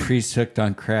 They get priests hooked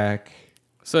on crack.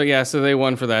 So they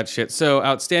won for that shit. So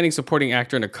outstanding supporting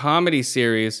actor in a comedy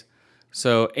series.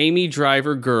 So Amy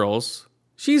Driver, Girls.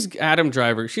 She's Adam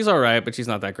Driver. She's all right, but she's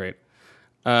not that great.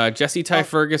 Jesse Ty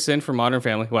Ferguson for Modern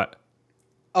Family. What?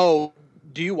 Oh,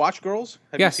 do you watch Girls?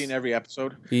 Have Yes. you seen every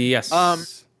episode? Yes.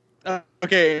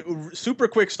 Okay, super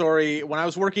quick story. When I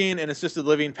was working in assisted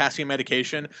living, passing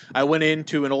medication, I went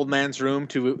into an old man's room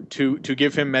to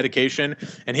give him medication,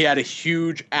 and he had a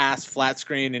huge ass flat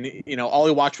screen, and all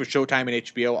he watched was Showtime and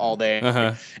HBO all day.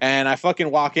 Uh-huh. And I fucking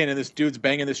walk in, and this dude's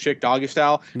banging this chick doggy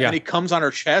style, Yeah. and he comes on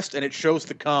her chest, and it shows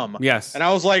the cum. Yes. And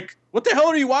I was like, "What the hell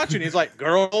are you watching?" He's like,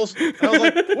 "Girls." And I was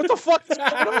like, "What the fuck is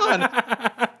going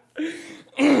on?"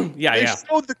 yeah. They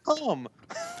showed the cum.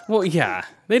 Well, yeah.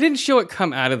 They didn't show it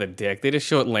come out of the dick. They just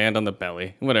show it land on the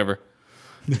belly. Whatever.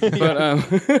 But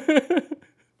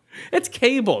it's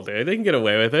cable, dude. They can get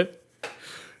away with it.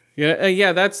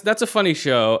 Yeah, that's a funny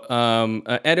show.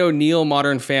 Ed O'Neill,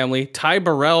 Modern Family, Ty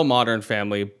Burrell, Modern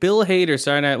Family, Bill Hader,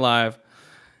 Saturday Night Live,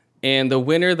 and the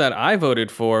winner that I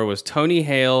voted for was Tony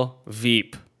Hale,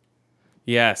 Veep.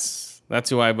 Yes, that's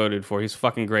who I voted for. He's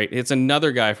fucking great. It's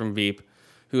another guy from Veep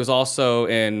who is also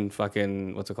in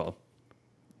fucking, what's it called?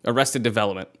 Arrested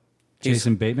Development.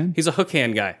 Jason Bateman? He's a hook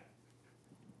hand guy.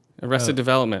 Arrested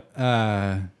Development.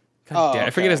 God damn, I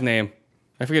forget his name.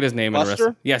 I forget his name. Buster? In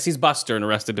Arrested. Yes, he's Buster in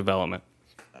Arrested Development.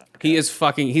 He is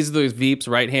fucking. He's the Veep's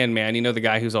right hand man. You know, the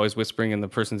guy who's always whispering in the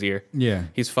person's ear. Yeah.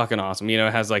 He's fucking awesome. You know,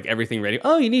 has like everything ready.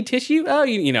 Oh, you need tissue? Oh,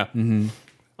 you know. Mm-hmm.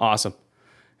 Awesome.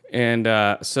 And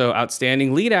so,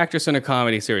 outstanding lead actress in a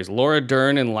comedy series: Laura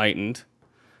Dern, Enlightened.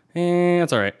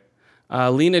 That's all right.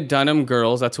 Lena Dunham,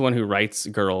 Girls. That's the one who writes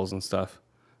Girls and stuff.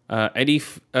 Edie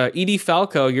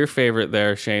Falco, your favorite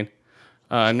there, Shane.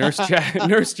 Nurse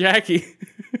Jackie.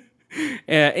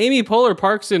 Amy Poehler,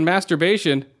 Parks and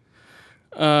Masturbation.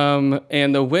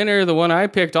 And the winner, the one I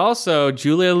picked also,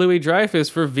 Julia Louis-Dreyfus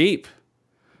for Veep.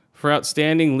 For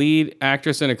outstanding lead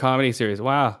actress in a comedy series.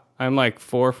 Wow. I'm like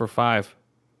 4 for 5.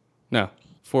 No,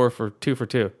 2 for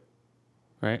 2.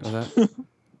 Right? Was that?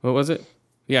 What was it?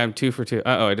 Yeah, I'm 2 for 2.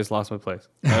 Uh-oh, I just lost my place.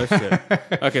 Oh, shit.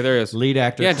 Okay, there it is. Lead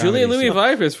actor. Yeah, Julia comedy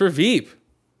Louis-Dreyfus for Veep.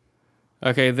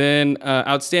 Okay, then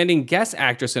outstanding guest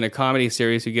actress in a comedy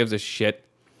series. Who gives a shit?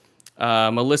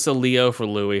 Melissa Leo for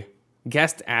Louie.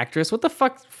 Guest actress? What the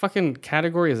fucking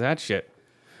category is that shit?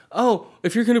 Oh,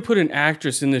 if you're going to put an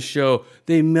actress in the show,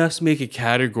 they must make a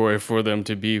category for them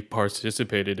to be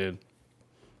participated in.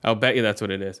 I'll bet you that's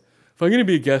what it is. If I'm going to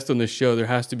be a guest on this show, there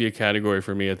has to be a category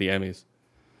for me at the Emmys.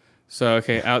 So,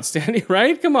 okay, outstanding,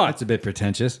 right? Come on. That's a bit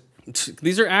pretentious.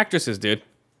 These are actresses, dude.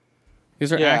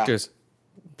 These are actors.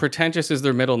 Pretentious is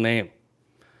their middle name.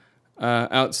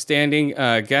 Outstanding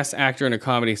guest actor in a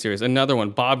comedy series. Another one,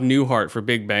 Bob Newhart for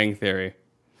Big Bang Theory.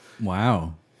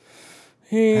 Wow.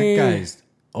 That guy's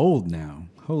old now.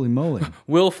 Holy moly.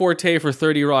 Will Forte for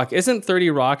 30 Rock. Isn't 30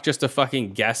 Rock just a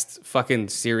fucking guest fucking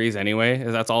series anyway?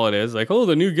 That's all it is? Like, oh,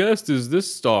 the new guest is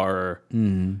this star.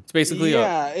 It's basically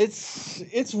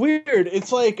it's weird.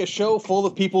 It's like a show full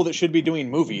of people that should be doing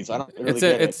movies. I don't really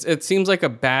get it. It seems like a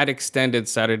bad extended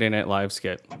Saturday Night Live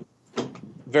skit.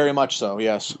 Very much so,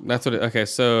 yes. That's what okay,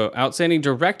 so outstanding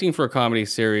directing for a comedy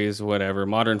series, whatever.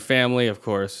 Modern Family, of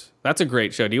course. That's a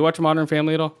great show. Do you watch Modern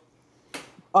Family at all?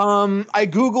 I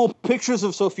Google pictures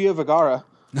of Sofia Vergara.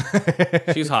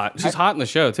 She's hot. She's hot in the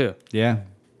show, too. Yeah.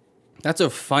 That's a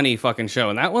funny fucking show.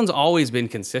 And that one's always been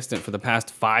consistent for the past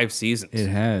 5 seasons. It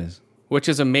has. Which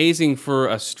is amazing for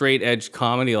a straight edge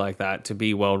comedy like that to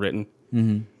be well written.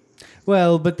 Mm-hmm.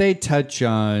 Well, but they touch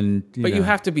on... You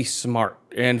have to be smart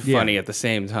and funny at the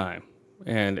same time.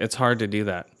 And it's hard to do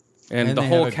that. And the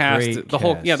whole cast,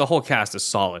 the whole cast is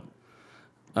solid.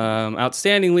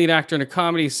 Outstanding lead actor in a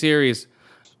comedy series.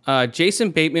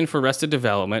 Jason Bateman for Arrested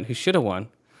Development, who should have won.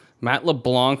 Matt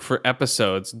LeBlanc for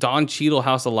Episodes. Don Cheadle,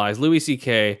 House of Lies. Louis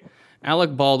C.K.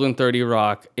 Alec Baldwin, 30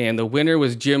 Rock. And the winner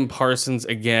was Jim Parsons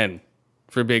again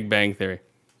for Big Bang Theory.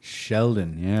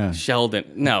 Sheldon, yeah.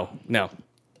 Sheldon. No. No?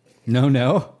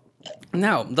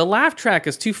 No, the laugh track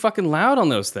is too fucking loud on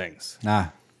those things.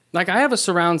 Like, I have a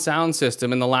surround sound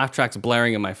system and the laugh track's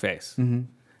blaring in my face. Mm-hmm.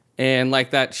 And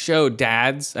like that show,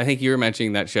 Dads, I think you were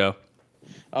mentioning that show.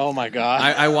 Oh my God.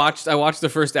 I watched the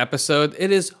first episode.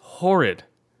 It is horrid.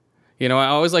 You know, I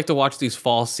always like to watch these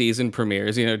fall season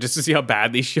premieres, you know, just to see how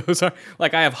bad these shows are.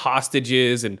 Like, I have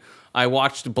Hostages, and I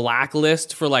watched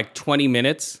Blacklist for like 20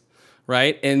 minutes,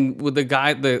 right? And with the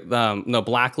guy,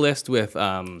 Blacklist with...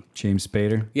 James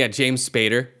Spader. Yeah, James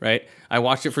Spader, right? I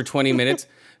watched it for 20 minutes.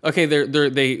 Okay,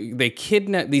 they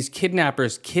kidnap, these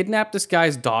kidnappers kidnap this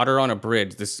guy's daughter on a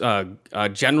bridge, this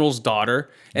general's daughter,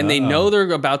 and they know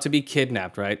they're about to be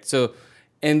kidnapped, right? So,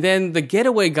 and then the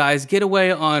getaway guys get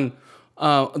away on,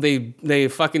 they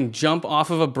fucking jump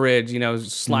off of a bridge, you know,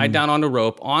 slide down on a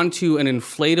rope onto an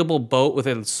inflatable boat with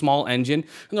a small engine,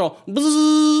 and they're all,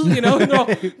 bzzz, you know,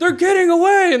 and they're getting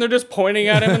away, and they're just pointing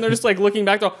at him, and they're just like looking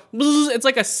back, bzzz, it's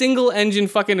like a single engine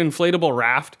fucking inflatable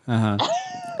raft.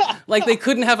 Like, they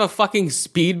couldn't have a fucking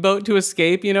speedboat to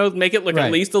escape, you know, make it look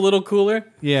at least a little cooler.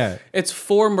 Yeah. It's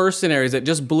 4 mercenaries that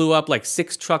just blew up like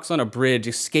 6 trucks on a bridge,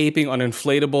 escaping on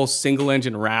inflatable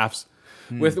single-engine rafts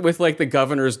with like the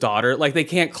governor's daughter. Like, they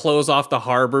can't close off the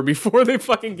harbor before they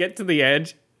fucking get to the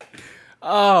edge.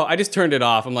 Oh, I just turned it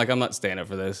off. I'm like, I'm not staying up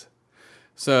for this.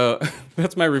 So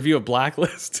that's my review of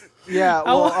Blacklist. Yeah,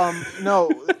 well,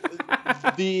 no,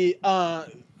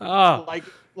 Oh,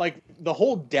 like the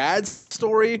whole dad's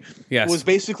story Yes. was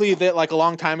basically that, like, a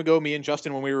long time ago, me and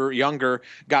Justin, when we were younger,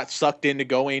 got sucked into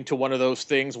going to one of those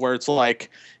things where it's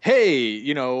like, hey,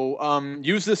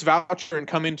 use this voucher and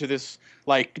come into this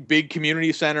like big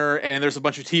community center, and there's a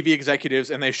bunch of TV executives,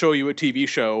 and they show you a TV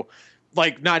show.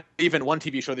 Like, not even one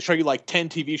TV show. They show you like 10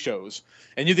 TV shows,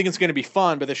 and you think it's going to be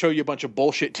fun, but they show you a bunch of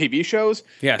bullshit TV shows.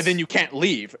 Yes. And then you can't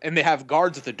leave, and they have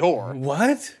guards at the door.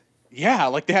 what? Yeah,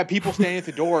 like they have people standing at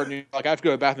the door, and you're like, I have to go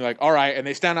to the bathroom. They're like, all right, and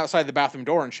they stand outside the bathroom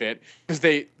door and shit because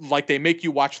they make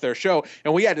you watch their show,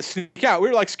 and we had to sneak out. We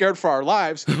were like scared for our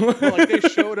lives. But, like, they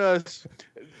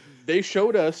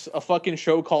showed us a fucking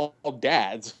show called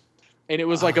Dads, and it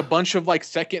was like a bunch of like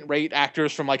second-rate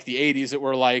actors from like the '80s that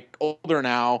were like older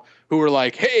now, who were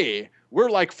like, hey, we're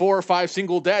like 4 or 5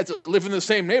 single dads that live in the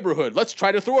same neighborhood. Let's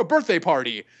try to throw a birthday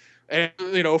party. And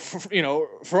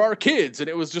for our kids, and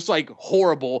it was just like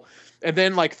horrible. And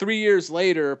then like 3 years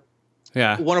later,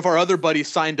 Yeah. one of our other buddies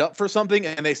signed up for something,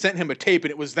 and they sent him a tape,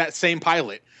 and it was that same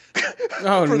pilot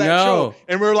Oh, for that no. show.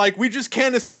 And we're like, we just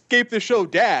can't escape the show,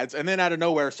 Dads. And then out of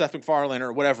nowhere, Seth MacFarlane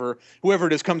or whoever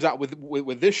it is, comes out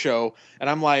with this show, and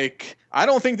I'm like, I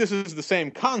don't think this is the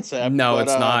same concept. No, but,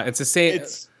 it's not. It's the same.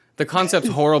 it's- The concept's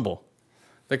horrible.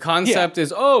 The concept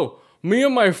is, me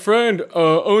and my friend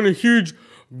own a huge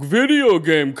video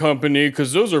game company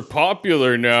because those are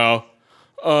popular now.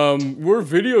 We're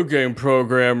video game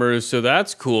programmers, so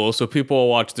that's cool. So people will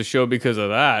watch the show because of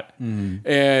that.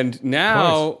 And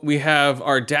now we have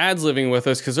our dads living with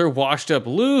us because they're washed up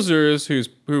losers who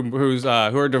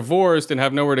are divorced and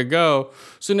have nowhere to go.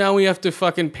 So now we have to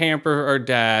fucking pamper our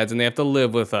dads, and they have to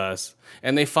live with us,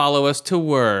 and they follow us to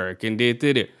work and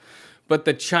do. But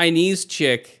the Chinese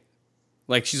chick,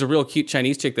 like, she's a real cute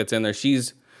Chinese chick that's in there.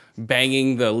 She's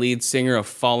banging the lead singer of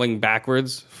falling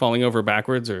over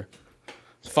backwards, or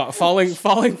falling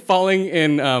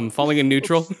in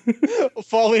neutral.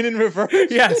 falling in reverse.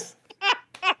 Yes.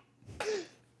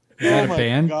 Is that Oh a my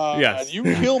band? God, Yes. you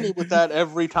kill me with that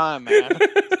every time, man.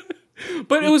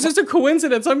 But it was just a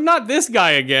coincidence. I'm not this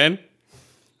guy again.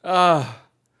 Yeah.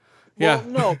 Well,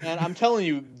 no, man. I'm telling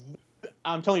you,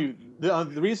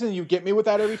 the reason you get me with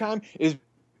that every time is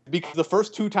because the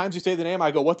first 2 times you say the name,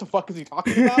 I go, what the fuck is he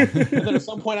talking about? And then at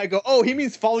some point I go, oh, he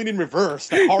means falling in reverse,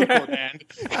 that hardcore band.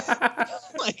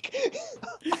 Like,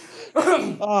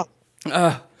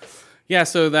 Yeah,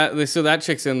 so that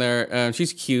chick's in there.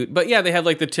 She's cute, but yeah, they have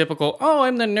like the typical,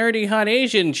 I'm the nerdy hot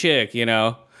Asian chick,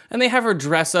 and they have her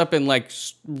dress up in like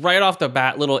right off the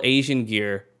bat little Asian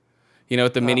gear,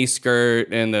 with the mini skirt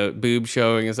and the boob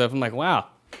showing and stuff. I'm like, wow,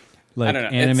 Like don't know.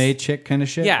 anime chick kind of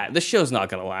shit? yeah, the show's not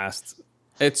gonna last.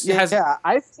 I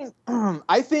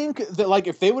think that, like,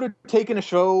 if they would have taken a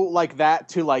show like that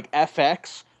to like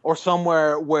FX or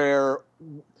somewhere where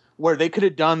they could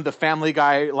have done the Family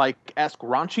Guy like esque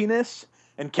raunchiness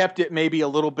and kept it maybe a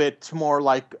little bit more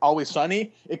like Always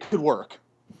Sunny, it could work.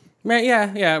 Man,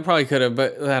 yeah, it probably could have,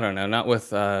 but I don't know. Not with.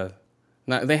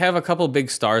 They have a couple big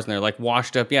stars in there, like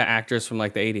washed up, actors from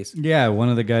like the 80s. Yeah, one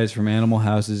of the guys from Animal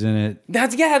House is in it.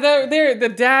 They're the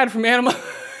dad from Animal.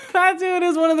 That dude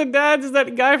is one of the dads. Is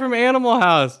that guy from Animal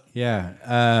House? Yeah.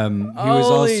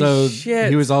 Holy shit.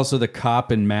 He was also the cop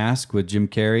in Mask with Jim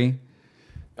Carrey.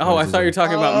 Oh, I thought you were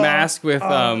talking about Mask with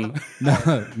No,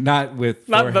 not with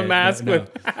not the forehead, mask no.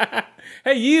 with.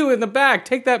 Hey, you in the back,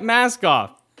 take that mask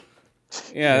off.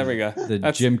 Yeah, there we go. The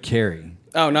Jim Carrey.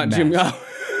 Oh, not mask. Jim. Oh.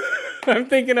 I'm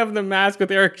thinking of the Mask with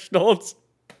Eric Stoltz.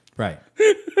 Right.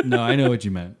 No, I know what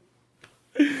you meant.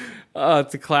 Oh,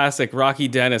 it's a classic. Rocky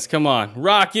Dennis. Come on.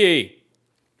 Rocky!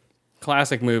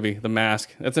 Classic movie, The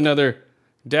Mask. That's another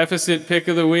deficit pick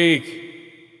of the week.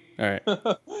 All right.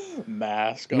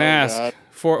 Mask. Mask. God.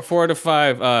 4 out of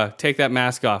 5. Take that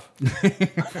mask off.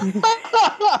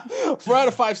 4 out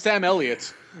of 5 Sam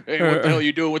Elliott's. Hey, what the hell are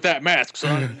you doing with that mask,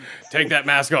 son? Take that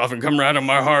mask off and come ride on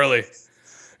my Harley.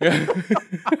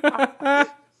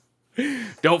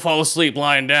 Don't fall asleep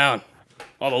lying down.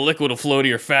 All the liquid will flow to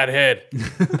your fat head.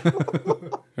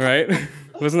 Right?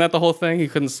 Wasn't that the whole thing? He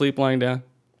couldn't sleep lying down.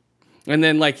 And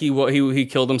then, like, he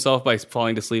killed himself by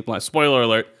falling to sleep. Spoiler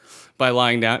alert! By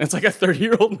lying down. It's like a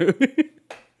 30-year-old movie.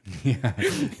 Yeah,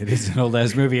 it is an old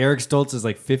ass movie. Eric Stoltz is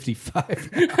like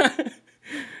 55.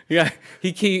 Yeah,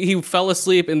 he fell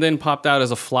asleep and then popped out as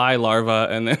a fly larva,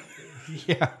 and then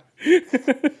Yeah.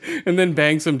 and then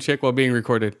banged some chick while being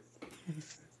recorded.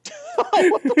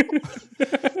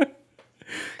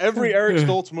 Every Eric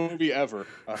Stoltz movie ever.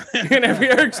 In every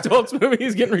Eric Stoltz movie,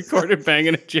 he's getting recorded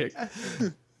banging a chick.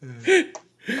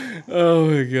 Oh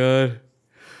my god.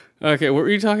 Okay, what were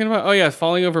you talking about? Oh yeah,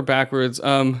 falling over backwards.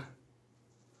 Oh,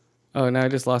 now I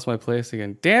just lost my place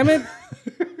again. Damn it!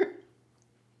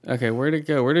 Okay, where'd it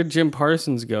go? Where did Jim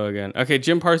Parsons go again? Okay,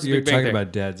 Jim Parsons. You're Big Bang talking Theory.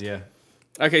 about dads, yeah.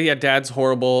 Okay, yeah, Dad's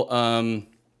horrible.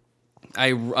 I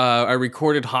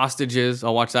recorded Hostages.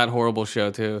 I'll watch that horrible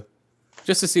show too,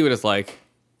 just to see what it's like.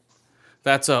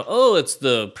 That's it's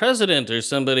the president or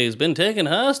somebody's been taken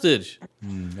hostage.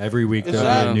 Every week Is there'll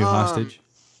that, be a new hostage.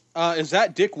 Is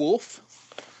that Dick Wolf?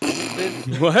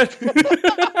 What?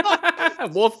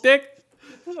 Wolf Dick?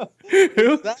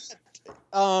 Who?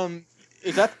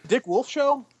 Is that the Dick Wolf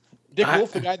show? Dick I-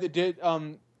 Wolf, the guy that did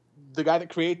the guy that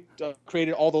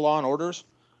created all the Law and Orders.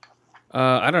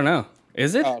 I don't know.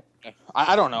 Is it?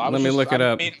 I don't know. Let me look it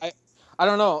up. I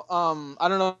don't know. I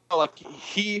don't know. Like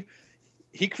he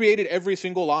created every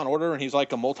single Law and Order, and he's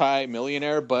like a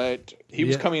multi-millionaire. But he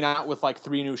was Yeah. coming out with like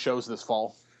 3 new shows this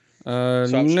fall.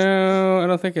 No, I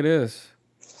don't think it is.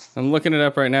 I'm looking it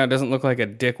up right now. It doesn't look like a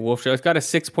Dick Wolf show. It's got a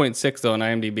 6.6 though on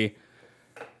IMDb.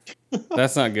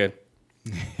 That's not good.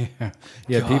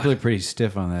 Yeah, people are pretty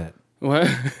stiff on that. What?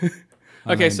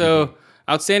 Okay, so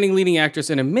outstanding leading actress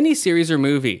in a miniseries or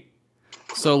movie.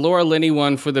 So Laura Linney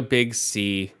won for The Big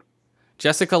C.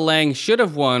 Jessica Lange should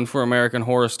have won for American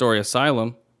Horror Story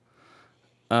Asylum.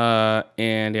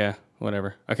 And yeah,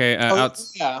 whatever. Okay, Yeah,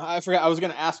 I forgot. I was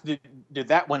going to ask, did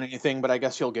that win anything? But I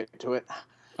guess you'll get to it.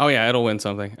 oh yeah, it'll win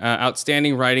something.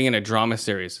 Outstanding writing in a drama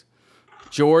series.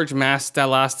 George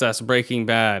Mastalastas, Breaking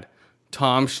Bad.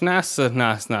 Tom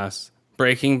Schnasnas,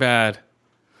 Breaking Bad.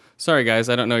 Sorry guys,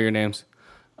 I don't know your names.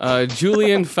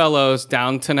 Julian Fellows,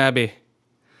 Downton Abbey.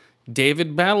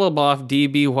 David Battleboff,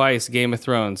 D.B. Weiss, Game of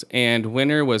Thrones. And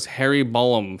winner was Harry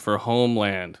Bollum for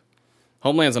Homeland.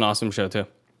 Homeland's an awesome show too.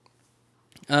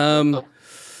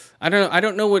 I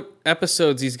don't know what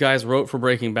episodes these guys wrote for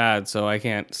Breaking Bad, so I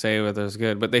can't say whether it's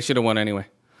good, but they should have won anyway.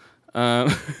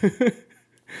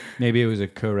 Maybe it was a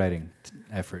co-writing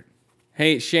effort.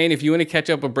 Hey, Shane, if you want to catch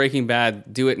up with Breaking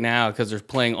Bad, do it now because they're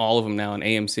playing all of them now on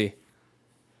AMC.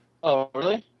 Oh,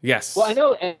 really? Yes. Well, I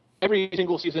know every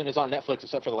single season is on Netflix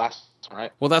except for the last one,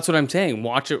 right? Well, that's what I'm saying.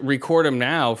 Watch it, record them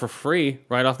now for free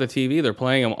right off the TV. They're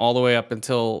playing them all the way up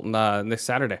until this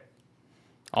Saturday.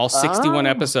 All 61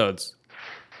 episodes.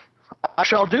 I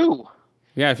shall do.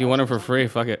 Yeah, if you want them for free,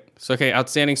 fuck it. So, okay,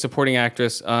 outstanding supporting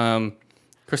actress.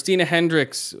 Christina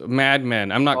Hendricks, Mad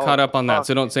Men. I'm not caught up on that,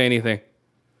 so don't say anything.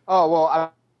 Oh,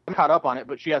 well, I'm caught up on it,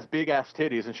 but she has big-ass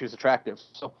titties and she's attractive.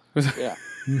 So, yeah.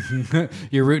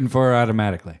 You're rooting for her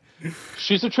automatically.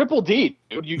 She's a triple D,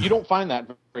 dude. You don't find that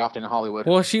very often in Hollywood.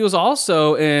 Well, she was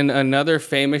also in another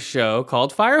famous show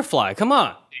called Firefly. Come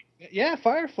on. Yeah,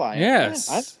 Firefly. Yes.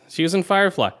 Yeah, She was in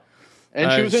Firefly.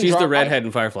 and she was in she's the Drive. redhead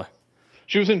in Firefly.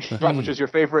 She was in Drive, which is your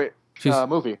favorite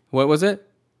movie. What was it?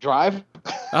 Drive?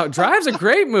 Oh, Drive's a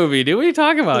great movie, dude. What are you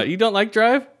talking about? You don't like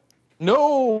Drive?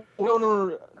 No.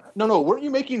 Weren't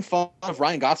you making fun of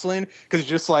Ryan Gosling because he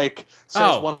just like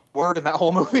says one word in that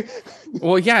whole movie?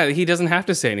 Well, yeah, he doesn't have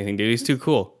to say anything, dude. He's too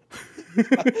cool.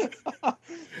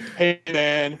 Hey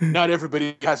man, not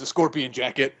everybody has a scorpion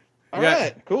jacket. All Yeah.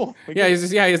 right, cool. Yeah, he's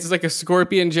just like a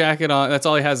scorpion jacket on. That's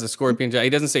all he has, is a scorpion jacket. He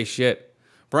doesn't say shit.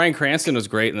 Bryan Cranston was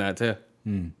great in that too.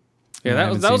 Yeah, I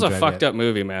haven't that was seen a Drive fucked yet. up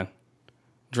movie, man.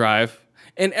 Drive.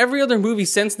 And every other movie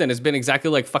since then has been exactly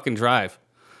like fucking Drive.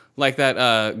 Like that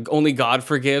Only God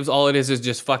Forgives. All it is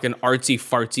just fucking artsy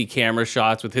fartsy camera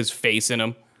shots with his face in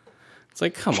them. It's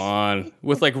like, come on.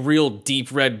 With like real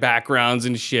deep red backgrounds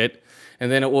and shit.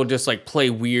 And then it will just like play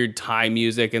weird Thai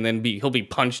music and then he'll be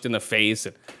punched in the face.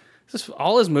 And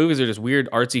all his movies are just weird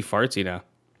artsy fartsy now.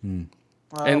 And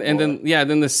then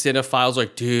the cinephiles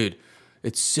like, dude,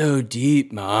 it's so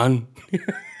deep, man.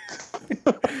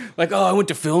 Like, I went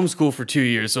to film school for 2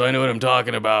 years, so I know what I'm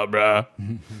talking about,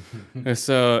 bruh.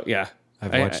 So, yeah.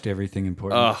 I've watched everything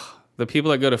important. The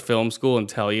people that go to film school and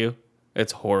tell you,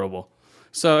 it's horrible.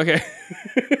 So, okay.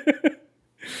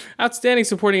 Outstanding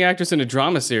supporting actress in a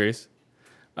drama series.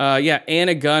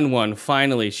 Anna Gunn won.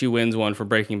 Finally, she wins one for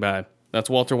Breaking Bad. That's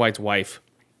Walter White's wife.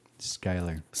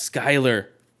 Skyler.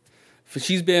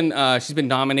 She's been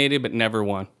nominated but never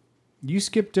won. You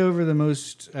skipped over the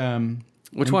most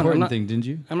Which one? important thing, didn't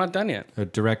you? I'm not done yet. A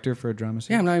director for a drama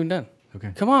series? Yeah, I'm not even done.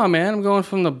 Okay. Come on, man. I'm going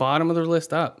from the bottom of the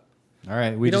list up. All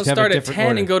right. We don't just have start a at different 10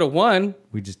 order. and go to 1.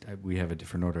 We have a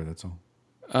different order, that's all.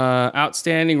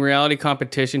 Outstanding reality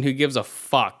competition. Who gives a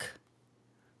fuck?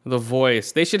 The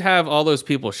Voice. They should have all those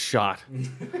people shot.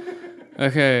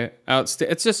 Okay.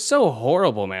 It's just so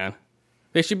horrible, man.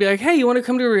 They should be like, hey, you want to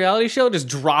come to a reality show? Just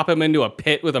drop them into a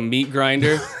pit with a meat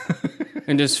grinder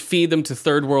and just feed them to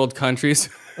third world countries.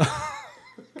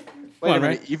 Wait a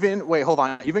minute. Hold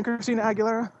on. Even Christina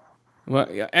Aguilera?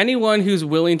 Well, yeah, anyone who's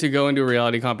willing to go into a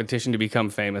reality competition to become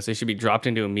famous, they should be dropped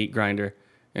into a meat grinder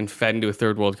and fed into a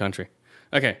third world country.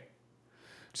 Okay.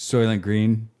 Soylent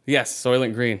Green. Yes,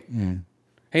 Soylent Green.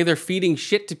 Hey, they're feeding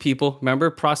shit to people. Remember,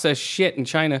 processed shit in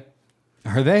China.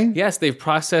 Are they? Yes, they've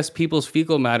processed people's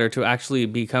fecal matter to actually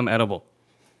become edible.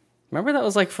 Remember that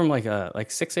was like from like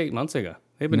 6-8 months ago.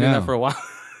 They've been doing No. that for a while.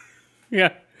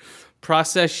 Yeah.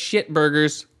 Processed shit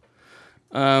burgers.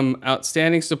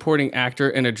 Outstanding supporting actor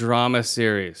in a drama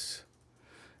series.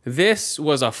 This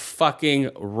was a fucking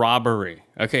robbery.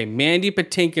 Okay, Mandy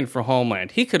Patinkin for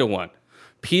Homeland. He could have won.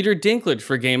 Peter Dinklage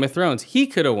for Game of Thrones. He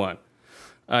could have won.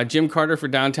 Jim Carter for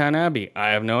Downton Abbey. I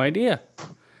have no idea.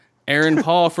 Aaron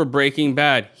Paul for Breaking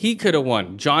Bad. He could have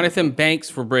won. Jonathan Banks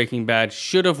for Breaking Bad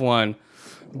should have won.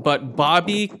 But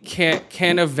Bobby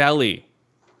Cannavale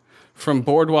from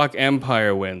Boardwalk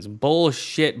Empire wins.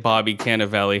 Bullshit, Bobby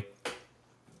Cannavale.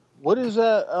 What is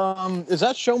that? Is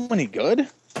that show any good?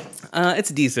 It's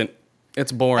decent.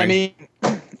 It's boring.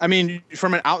 I mean,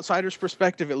 from an outsider's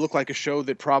perspective, it looked like a show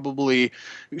that probably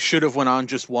should have went on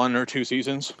just 1 or 2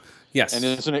 seasons. Yes. And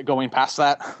isn't it going past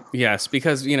that? Yes,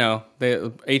 because,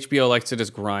 HBO likes to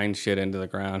just grind shit into the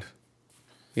ground.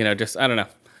 I don't know.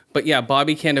 But yeah,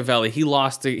 Bobby Cannavale,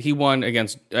 he won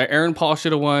against, Aaron Paul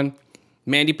should have won.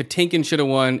 Mandy Patinkin should have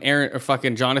won.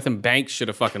 Jonathan Banks should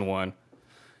have fucking won.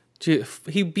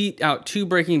 He beat out 2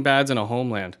 Breaking Bads and a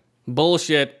Homeland.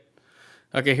 Bullshit.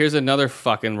 Okay, here's another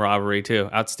fucking robbery too.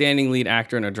 Outstanding lead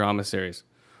actor in a drama series.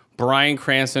 Bryan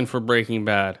Cranston for Breaking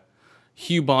Bad.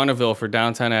 Hugh Bonneville for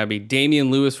Downton Abbey. Damian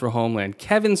Lewis for Homeland.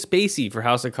 Kevin Spacey for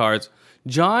House of Cards.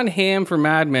 John Hamm for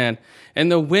Mad Men.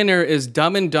 And the winner is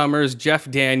Dumb and Dumber's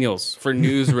Jeff Daniels for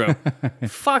Newsroom.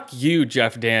 Fuck you,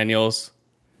 Jeff Daniels.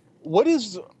 What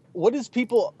is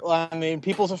people? I mean,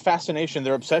 people's fascination,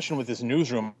 their obsession with this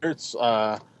Newsroom. It's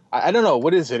I don't know,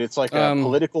 what is it? It's like a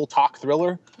political talk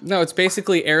thriller. No, it's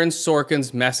basically Aaron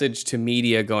Sorkin's message to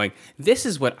media, going, "This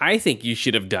is what I think you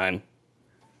should have done."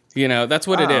 That's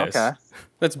what it is. Okay.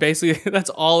 That's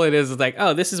all it is. It's like,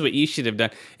 oh, this is what you should have done.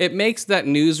 It makes that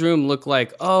Newsroom look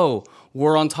like, oh,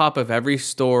 we're on top of every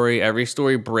story. Every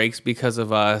story breaks because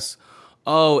of us.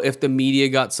 Oh, if the media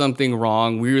got something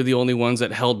wrong, we were the only ones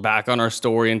that held back on our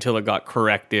story until it got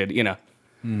corrected.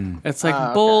 It's like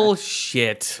okay.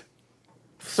 bullshit.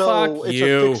 So Fuck it's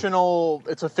you.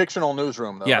 It's a fictional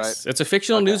newsroom, though, Yes, right? it's a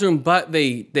fictional newsroom, but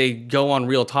they go on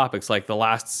real topics. Like the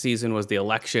last season was the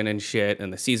election and shit,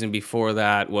 and the season before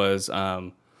that was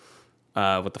what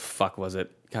the fuck was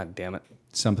it? God damn it!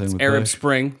 Something with Arab Bush.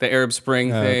 Spring, the Arab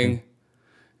Spring thing. okay.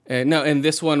 And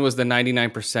this one was the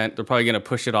 99%. They're probably gonna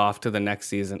push it off to the next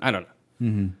season. I don't know.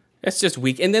 Mm-hmm. It's just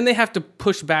weak. And then they have to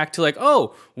push back to like,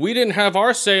 oh, we didn't have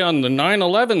our say on the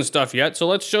 9/11 stuff yet, so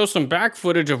let's show some back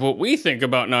footage of what we think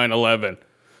about 9/11.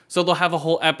 So they'll have a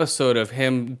whole episode of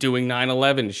him doing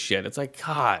 9/11 shit. It's like,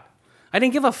 God, I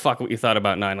didn't give a fuck what you thought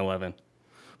about 9/11.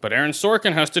 But Aaron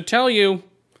Sorkin has to tell you.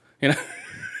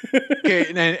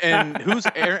 Okay, and who's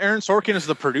Aaron Sorkin is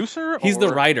the producer? He's the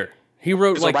writer. He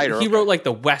wrote He's a writer, he okay. wrote like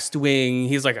The West Wing.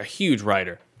 He's like a huge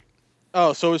writer.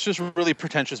 Oh, so it's just really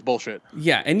pretentious bullshit.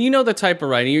 Yeah, and you know the type of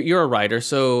writing. You're a writer,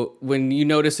 so when you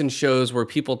notice in shows where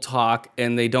people talk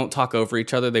and they don't talk over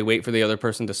each other, they wait for the other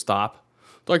person to stop.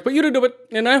 They're like, but you didn't do it,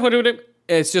 and I would do it.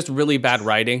 It's just really bad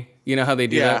writing. You know how they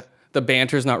do Yeah. that? The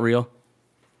banter's not real.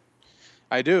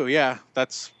 I do, yeah.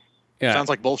 Sounds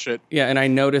like bullshit. Yeah, and I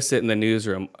notice it in the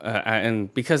newsroom.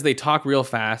 And because they talk real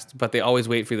fast, but they always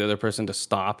wait for the other person to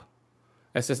stop.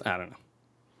 It's just, I don't know.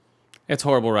 It's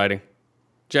horrible writing.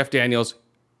 Jeff Daniels,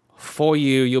 for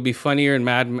you, you'll be funnier in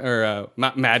Mad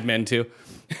Men 2.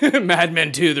 Mad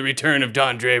Men 2, The Return of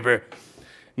Don Draper.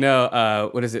 No,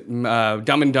 what is it?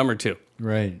 Dumb and Dumber 2.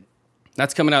 Right.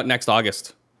 That's coming out next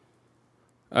August.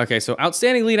 Okay, so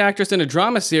outstanding lead actress in a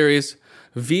drama series,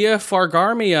 Via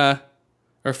Farmiga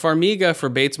for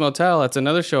Bates Motel. That's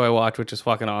another show I watch, which is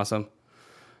fucking awesome.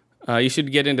 You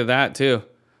should get into that too.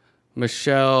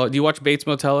 Michelle, do you watch Bates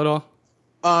Motel at all?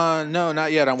 No,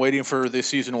 not yet. I'm waiting for the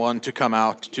season 1 to come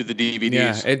out to the DVDs.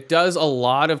 Yeah, it does a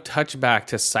lot of touchback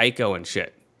to Psycho and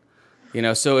shit.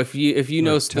 So if you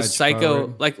know the touch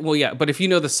Psycho, forward. but if you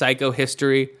know the Psycho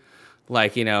history,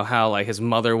 how like his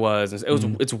mother was,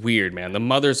 it's weird, man. The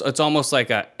mother's, it's almost like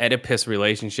a Oedipus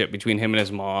relationship between him and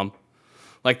his mom.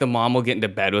 Like the mom will get into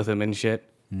bed with him and shit.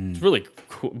 It's really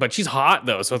cool, but she's hot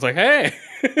though, so it's like, hey.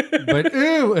 But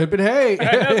ew, but hey.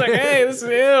 I was like, hey, this is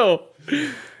ew.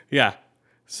 Yeah.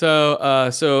 So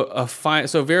Vera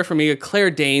Farmiga,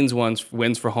 Claire Danes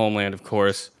wins for Homeland, of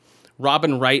course.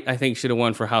 Robin Wright, I think, should have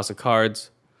won for House of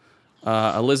Cards.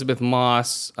 Elizabeth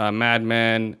Moss, Mad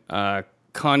Men.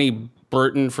 Connie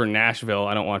Burton for Nashville.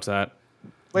 I don't watch that.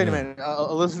 Wait a minute.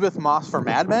 Elizabeth Moss for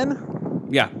Mad Men?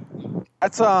 Yeah.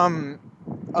 That's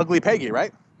Ugly Peggy,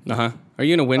 right? Uh-huh. Are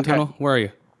you in a wind tunnel? Where are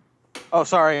you? Oh,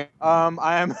 sorry.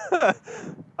 I am.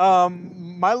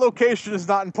 My location is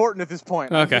not important at this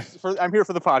point. Okay. I'm here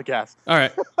for the podcast. All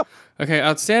right. Okay,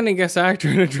 outstanding guest actor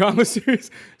in a drama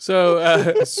series.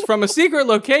 So, from a secret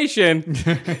location,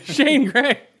 Shane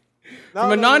Gray.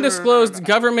 From a non-disclosed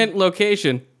government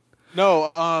location.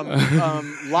 No,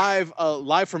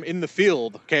 live from in the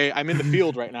field. Okay, I'm in the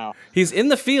field right now. He's in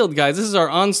the field, guys. This is our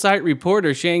on-site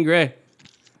reporter, Shane Gray.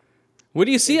 What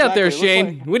do you see out there, Exactly. It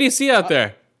Shane? looks What do you see out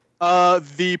there?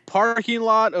 The parking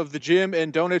lot of the gym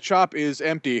and donut shop is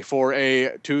empty for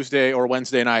a Tuesday or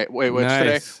Wednesday night. Wait, what's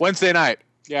today? Nice. Wednesday night.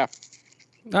 Yeah.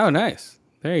 Oh, nice.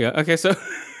 There you go. Okay, so...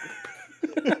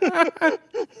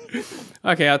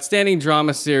 Okay, outstanding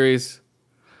drama series.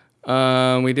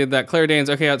 We did that. Claire Danes.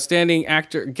 Okay, outstanding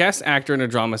guest actor in a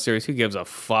drama series. Who gives a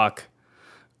fuck?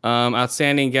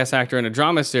 Outstanding guest actor in a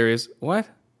drama series. What?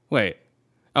 Wait.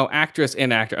 Oh, actress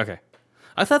and actor. Okay.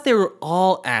 I thought they were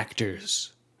all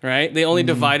actors, right? They only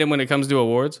divide them when it comes to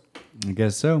awards. I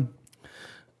guess so.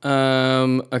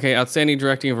 Okay, outstanding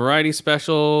directing a variety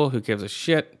special. Who gives a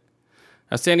shit?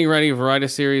 Outstanding writing a variety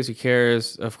series. Who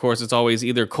cares? Of course, it's always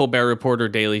either Colbert Report or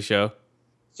Daily Show.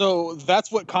 So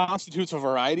that's what constitutes a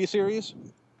variety series?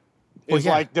 Well, Is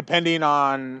yeah. like depending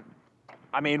on,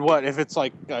 I mean, what, if it's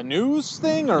like a news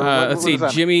thing or Let's see,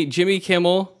 Jimmy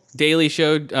Kimmel, Daily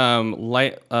Show,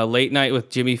 Late Night with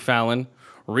Jimmy Fallon,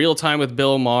 Real Time with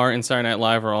Bill Maher, and Saturday Night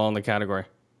Live are all in the category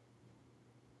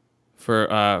for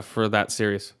that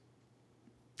series.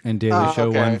 And Daily Show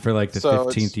okay. won for like the So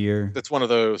 15th year. It's one of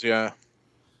those, yeah.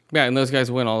 Yeah, and those guys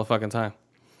win all the fucking time.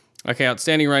 Okay,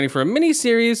 outstanding writing for a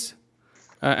miniseries.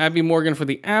 Abby Morgan for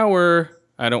The Hour.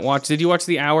 I don't watch. Did you watch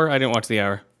The Hour? I didn't watch The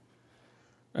Hour.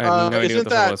 I have no idea what the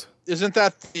fuck it was. Isn't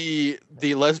that the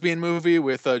lesbian movie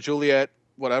with Juliette,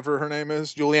 whatever her name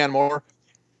is, Julianne Moore?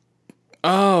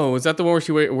 Oh, is that the one where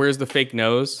she wears the fake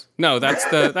nose? No, that's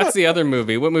the other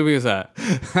movie. What movie is that?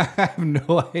 I have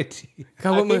no idea.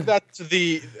 God, what movie?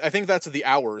 I think that's the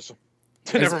Hours.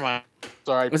 Never mind.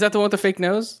 Sorry. Was that the one with the fake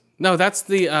nose? No, that's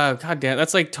the God damn.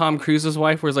 That's like Tom Cruise's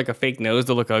wife wears like a fake nose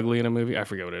to look ugly in a movie. I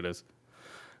forget what it is.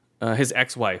 His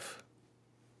ex-wife.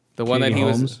 The one Katie that he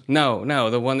was Holmes? No,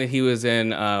 the one that he was in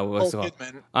what's it Nicole called?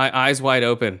 Kidman. Eyes Wide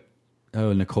Open.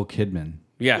 Oh, Nicole Kidman.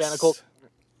 Yes. Yeah, Nicole.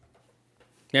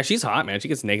 Yeah, she's hot, man. She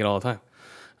gets naked all the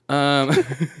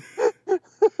time.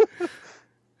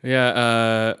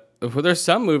 Yeah, well, there's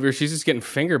some movie where she's just getting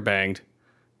finger banged.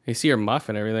 You see her muff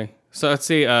and everything. So let's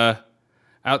see.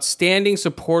 Outstanding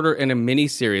supporter in a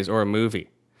miniseries or a movie.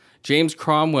 James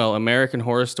Cromwell, American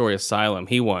Horror Story Asylum.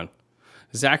 He won.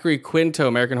 Zachary Quinto,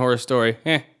 American Horror Story.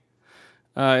 Yeah,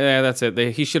 that's it.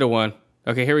 He should have won.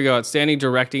 Okay, here we go. Outstanding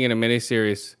directing in a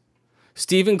miniseries.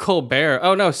 Stephen Colbert.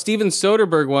 Oh, no. Steven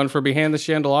Soderbergh won for Behind the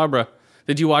Chandelabra.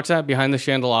 Did you watch that? Behind the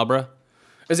Chandelabra?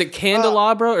 Is it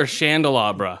Candelabra or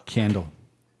Chandelabra? Candle.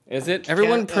 Is it?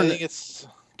 Everyone, I think it's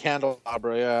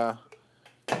Candelabra, yeah.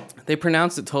 they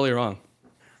pronounce it totally wrong.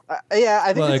 Yeah,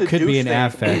 I think Well, it's it could be douche an thing.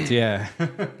 affect, yeah. I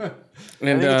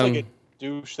And think it's like a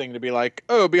douche thing to be like,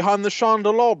 oh, behind the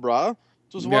Chandelabra.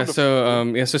 It was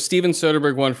wonderful. so Steven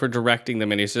Soderbergh won for directing the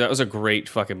miniseries. That was a great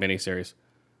fucking miniseries.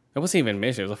 It wasn't even a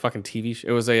miniseries. It was a fucking TV show.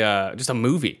 It was just a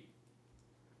movie.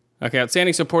 Okay,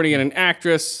 outstanding supporting in an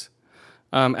actress.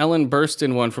 Ellen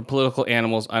Burstyn won for Political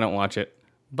Animals. I don't watch it.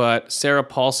 But Sarah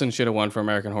Paulson should have won for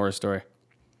American Horror Story.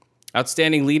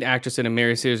 Outstanding lead actress in a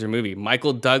miniseries or movie.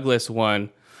 Michael Douglas won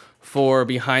for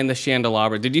Behind the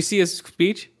Chandelabra. Did you see his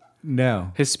speech?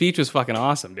 No. His speech was fucking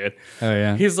awesome, dude. Oh,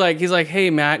 yeah. He's like, hey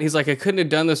Matt. He's like, I couldn't have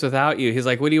done this without you. He's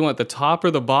like, what do you want, the top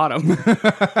or the bottom?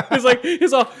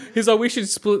 he's all, we should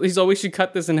split. He's all, we should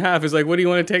cut this in half. He's like, what do you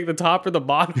want to take, the top or the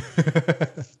bottom?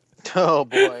 Oh,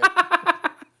 boy.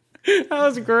 That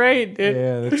was great, dude.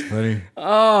 Yeah, that's funny.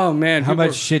 Oh man, How people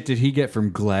much shit did he get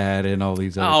from GLAAD and all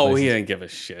these other Oh, places? he didn't give a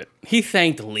shit. He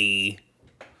thanked Lee.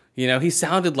 You know, he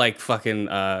sounded like fucking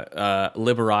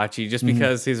Liberace just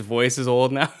because his voice is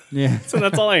old now. Yeah. So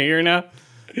that's all I hear now.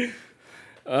 Did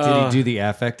he do the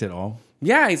affect at all?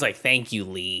 Yeah, he's like, thank you,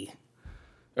 Lee.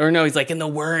 Or no, he's like, in the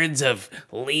words of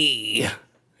Lee.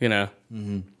 You know?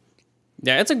 Mm-hmm.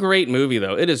 Yeah, it's a great movie,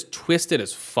 though. It is twisted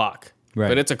as fuck. Right.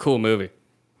 But it's a cool movie.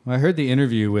 Well, I heard the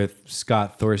interview with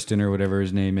Scott Thorsten or whatever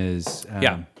his name is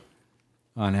Yeah.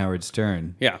 on Howard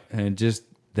Stern. Yeah. And just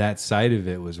that side of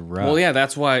it was rough. Well, yeah,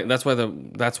 that's why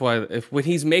when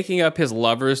he's making up his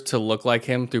lovers to look like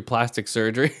him through plastic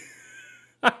surgery,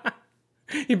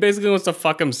 he basically wants to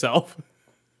fuck himself.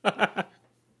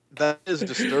 That is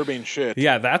disturbing shit.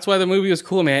 Yeah, that's why the movie was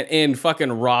cool, man. And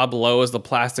fucking Rob Lowe as the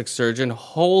plastic surgeon.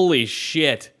 Holy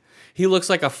shit. He looks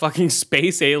like a fucking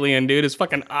space alien, dude. His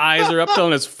fucking eyes are up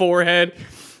on his forehead.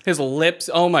 His lips.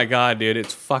 Oh my god, dude,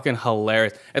 it's fucking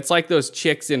hilarious. It's like those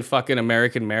chicks in fucking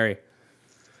American Mary.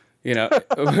 You know,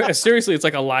 seriously, it's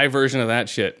like a live version of that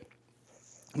shit.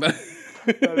 That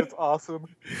is awesome.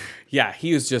 Yeah,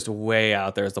 he is just way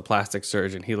out there as the plastic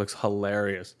surgeon. He looks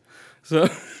hilarious. So,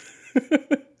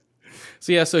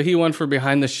 so he won for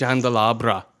Behind the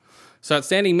Chandelabra. So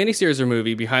outstanding miniseries or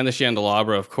movie, Behind the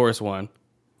Chandelabra, of course, won.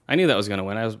 I knew that was going to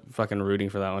win. I was fucking rooting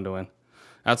for that one to win.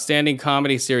 Outstanding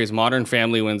comedy series, Modern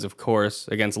Family wins, of course,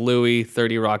 against Louie,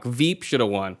 30 Rock. Veep should have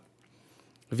won.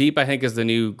 Veep, I think, is the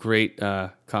new great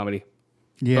comedy.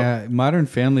 Yeah, Modern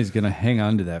Family is going to hang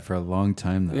on to that for a long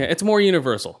time, though. Yeah, it's more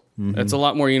universal. It's a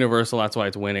lot more universal. That's why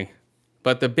it's winning.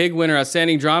 But the big winner,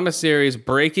 Outstanding Drama Series,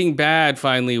 Breaking Bad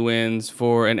finally wins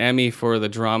for an Emmy for the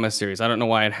drama series. I don't know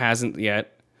why it hasn't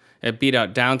yet. It beat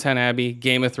out Downton Abbey,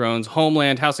 Game of Thrones,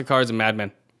 Homeland, House of Cards, and Mad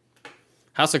Men.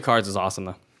 House of Cards is awesome,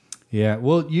 though. Yeah,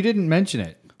 well, you didn't mention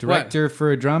it. Director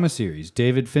for a drama series,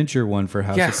 David Fincher won for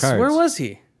House of Cards. Yes, where was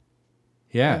he?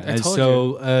 Yeah, I and told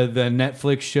so the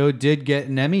Netflix show did get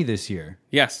an Emmy this year,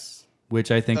 Yes. which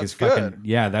I think That's is fucking good.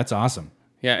 yeah, that's awesome.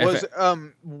 Yeah,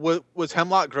 Was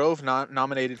Hemlock Grove not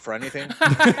nominated for anything?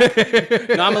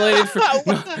 nominated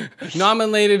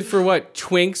for what?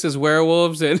 Twinks as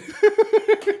werewolves and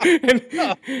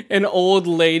and old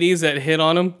ladies that hit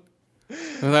on him.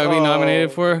 Would that be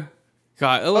nominated for?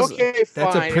 God, it was. Okay,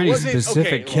 fine. That's a pretty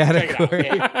specific category.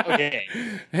 Okay.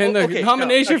 And the Okay,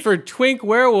 nomination for twink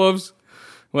werewolves.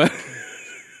 What?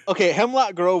 Okay,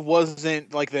 Hemlock Grove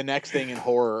wasn't like the next thing in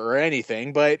horror or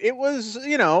anything, but it was,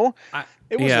 it was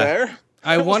yeah. there.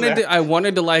 I It was wanted there. to, I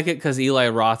wanted to like it because Eli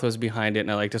Roth was behind it,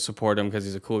 and I like to support him because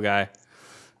he's a cool guy.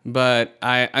 But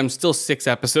I'm still 6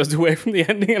 episodes away from the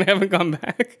ending, and I haven't gone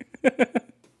back.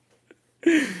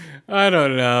 I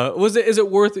don't know. Is it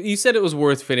worth? You said it was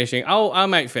worth finishing. I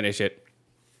might finish it.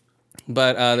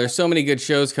 But there's so many good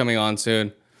shows coming on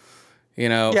soon. You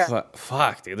know, Yeah.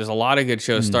 fuck, dude. There's a lot of good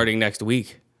shows starting next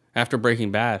week after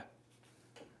Breaking Bad.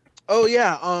 Oh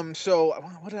yeah. So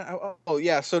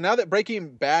So now that Breaking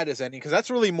Bad is ending, because that's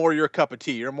really more your cup of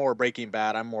tea. You're more Breaking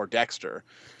Bad. I'm more Dexter.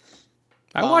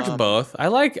 I watch both. I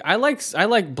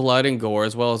like blood and gore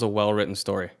as well as a well-written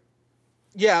story.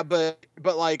 Yeah, but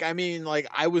like I mean, like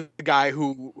I was the guy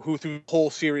who through the whole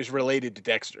series related to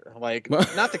Dexter. Like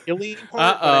not the killing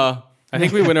part. but I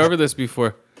think we went over this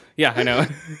before. Yeah, I know.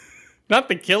 Not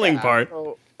the killing part.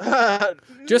 so-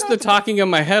 Just the talking in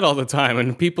my head all the time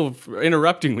and people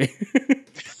interrupting me.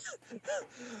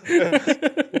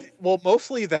 well,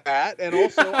 mostly that, and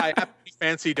also I have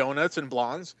fancy donuts and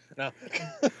blondes. No.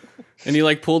 And you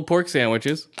like pulled pork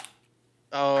sandwiches.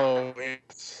 Oh,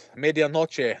 it's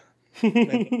medianoche.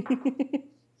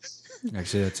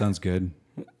 Actually, that sounds good.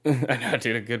 I know,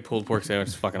 dude. A good pulled pork sandwich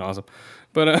is fucking awesome.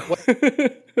 But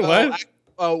what?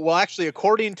 Well, actually,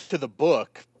 according to the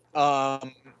book,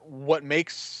 what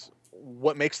makes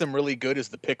them really good is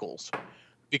the pickles,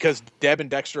 because Deb and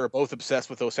Dexter are both obsessed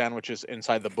with those sandwiches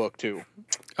inside the book too.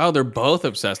 Oh, they're both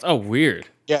obsessed. Oh, weird.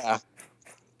 Yeah.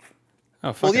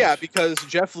 Oh, fuck. Well, yeah, because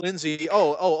Jeff Lindsay.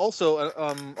 Also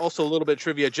a little bit of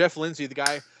trivia. Jeff Lindsay, the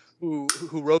guy who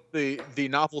wrote the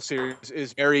novel series,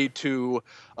 is married to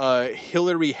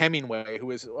Hillary Hemingway,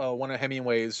 who is one of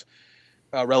Hemingway's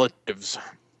relatives.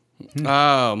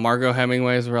 Oh, Margot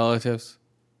Hemingway's relatives.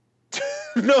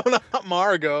 No, not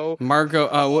Margot.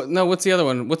 Margot. No, what's the other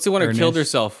one? What's the one who killed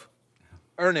Ernest. herself?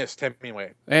 Ernest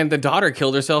Hemingway. And the daughter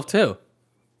killed herself too.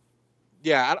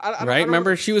 Yeah, I Right? don't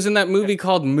Remember, she was in that movie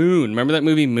called Moon. Remember that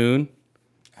movie Moon?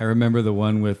 I remember the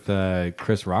one with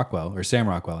Chris Rockwell, or Sam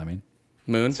Rockwell, I mean.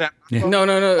 Moon? Sam- No.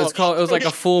 It was like a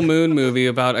okay. full moon movie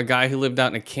about a guy who lived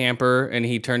out in a camper and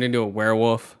he turned into a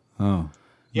werewolf. Oh.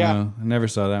 Yeah. No, I never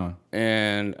saw that one.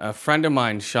 And a friend of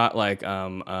mine shot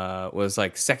was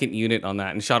like second unit on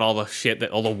that and shot all the shit,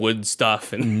 all the wood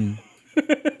stuff. And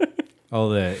All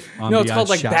the no, it's called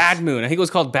like shots. Bad Moon. I think it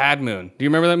was called Bad Moon. Do you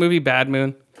remember that movie, Bad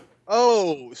Moon?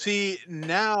 Oh, see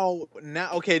now.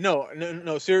 Okay,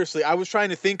 no. Seriously, I was trying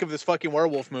to think of this fucking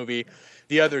werewolf movie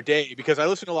the other day because I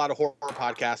listen to a lot of horror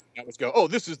podcasts. And I would go, "Oh,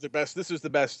 this is the best. This is the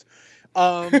best."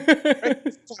 I'm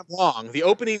wrong. The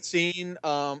opening scene,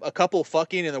 a couple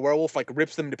fucking and the werewolf like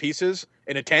rips them to pieces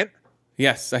in a tent.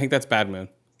 Yes, I think that's Bad Moon.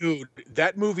 Dude,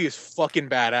 that movie is fucking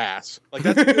badass. Like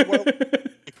that's a good werewolf.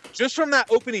 Just from that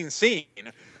opening scene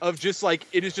of just like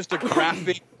it is just a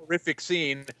graphic, horrific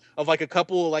scene of like a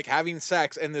couple like having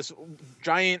sex and this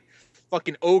giant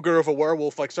fucking ogre of a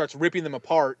werewolf like starts ripping them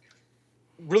apart.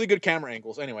 Really good camera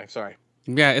angles. Anyway, sorry.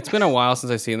 Yeah, it's been a while since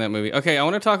I've seen that movie. Okay, I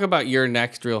want to talk about Your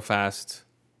Next real fast.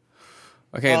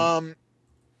 Okay,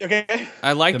 Okay.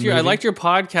 I liked The your movie?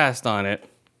 podcast on it.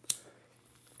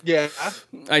 Yeah.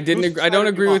 I didn't. I don't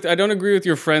agree with. I don't agree with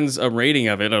your friend's rating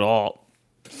of it at all.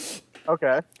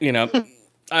 Okay. You know,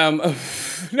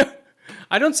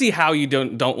 I don't see how you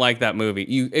don't like that movie.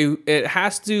 It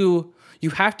has to. You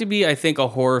have to be, I think, a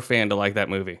horror fan to like that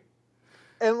movie.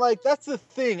 And like that's the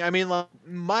thing. I mean, like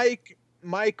Mike,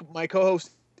 my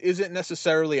co-host, isn't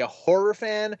necessarily a horror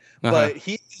fan, but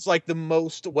he's like the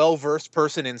most well-versed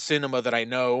person in cinema that I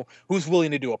know who's willing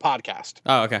to do a podcast.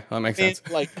 Oh, okay, that makes sense.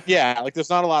 Like, yeah, like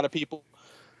there's not a lot of people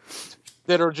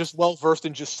that are just well-versed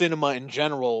in just cinema in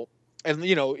general. And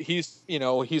he's a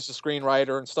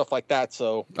screenwriter and stuff like that.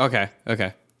 So okay.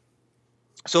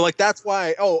 So like that's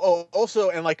why. Also,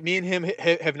 and like me and him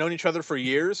have known each other for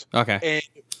years. Okay. And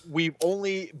we've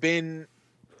only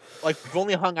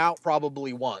hung out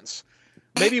probably once,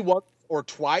 maybe once or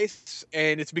twice,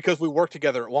 and it's because we worked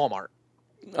together at Walmart.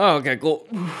 Oh, okay, cool.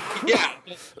 Yeah.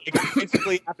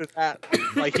 Basically after that,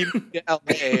 like he moved to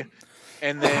LA,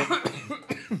 and then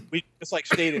we just like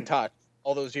stayed in touch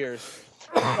all those years.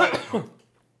 But,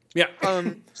 yeah.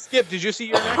 Skip, did you see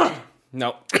your next?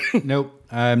 No. Nope.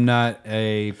 I'm not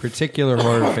a particular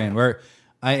horror fan.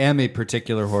 I am a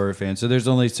particular horror fan, so there's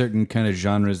only certain kind of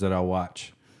genres that I'll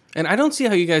watch. And I don't see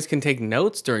how you guys can take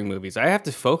notes during movies. I have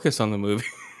to focus on the movie.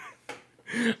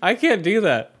 I can't do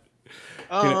that.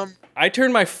 I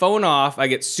turn my phone off. I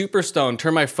get super stoned,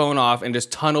 turn my phone off, and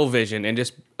just tunnel vision and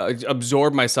just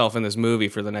absorb myself in this movie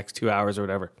for the next 2 hours or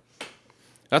whatever.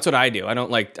 That's what I do. I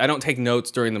don't take notes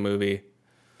during the movie.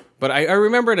 But I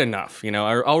remember it enough,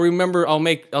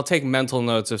 I'll take mental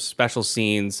notes of special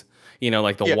scenes,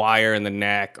 like the wire in the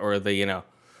neck or the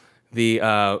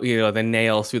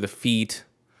nail through the feet,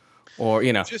 or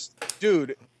Just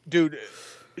dude,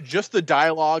 just the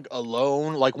dialogue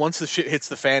alone, like once the shit hits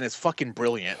the fan, is fucking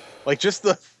brilliant. Like just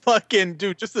the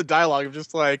dialogue of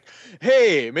just like,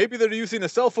 hey, maybe they're using a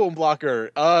cell phone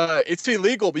blocker. It's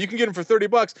illegal, but you can get them for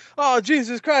 $30. Oh,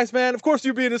 Jesus Christ, man! Of course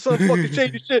you're being some fucking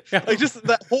shady shit. Like just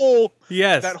that whole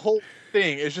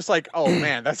thing is just like, oh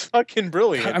man, that's fucking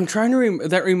brilliant. I'm trying to.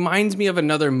 That reminds me of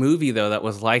another movie though that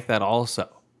was like that also.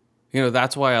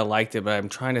 That's why I liked it, but I'm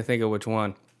trying to think of which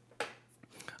one.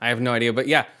 I have no idea, but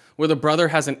yeah. Where the brother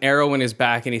has an arrow in his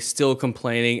back and he's still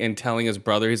complaining and telling his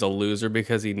brother he's a loser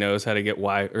because he knows how to get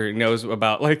knows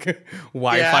about like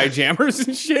Wi-Fi jammers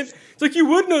and shit. It's like, you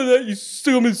would know that, you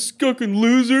scum and skunking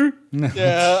loser.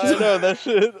 Yeah, I know that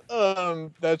shit.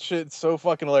 That shit's so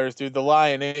fucking hilarious, dude. The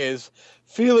line is,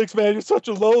 Felix, man, you're such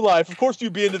a lowlife. Of course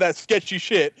you'd be into that sketchy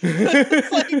shit.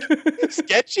 It's like,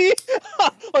 sketchy?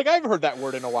 Like, I haven't heard that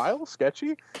word in a while.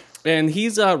 Sketchy? And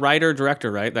he's a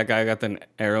writer-director, right? That guy got the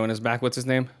arrow in his back. What's his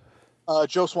name?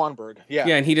 Joe Swanberg. Yeah.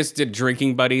 Yeah, and he just did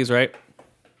Drinking Buddies, right?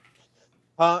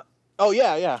 Oh,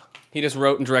 yeah. He just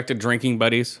wrote and directed Drinking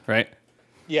Buddies, right?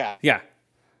 Yeah. Yeah.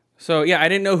 So, yeah, I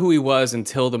didn't know who he was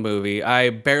until the movie. I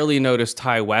barely noticed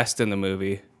Ty West in the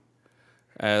movie.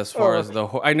 As far as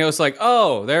I know, it's like,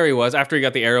 oh, there he was after he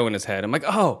got the arrow in his head. I'm like,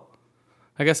 oh,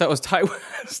 I guess that was Ty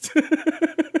West.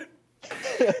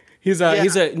 He's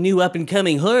a new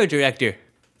up-and-coming horror director.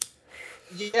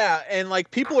 Yeah, and like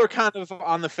people are kind of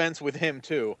on the fence with him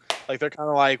too. Like they're kind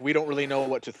of like, we don't really know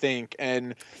what to think.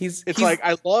 And it's like,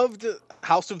 I loved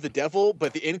House of the Devil,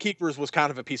 but The Innkeepers was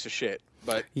kind of a piece of shit.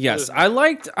 But yes, I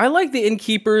liked The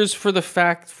Innkeepers for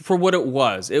what it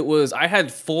was. I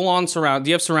had full on surround.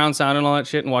 Do you have surround sound and all that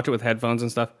shit and watch it with headphones and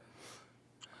stuff?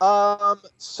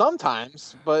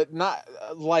 Sometimes, but not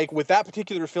like with that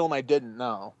particular film. I didn't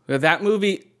know that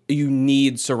movie. You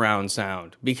need surround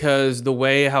sound because the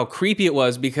way how creepy it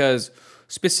was, because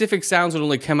specific sounds would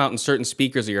only come out in certain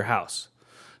speakers of your house.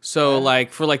 So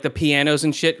like for like the pianos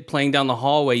and shit playing down the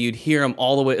hallway, you'd hear them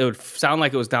all the way. It would sound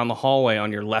like it was down the hallway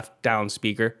on your left down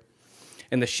speaker,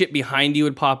 and the shit behind you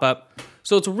would pop up.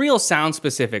 So it's real sound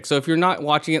specific. So if you're not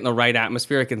watching it in the right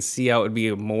atmosphere, I can see how it would be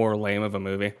a more lame of a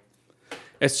movie.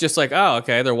 It's just like, oh,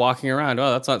 okay, they're walking around.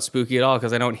 Oh, that's not spooky at all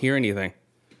because I don't hear anything.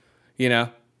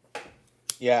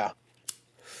 Yeah.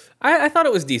 I thought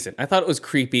it was decent. I thought it was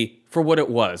creepy for what it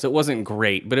was. It wasn't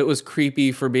great, but it was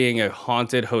creepy for being a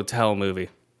haunted hotel movie.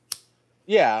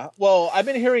 Yeah. Well, I've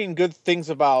been hearing good things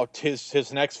about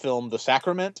his next film, The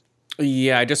Sacrament.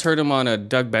 Yeah, I just heard him on a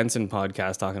Doug Benson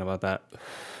podcast talking about that.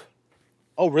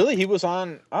 Oh, really? He was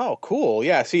on... Oh, cool.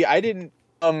 Yeah, see, I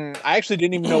actually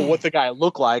didn't even know what the guy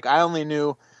looked like. I only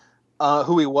knew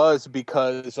who he was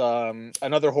because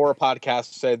another horror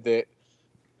podcast said that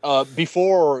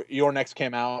before Your Next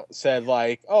came out, said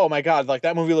like, oh my god, like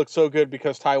that movie looks so good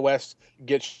because Ty West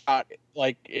gets shot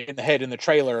like in the head in the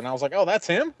trailer, and I was like, oh, that's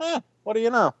him? Huh? What do you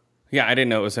know? Yeah, I didn't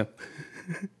know it was him.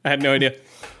 I had no idea.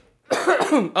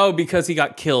 Oh, because he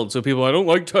got killed. So people, I don't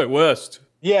like Ty West.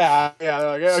 Yeah,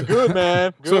 good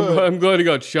man. Good. So I'm glad he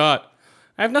got shot.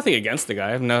 I have nothing against the guy.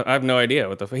 I have no idea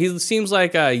what the fuck. He seems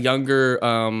like a younger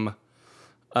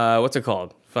what's it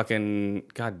called? Fucking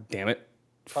god damn it.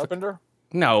 Carpenter?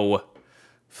 No.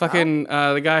 Fucking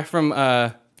the guy from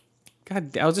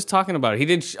God, I was just talking about it. He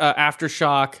did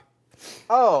Aftershock.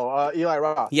 Oh, Eli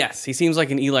Roth. Yes, he seems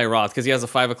like an Eli Roth because he has a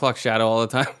 5 o'clock shadow all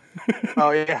the time. Oh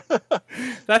yeah.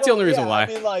 That's the only reason why. I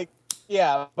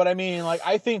mean, but I mean,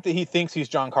 I think that he thinks he's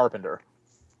John Carpenter.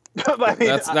 I mean,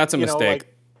 that's a mistake.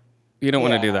 You don't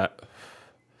want to do that.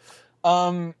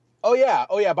 Oh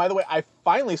yeah. By the way, I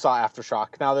finally saw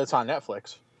Aftershock now that it's on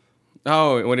Netflix.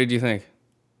 Oh, what did you think?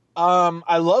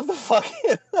 I love the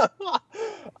fucking.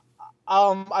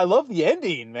 I love the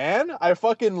ending, man. I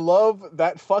fucking love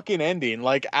that fucking ending.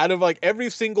 Like, out of every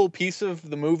single piece of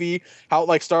the movie, how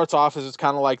it starts off as it's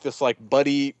kind of like this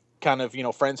buddy kind of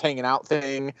friends hanging out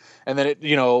thing, and then it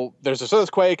there's this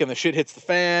earthquake and the shit hits the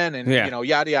fan and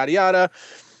yada yada yada,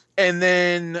 and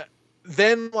then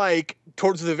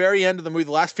towards the very end of the movie,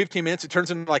 the last 15 minutes, it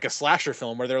turns into a slasher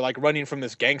film where they're running from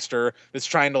this gangster that's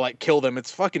trying to kill them.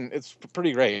 It's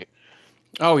pretty great.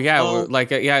 Oh yeah,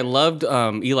 I loved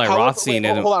Eli Roth scene.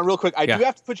 Hold on, real quick. I do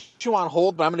have to put you on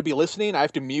hold, but I'm going to be listening. I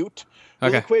have to mute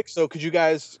really quick. So could you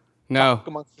guys talk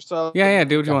amongst yourselves? Yeah,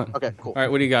 do what you want. Okay, cool. All right,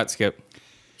 what do you got, Skip?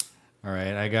 All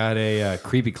right, I got a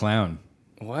creepy clown.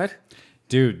 What?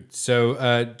 Dude,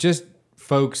 so just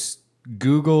folks,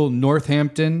 Google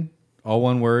Northampton, all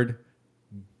one word,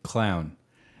 clown.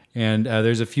 And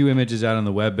there's a few images out on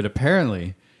the web, but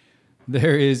apparently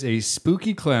there is a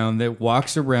spooky clown that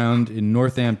walks around in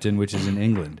Northampton, which is in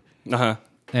England. Uh-huh.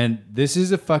 And this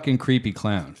is a fucking creepy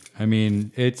clown. I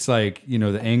mean, it's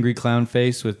the angry clown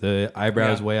face with the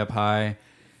eyebrows way up high,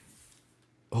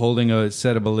 holding a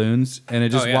set of balloons, and it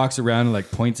just walks around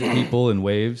and points at people and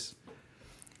waves.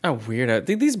 Oh, weird.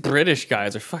 These British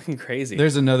guys are fucking crazy.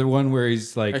 There's another one where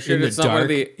he's in the dark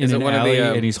in an alley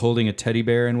and he's holding a teddy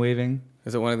bear and waving.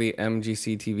 Is it one of the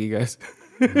MGC TV guys?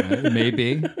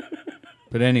 Maybe.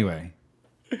 But anyway,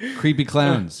 creepy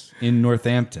clowns in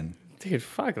Northampton. Dude,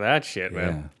 fuck that shit,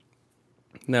 man.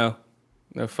 No,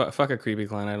 fuck a creepy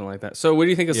clown. I don't like that. So what do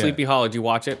you think of Sleepy Hollow? Did you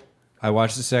watch it? I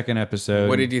watched the second episode.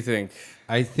 What did you think?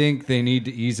 I think they need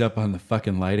to ease up on the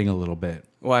fucking lighting a little bit.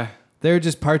 Why? There are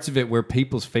just parts of it where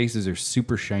people's faces are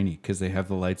super shiny because they have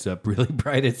the lights up really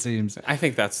bright, it seems. I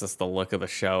think that's just the look of the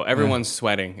show. Everyone's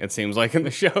sweating, it seems like, in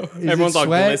the show. Everyone's all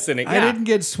sweat? glistening. I didn't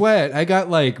get sweat. I got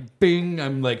bing,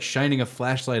 I'm shining a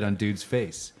flashlight on dude's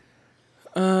face.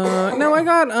 No, I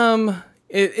got,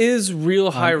 it is real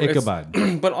high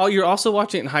Ichabod. But you're also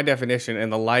watching it in high definition,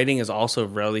 and the lighting is also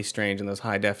really strange in those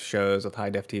high def shows with high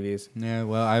def TVs. Yeah,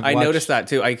 well, I noticed that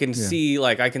too. I can see,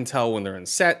 I can tell when they're in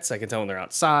sets. I can tell when they're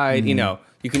outside. Mm-hmm.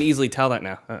 You can easily tell that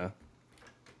now.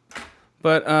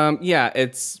 But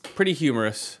it's pretty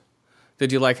humorous.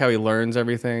 Did you like how he learns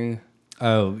everything?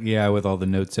 Oh yeah, with all the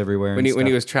notes everywhere. When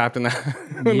he was trapped in the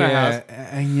house.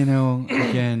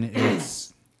 Again,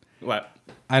 it's What?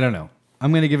 I don't know.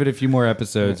 I'm gonna give it a few more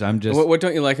episodes. I'm just What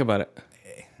don't you like about it?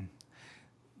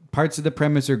 parts of the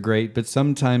premise are great, but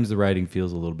sometimes the writing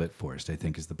feels a little bit forced. I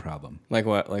think is the problem. Like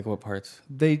what? Like what parts?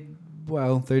 They're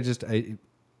just I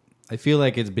feel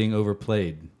like it's being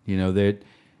overplayed. That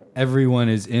everyone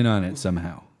is in on it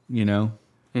somehow.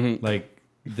 Mm-hmm. Like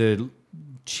the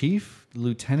chief,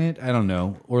 lieutenant, I don't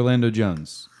know, Orlando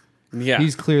Jones. Yeah.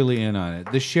 He's clearly in on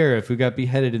it. The sheriff who got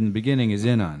beheaded in the beginning is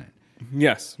in on it.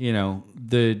 Yes.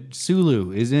 The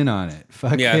Sulu is in on it.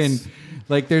 Fucking Yes.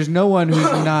 there's no one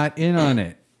who's not in on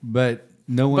it, but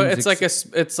no one. But it's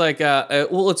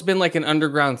been like an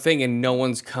underground thing, and no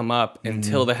one's come up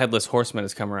until the Headless Horseman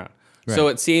has come around. Right. So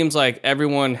it seems like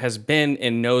everyone has been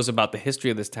and knows about the history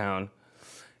of this town,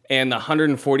 and the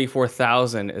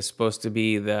 144,000 is supposed to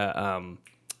be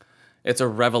it's a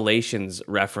Revelations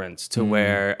reference to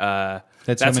where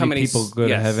that's how many people go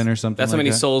to heaven or something. That's how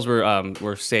many souls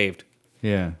were saved.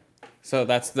 Yeah. So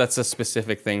that's a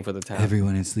specific thing for the town.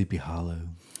 Everyone in Sleepy Hollow.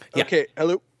 Yeah. Okay,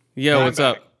 hello. Yo, what's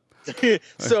up?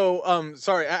 So,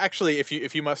 sorry. Actually, if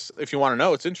you want to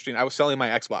know, it's interesting. I was selling my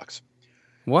Xbox.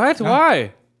 What?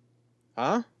 Why?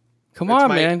 Huh? Come It's on,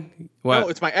 my- man. What? No,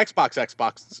 it's my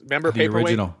Xbox. Remember The Paperweight?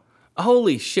 original.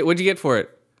 Holy shit! What'd you get for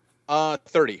it?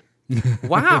 30.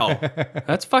 Wow,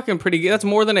 that's fucking pretty good. That's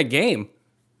more than a game.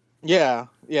 Yeah.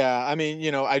 I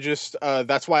mean, I just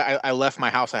that's why I left my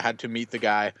house. I had to meet the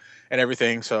guy and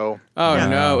everything. So, Oh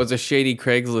no, it was a shady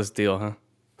Craigslist deal, huh?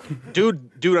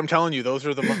 dude, I'm telling you, those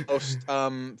are the most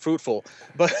fruitful.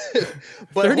 But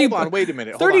 30 hold on, wait a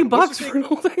minute. Hold 30 on. What's bucks the for thing? the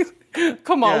whole thing.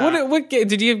 Come on, Yeah. what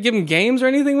did you give him games or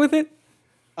anything with it?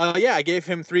 Yeah, I gave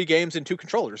him 3 games and 2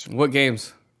 controllers. What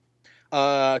games?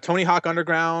 Tony Hawk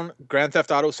Underground, Grand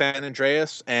Theft Auto San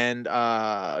Andreas, and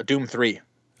Doom 3.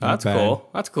 That's bad. cool.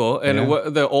 That's cool. And Yeah.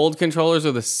 what, the old controllers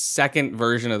or the second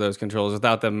version of those controllers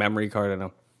without the memory card in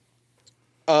them?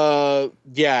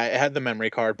 Yeah, it had the memory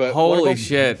card, but Holy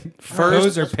shit!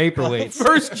 Those are paperweights.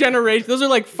 First generation. Those are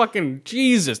like fucking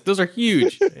Jesus. Those are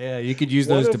huge. Yeah, you could use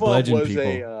One those of to them bludgeon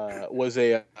people. was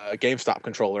a GameStop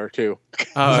controller too.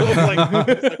 Oh.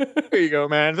 Like, here you go,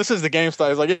 man. This is the GameStop.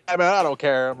 He's like, yeah, man, I don't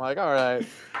care. I'm like, all right.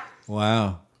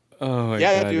 Wow. Oh my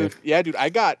Yeah, god, dude. Yeah, dude. I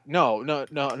got no.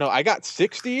 I got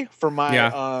 60 for my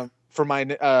Yeah. for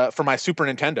my Super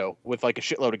Nintendo with like a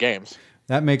shitload of games.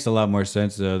 That makes a lot more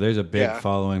sense, though. There's a big Yeah.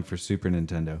 following for Super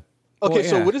Nintendo. Okay, Well,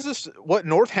 so yeah. what is this? What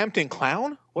Northampton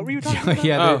Clown? What were you talking about?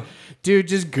 Yeah, Oh. dude,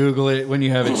 just Google it when you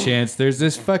have a chance. There's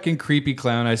this fucking creepy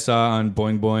clown I saw on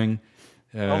Boing Boing.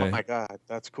 Oh my god,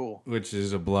 that's cool. Which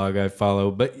is a blog I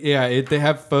follow. But yeah, they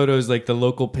have photos like the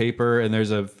local paper, and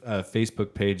there's a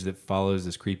Facebook page that follows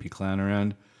this creepy clown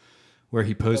around where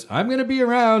he posts, I'm going to be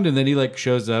around. And then he like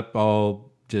shows up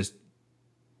all just,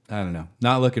 I don't know,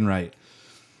 not looking right.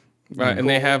 Right, and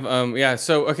they have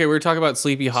So okay, we were talking about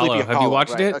Sleepy Hollow. Sleepy Have you Hollow,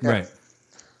 watched right, it? okay. Right.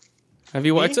 Have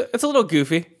you watched it? It's a little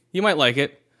goofy. You might like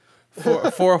it.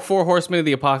 Four Horsemen of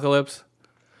the Apocalypse.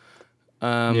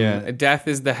 Yeah. Death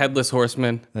is the headless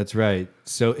horseman. That's right.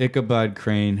 So Ichabod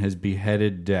Crane has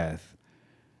beheaded Death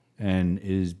and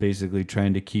is basically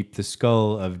trying to keep the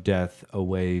skull of Death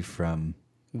away from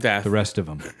Death. the rest of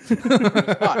them.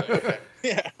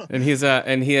 And he has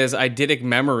eidetic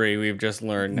memory. We've just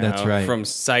learned now. That's right. From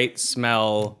sight,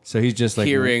 smell. So he's just like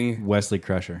Hearing. Wesley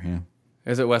Crusher. Yeah.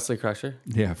 Is it Wesley Crusher?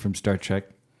 Yeah, from Star Trek.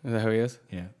 Is that who he is?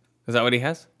 Yeah. Is that what he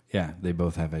has? Yeah, they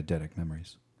both have eidetic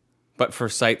memories. But for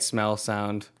sight, smell,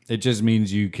 sound. It just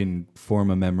means you can form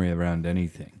a memory around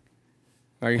anything.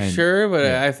 Are you And- sure? But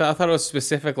yeah. I thought it was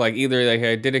specific, like either like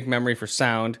eidetic memory for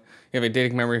sound, you have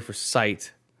eidetic memory for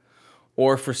sight,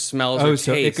 or for smells or Oh,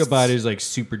 so tastes. Ichabod is like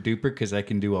super duper because I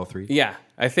can do all three. Yeah,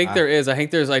 I think there is. I think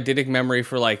there's eidetic memory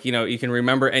for like, you can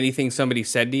remember anything somebody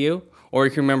said to you, or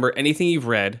you can remember anything you've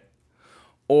read,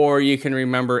 or you can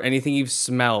remember anything you've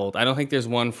smelled. I don't think there's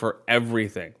one for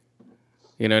everything.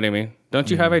 You know what I mean? Don't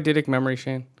you have eidetic memory,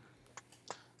 Shane?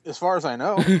 As far as I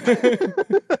know.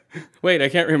 Wait, I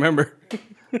can't remember.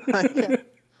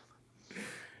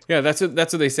 Yeah, that's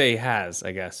what they say he has,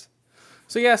 I guess.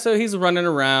 So he's running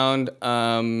around.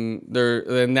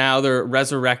 They're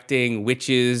resurrecting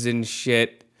witches and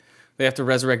shit. They have to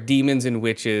resurrect demons and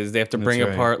witches. They have to bring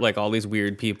right. apart like all these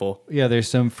weird people. Yeah, there's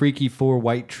some freaky 4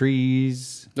 white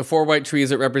trees. The 4 white trees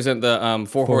that represent the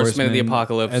four horsemen of the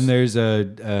apocalypse. And there's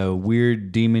a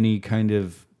weird demon-y kind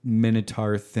of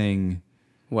minotaur thing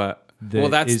what?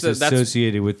 that is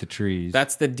associated with the trees.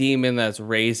 That's the demon that's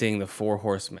raising the 4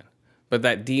 horsemen. But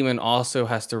that demon also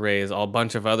has to raise a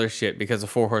bunch of other shit because the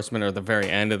 4 horsemen are at the very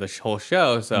end of the whole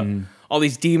show. So all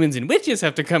these demons and witches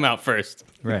have to come out first.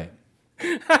 Right.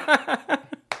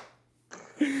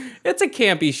 It's a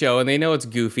campy show, and they know it's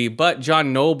goofy, but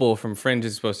John Noble from Fringe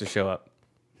is supposed to show up.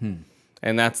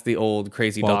 And that's the old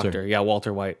crazy Walter. doctor. Yeah,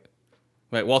 Walter White.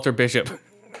 Right, Walter Bishop.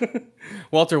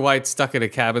 Walter White's stuck in a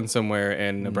cabin somewhere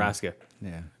in Nebraska.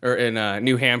 Yeah. Or in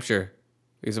New Hampshire.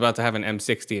 He's about to have an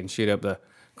M60 and shoot up the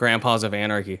Grandpas of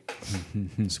Anarchy.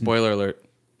 Spoiler alert.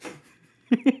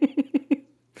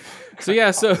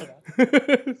 So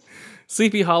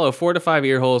Sleepy Hollow, 4 to 5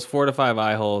 ear holes, 4 to 5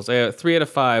 eye holes, 3 out of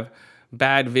 5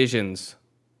 bad visions.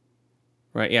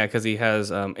 Right, yeah, because he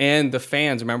has, and the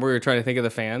fans. Remember we were trying to think of the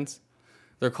fans?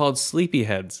 They're called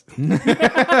sleepyheads.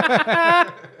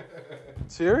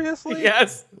 Seriously?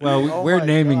 Yes. Well, we're my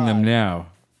naming them God. now.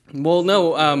 Well,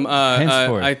 no.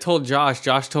 Henceforth. I told Josh.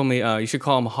 Josh told me you should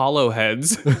call them hollow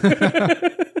heads.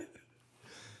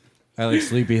 I like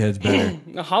sleepyheads better.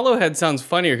 A hollow head sounds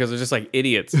funnier because they're just like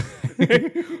idiots.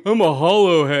 I'm a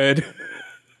hollow head.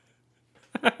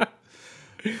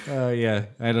 Yeah,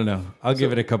 I don't know. I'll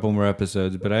give it a couple more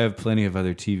episodes, but I have plenty of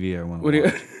other TV I want What to do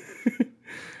watch. you?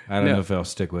 I don't know if I'll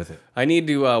stick with it. I need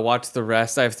to watch the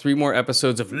rest. I have 3 more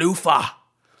episodes of Lufa.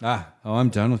 I'm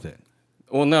done with it.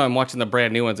 Well, no, I'm watching the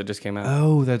brand new ones that just came out.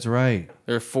 Oh, that's right.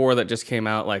 There are 4 that just came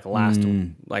out like last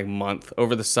like month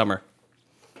over the summer.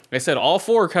 They said all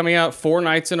 4 are coming out 4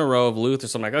 nights in a row of Luther.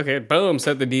 So I'm like, okay, boom,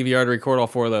 set the DVR to record all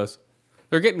 4 of those.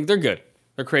 They're good.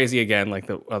 They're crazy again, like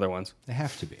the other ones. They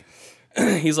have to be.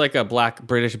 He's like a black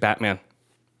British Batman.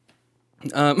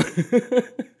 That's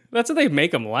what they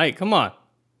make him like. Come on.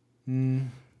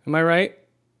 Am I right?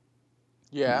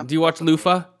 Yeah. Do you watch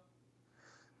Lufa?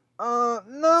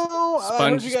 No. I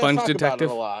heard you guys Sponge talk Detective? about it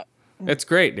a lot. It's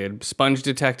great, dude. Sponge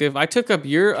Detective. I took up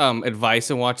your advice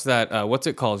and watched that, what's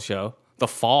it called show? The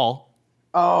Fall.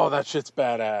 Oh, that shit's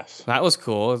badass. That was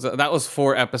cool. That was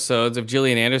 4 episodes of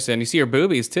Gillian Anderson. You see her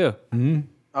boobies too.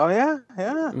 Oh yeah,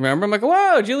 yeah. Remember? I'm like,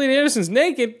 whoa, Gillian Anderson's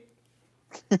naked.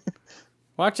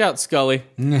 Watch out, Scully.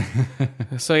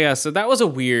 So that was a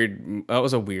weird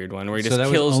one where he just So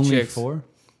that kills was only chicks. 4?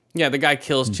 Yeah, the guy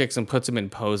kills chicks and puts them in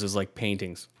poses like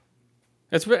paintings.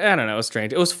 I don't know. It was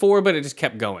strange. It was 4, but it just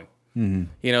kept going. You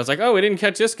know, it's like, oh, we didn't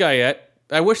catch this guy yet.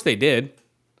 I wish they did.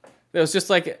 It was just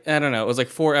like, I don't know. It was like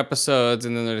 4 episodes,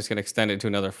 and then they're just going to extend it to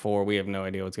another 4. We have no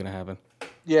idea what's going to happen.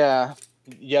 Yeah,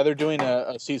 they're doing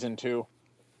a season 2.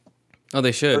 Oh,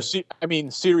 they should. Or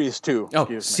series 2. Oh, Excuse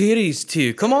me. series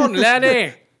 2. Come on,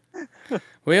 laddie.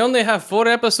 We only have 4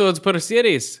 episodes per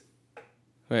series.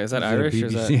 Wait, is that Irish? Or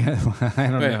is that... BBC? I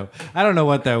don't know. I don't know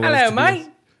what that was. Hello, to be mate.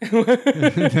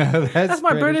 No, That's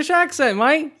my British accent,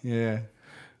 mate. Yeah.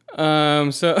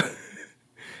 So,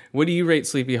 what do you rate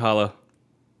Sleepy Hollow?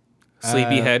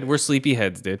 Sleepyhead? We're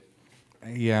sleepyheads, dude.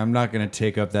 Yeah, I'm not going to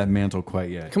take up that mantle quite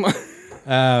yet. Come on.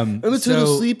 I'm a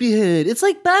total sleepyhead. It's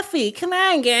like Buffy. Come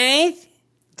on, guys.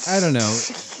 I don't know.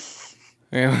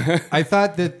 Yeah. I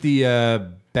thought that the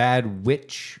bad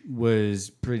witch was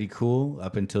pretty cool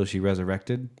up until she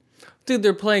resurrected. Dude,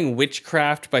 they're playing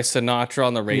Witchcraft by Sinatra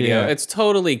on the radio. Yeah. It's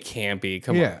totally campy.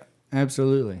 Come on. Yeah,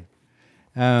 absolutely.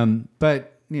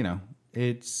 But, you know,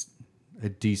 it's a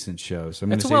decent show. So I'm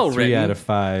going to It's say well 3 written. out of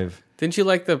 5. Didn't you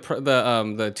like the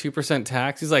 2%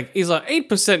 tax? He's like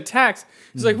 8% tax.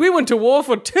 He's like, we went to war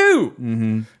for 2.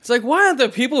 Mm-hmm. It's like, why aren't the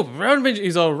people around me?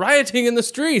 He's all rioting in the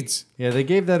streets. Yeah, they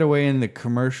gave that away in the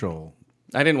commercial.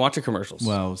 I didn't watch the commercials.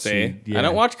 Well, see, yeah. I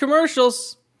don't watch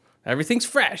commercials. Everything's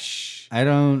fresh. I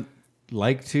don't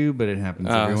like to, but it happens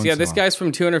every once in a this while. guy's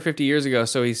from 250 years ago,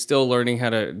 so he's still learning how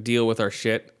to deal with our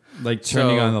shit. Like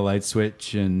turning So- on the light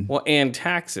switch and... Well, and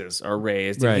taxes are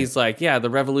raised. Right. And he's like, yeah, the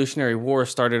Revolutionary War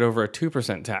started over a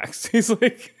 2% tax. He's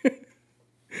like,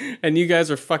 and you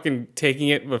guys are fucking taking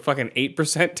it with fucking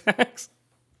 8% tax?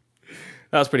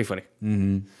 That was pretty funny.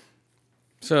 Mm-hmm.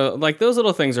 So, like, those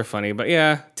little things are funny. But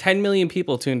yeah, 10 million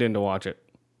people tuned in to watch it.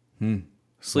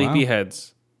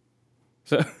 Sleepyheads.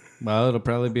 So, Well, it'll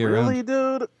probably be around. Really,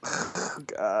 dude?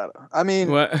 God. I mean,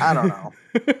 What? I don't know.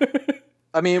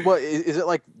 I mean, what is it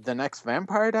like the next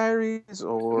Vampire Diaries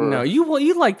or no,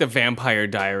 you like the Vampire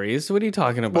Diaries. What are you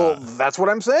talking Well, about? that's what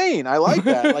I'm saying. I like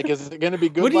that. Like, is it going to be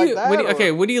good What do like you, that? what do you, or-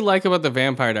 okay, what do you like about the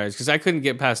Vampire Diaries? Because I couldn't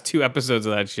get past 2 episodes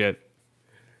of that shit.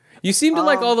 You seem to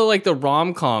like all the like the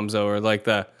rom-coms though, or like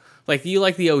you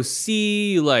like the OC,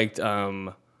 you liked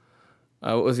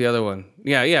what was the other one?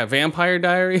 Yeah, Vampire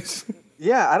Diaries.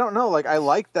 Yeah, I don't know. Like, I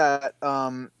like that.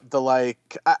 I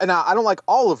don't like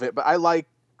all of it, but I like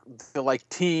the like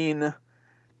teen,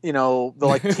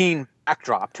 teen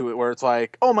backdrop to it, where it's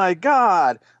like, oh my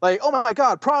god,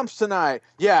 prom's tonight.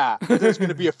 Yeah, there's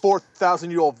gonna be a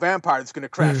 4,000-year-old vampire that's gonna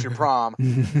crash your prom.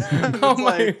 Oh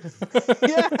my!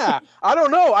 Yeah, I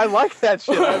don't know. I like that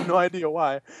shit. I have no idea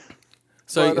why.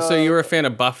 So But, you were a fan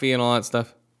of Buffy and all that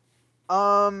stuff?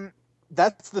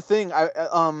 That's the thing.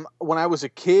 When I was a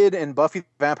kid and Buffy the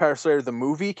Vampire Slayer the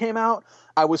movie came out,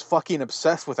 I was fucking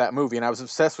obsessed with that movie, and I was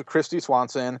obsessed with Christy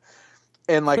Swanson,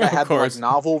 and like I had the like,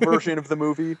 novel version of the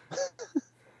movie.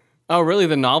 Oh, really?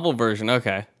 The novel version?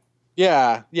 Okay.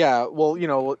 Yeah. Well, you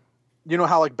know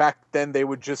how like back then they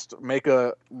would just make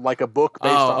a book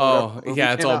based on. The movie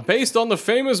yeah, it's came all out. based on the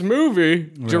famous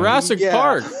movie Jurassic Yeah.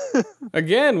 Park.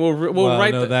 Again, we'll Well,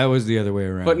 write. no, that was the other way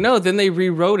around. But no, then they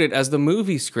rewrote it as the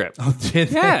movie script. Oh, did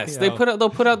they? Yes, they'll put out the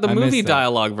I missed movie that.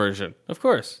 dialogue version, of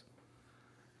course.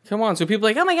 Come on, so people are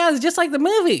like, oh my god, it's just like the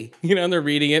movie, and they're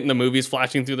reading it, and the movie's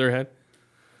flashing through their head,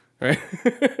 right?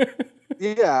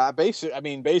 Yeah,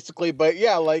 basically, but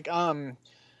yeah, like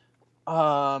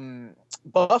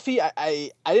Buffy,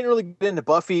 I didn't really get into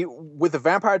Buffy. With the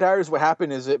Vampire Diaries, what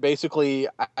happened is it basically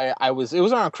it was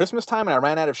around Christmas time and I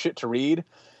ran out of shit to read,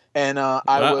 and How'd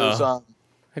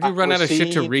you run out of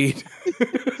shit to read?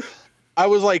 I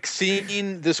was like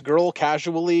seeing this girl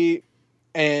casually,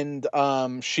 and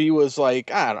she was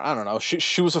like, I don't know,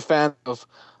 she was a fan of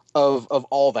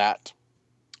all that.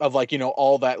 Of like,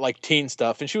 all that like teen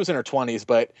stuff, and she was in her 20s,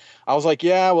 but I was like,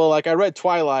 yeah, well, like I read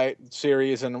Twilight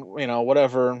series and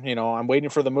whatever, I'm waiting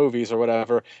for the movies or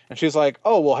whatever. And she's like,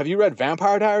 oh, well, have you read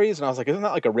Vampire Diaries? And I was like, isn't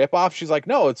that like a ripoff? She's like,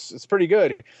 no, it's pretty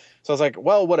good. So I was like,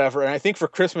 well, whatever. And I think for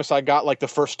Christmas I got like the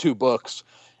first 2 books,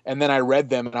 and then I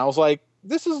read them, and I was like,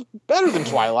 this is better than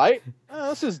Twilight.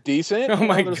 This is decent. Oh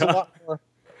my There's God.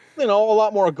 a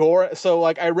lot more gore. So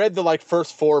like I read the like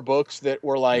first 4 books that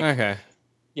were like. Okay.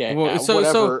 Yeah, Well,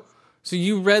 whatever. so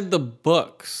you read the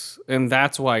books, and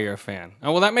that's why you're a fan.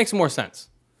 Oh, well, that makes more sense.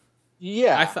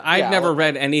 Yeah, I'd never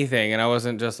read anything, and I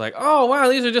wasn't just like, oh wow,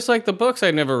 these are just like the books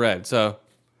I'd never read. So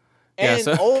And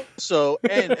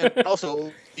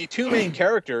also the two main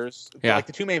characters, like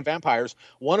the two main vampires,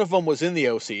 one of them was in the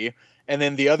OC, and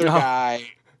then the other guy,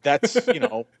 that's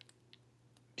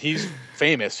he's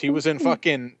famous. He was in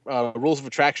fucking Rules of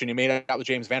Attraction. He made out with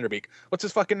James Vanderbeek. What's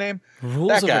his fucking name?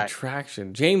 Rules of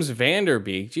Attraction. James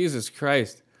Vanderbeek. Jesus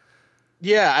Christ.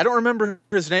 Yeah, I don't remember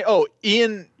his name. Oh,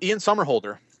 Ian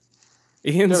Somerhalder.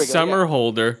 Ian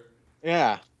Somerhalder.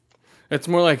 Yeah. It's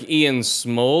more like Ian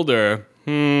Smolder.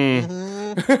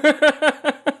 I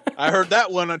heard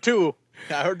that one too.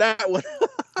 I heard that one.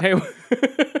 Hey.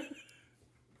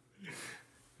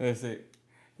 Let's see.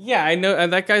 Yeah, I know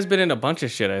that guy's been in a bunch of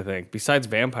shit, I think, besides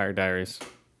Vampire Diaries.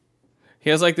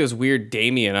 He has like those weird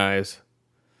Damien eyes.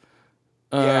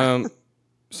 So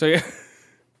yeah.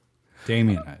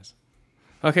 Damien eyes.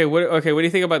 Okay, what do you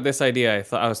think about this idea?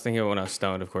 I was thinking of it when I was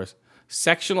stoned, of course.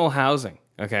 Sectional housing,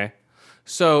 okay?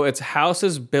 So it's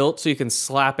houses built so you can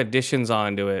slap additions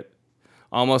onto it,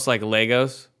 almost like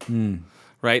Legos,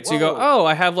 right? So you go, oh,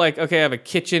 I have I have a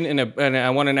kitchen and I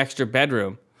want an extra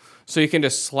bedroom. So you can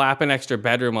just slap an extra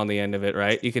bedroom on the end of it,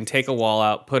 right? You can take a wall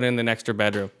out, put in an extra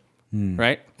bedroom,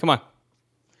 right? Come on.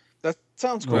 That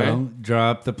sounds cool. Well,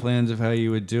 draw up the plans of how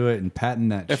you would do it and patent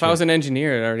that If I was an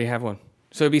engineer, I'd already have one.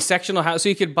 So it'd be sectional house, so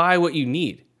you could buy what you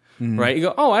need, right? You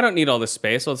go, oh, I don't need all this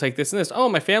space. I'll take this and this. Oh,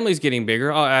 my family's getting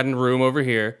bigger. I'll add a room over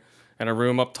here and a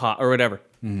room up top or whatever.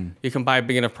 You can buy a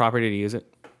big enough property to use it.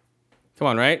 Come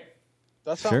on, right?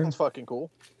 That sounds fucking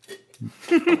cool.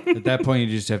 At that point, you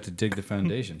just have to dig the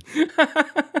foundation.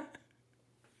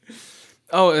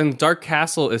 Oh, and Dark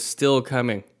Castle is still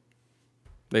coming,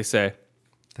 they say.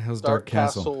 The hell's Dark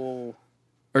Castle?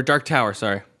 Or Dark Tower,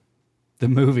 sorry. The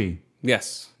movie.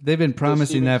 Yes. They've been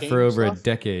promising that for over stuff? a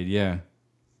decade, yeah.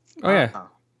 Oh, yeah.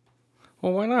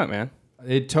 Well, why not, man?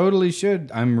 It totally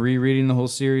should. I'm rereading the whole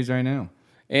series right now.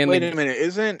 And Wait a minute,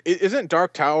 isn't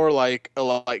Dark Tower like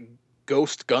a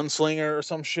ghost gunslinger or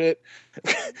some shit?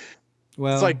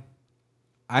 Well, It's like,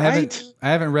 I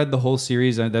haven't read the whole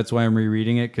series. That's why I'm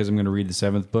rereading it, because I'm going to read the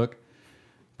 7th book.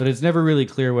 But it's never really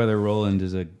clear whether Roland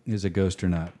is a ghost or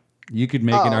not. You could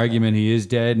make an argument he is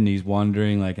dead and he's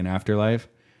wandering like an afterlife,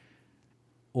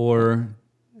 or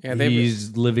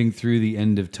he's living through the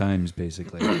end of times,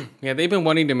 basically. Yeah, they've been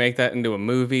wanting to make that into a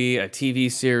movie, a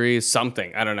TV series,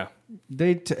 something. I don't know.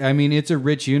 I mean, it's a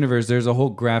rich universe. There's a whole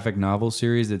graphic novel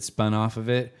series that spun off of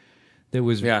it.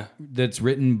 That's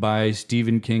written by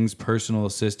Stephen King's personal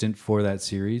assistant for that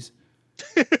series.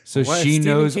 So she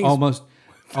knows almost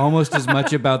as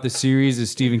much about the series as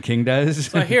Stephen King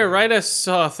does. Here, write us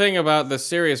a thing about the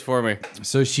series for me.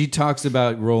 So she talks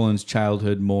about Roland's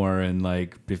childhood more and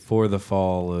like before the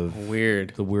fall of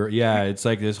Weird. Yeah, it's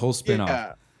like this whole spin-off.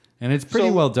 Yeah. And it's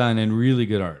pretty well done and really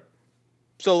good art.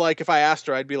 So, like, if I asked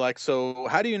her, I'd be like, so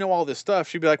how do you know all this stuff?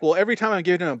 She'd be like, well, every time I'm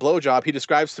giving him a blowjob, he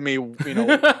describes to me, what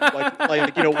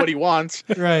he wants.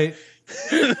 Right.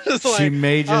 She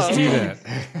may just do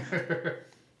that.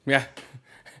 Yeah.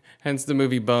 Hence the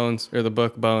movie Bones, or the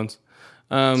book Bones.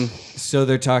 So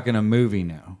they're talking a movie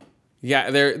now. Yeah,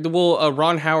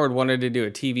 Ron Howard wanted to do a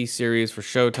TV series for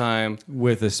Showtime.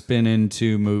 With a spin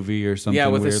into movie or something. Yeah,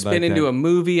 with weird a spin like into that. a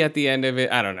movie at the end of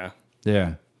it. I don't know.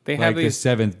 Yeah. They like have the these...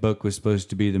 7th book was supposed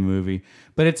to be the movie.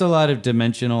 But it's a lot of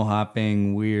dimensional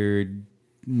hopping, weird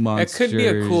monsters. It could be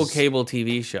a cool cable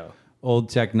TV show. Old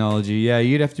technology. Yeah,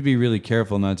 you'd have to be really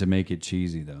careful not to make it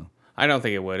cheesy, though. I don't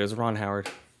think it would. It was Ron Howard.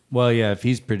 Well, yeah, if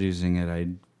he's producing it,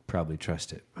 I'd probably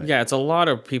trust it. But, Yeah, it's a lot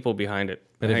of people behind it.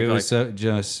 but if it was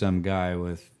just some guy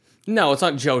with... No, it's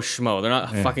not Joe Schmo. They're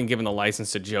not fucking giving the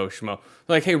license to Joe Schmo.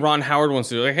 They're like, hey, Ron Howard wants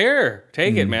to do it. Like, here,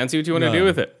 take it, man. See what you want to do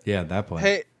with it. Yeah, at that point.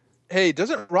 Hey,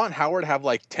 doesn't Ron Howard have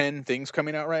like 10 things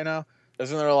coming out right now?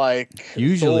 Isn't there like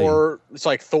Usually. It's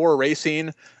like Thor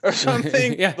Racing or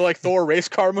something? Yeah. Like Thor race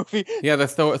car movie? Yeah, the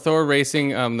Thor Racing,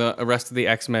 the rest of the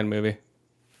X-Men movie.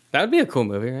 That would be a cool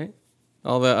movie, right?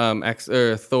 All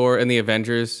the Thor and the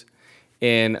Avengers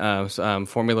in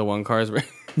Formula One cars.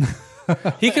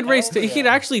 He could race. He could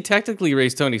actually technically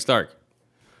race Tony Stark.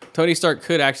 Tony Stark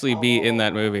could actually be in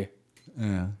that movie.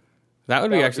 Yeah. That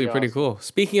would be actually pretty cool.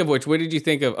 Speaking of which, what did you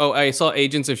think of? Oh, I saw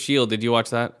Agents of S.H.I.E.L.D. Did you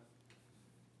watch that?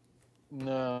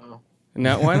 No.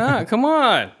 No, why not? Come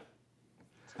on.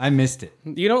 I missed it.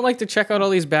 You don't like to check out all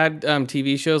these bad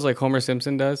TV shows like Homer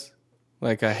Simpson does?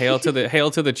 Like Hail to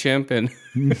the Chimp and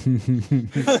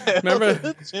remember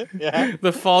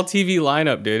the fall TV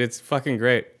lineup, dude? It's fucking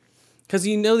great. Because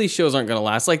you know these shows aren't going to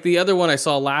last. Like the other one I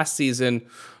saw last season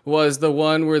was the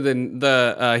one where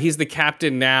he's the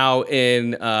captain now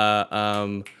in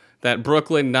that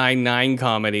Brooklyn Nine-Nine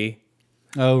comedy.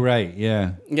 Oh, right.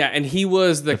 Yeah. Yeah, and he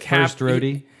was the first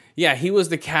roadie? Yeah, he was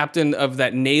the captain of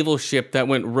that naval ship that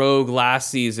went rogue last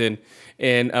season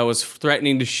and was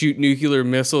threatening to shoot nuclear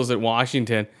missiles at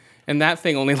Washington. And that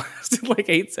thing only lasted like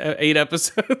eight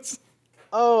episodes.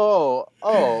 Oh.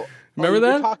 Remember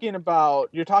You're that?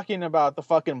 talking about the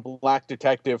fucking black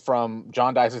detective from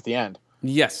John Dies at the End.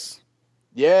 Yes.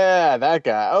 Yeah, that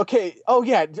guy. Okay. Oh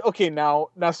yeah. Okay. Now,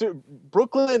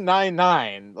 Brooklyn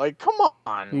Nine-Nine. Like, come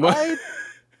on, What? right?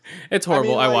 It's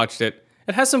horrible. I like- watched it.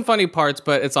 It has some funny parts,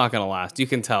 but it's not going to last. You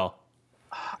can tell.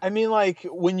 I mean, like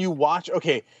when you watch.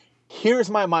 Okay, here's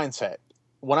my mindset.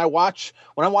 When I'm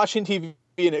watching TV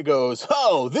and it goes,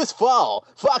 oh, this fall,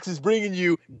 Fox is bringing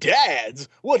you Dads.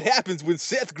 What happens when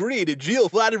Seth Green and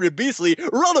Giovanni Ribisi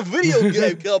run a video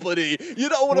game company? You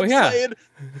know what Well, I'm yeah. saying?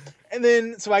 And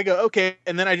then, so I go, okay.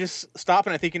 And then I just stop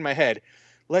and I think in my head,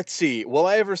 let's see, will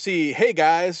I ever see, hey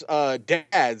guys,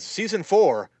 Dads, season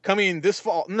 4 coming this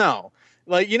fall? No.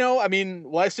 Like, I mean,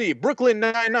 will I see Brooklyn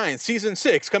Nine-Nine season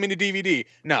 6 coming to DVD?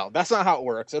 No, that's not how it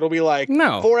works. It'll be like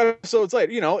No. 4 episodes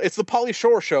later. It's the Pauly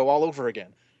Shore show all over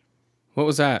again. What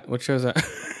was that? What show is that?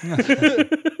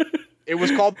 It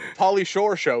was called Pauly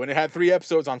Shore Show, and it had 3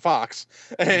 episodes on Fox.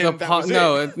 And that was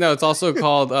it. No, it's also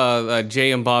called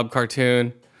Jay and Bob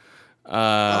cartoon.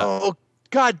 Oh,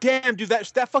 god damn, dude,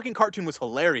 that fucking cartoon was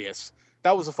hilarious.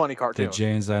 That was a funny The cartoon.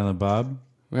 Jay and Silent Bob.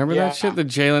 Remember Yeah. that shit? The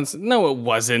Jalen's. No, it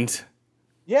wasn't.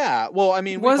 Yeah, well, I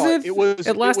mean, Was it?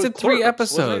 It lasted 3 Clerks.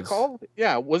 episodes. Wasn't it called?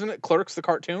 Yeah, wasn't it Clerks the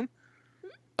cartoon?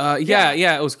 Yeah,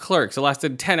 it was Clerks. It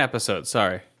lasted 10 episodes.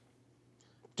 Sorry.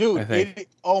 I Dude, think.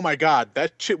 oh my god,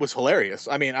 that shit was hilarious.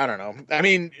 I mean, I don't know. I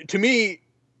mean, to me,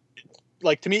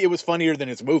 it was funnier than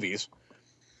its movies.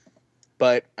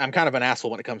 But I'm kind of an asshole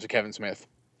when it comes to Kevin Smith.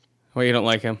 Well, you don't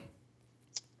like him?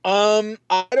 I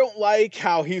don't like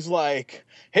how he's like,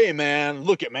 hey man,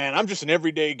 look at man, I'm just an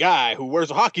everyday guy who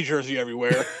wears a hockey jersey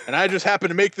everywhere, and I just happen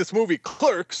to make this movie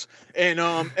Clerks, and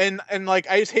like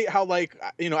I just hate how like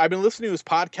I've been listening to his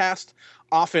podcast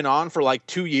off and on for like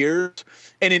 2 years,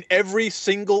 and in every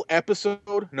single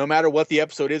episode, no matter what the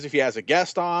episode is, if he has a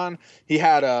guest on, he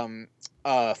had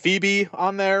Phoebe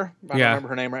on there. I don't remember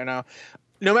her name right now.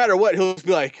 No matter what, he'll just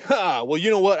be like, well,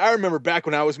 you know what? I remember back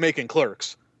when I was making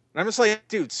Clerks. And I'm just like,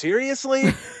 dude,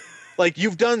 seriously? Like,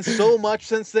 you've done so much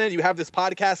since then. You have this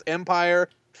podcast empire,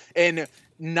 and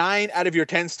 9 out of your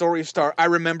 10 stories start, I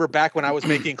remember back when I was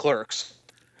making Clerks.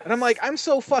 And I'm like, I'm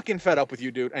so fucking fed up with you,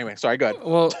 dude. Anyway, sorry, go ahead.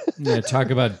 Well, Yeah, talk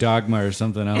about Dogma or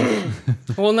something else.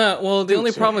 the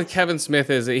only problem with Kevin Smith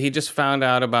is that he just found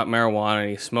out about marijuana and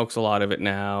he smokes a lot of it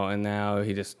now, and now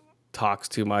he just talks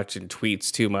too much and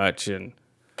tweets too much and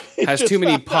has too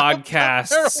many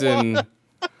podcasts and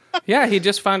yeah, he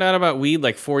just found out about weed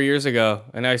like 4 years ago,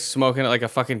 and now he's smoking it like a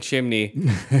fucking chimney,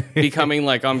 becoming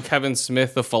like I'm Kevin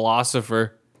Smith, the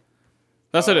philosopher.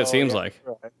 That's what it seems like.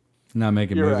 Right. Not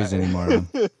making You're movies right. anymore.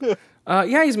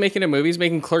 Yeah, he's making a movie. He's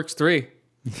making Clerks 3.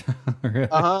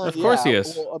 Of course he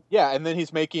is. Well, yeah, and then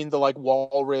he's making the like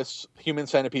Walrus Human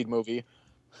Centipede movie.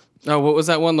 Oh, what was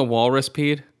that one? The Walrus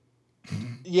Peed?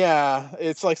 Yeah,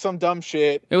 it's like some dumb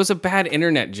shit. It was a bad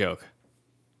internet joke.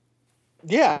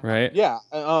 Yeah. Right? Yeah.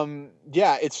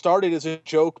 Yeah, it started as a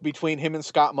joke between him and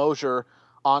Scott Mosier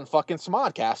on fucking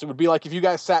Smodcast. It would be like if you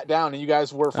guys sat down and you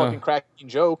guys were fucking cracking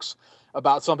jokes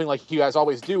about something like you guys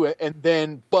always do it, and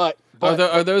then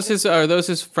Are those his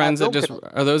friends that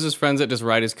no just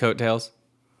ride his coattails?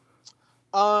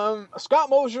 Scott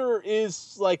Mosier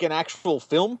is like an actual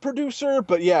film producer,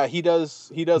 but yeah, he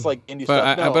does like indie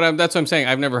stuff. No. That's what I'm saying.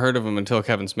 I've never heard of him until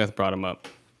Kevin Smith brought him up.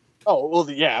 Oh, well,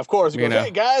 yeah, of course. He goes, know.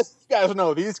 hey, guys, you guys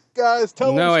know these guys.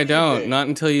 Tell No, them I Steve don't. Dave." Not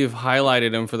until you've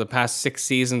highlighted him for the past 6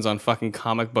 seasons on fucking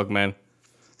Comic Book Men.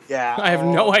 Yeah. I have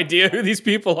no idea who these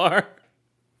people are.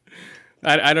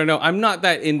 I don't know. I'm not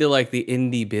that into like the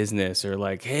indie business or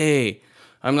like, hey,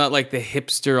 I'm not like the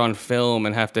hipster on film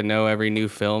and have to know every new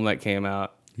film that came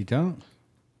out. You don't?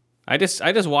 I just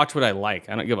watch what I like.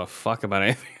 I don't give a fuck about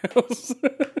anything else.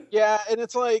 Yeah, and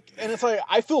it's like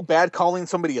I feel bad calling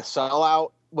somebody a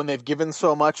sellout when they've given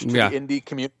so much to the indie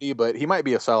community, but he might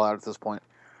be a sellout at this point.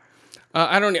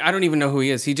 I don't even know who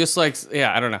he is. He just likes,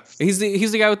 I don't know. He's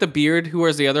the guy with the beard who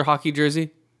wears the other hockey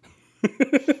jersey.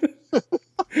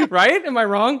 Right? Am I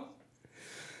wrong?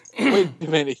 Wait a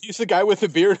minute. He's the guy with the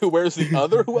beard who wears the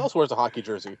other? Who else wears a hockey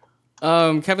jersey?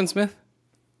 Kevin Smith.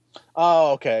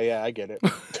 Oh, okay. Yeah, I get it.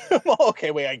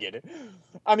 Okay, wait, I get it.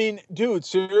 I mean, dude,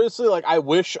 seriously, like, I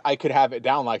wish I could have it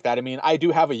down like that. I mean, I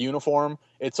do have a uniform.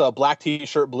 It's a black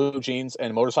t-shirt, blue jeans,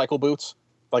 and motorcycle boots.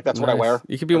 Like, that's what I Nice. wear.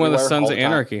 You could be one of the everywhere, Sons all of the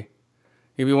time. Anarchy.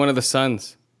 You could be one of the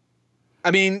Sons.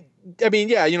 I mean, I mean,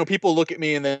 yeah, people look at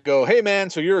me and they go, "Hey, man,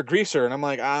 so you're a greaser?" And I'm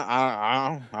like,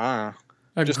 A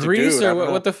just a greaser? dude, I don't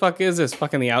know. What the fuck is this?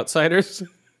 Fucking The Outsiders?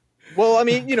 Well, I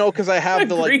mean, because I have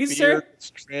the like greaser? beard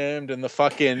trimmed and the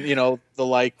fucking, the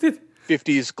like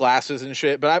 50s glasses and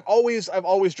shit. But I've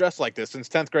always dressed like this since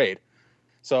 10th grade.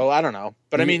 So I don't know.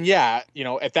 But I mean, yeah,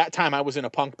 at that time I was in a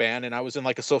punk band and I was in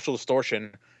like a Social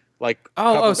Distortion, like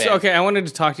cover So band. okay. I wanted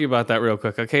to talk to you about that real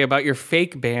quick. Okay, about your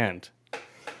fake band.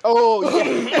 Oh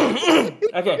yeah.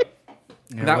 Okay.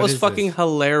 Yeah, That what was is fucking this?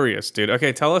 hilarious, dude.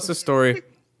 Okay, tell us a story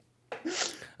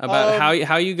about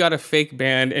how you got a fake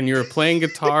band and you were playing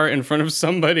guitar in front of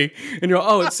somebody and you're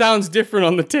it sounds different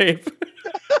on the tape.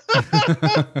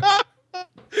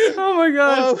 Oh my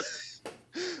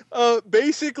god.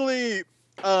 Basically,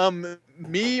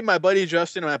 me, my buddy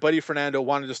Justin, and my buddy Fernando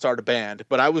wanted to start a band,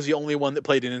 but I was the only one that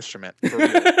played an instrument. For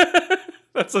real.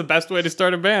 That's the best way to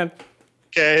start a band.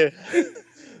 Okay.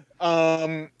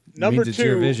 Number means it's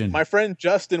your 2, vision. my friend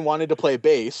Justin wanted to play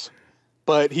bass,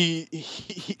 but he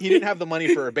didn't have the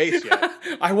money for a bass yet.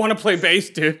 I want to play bass,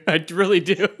 dude. I really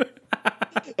do.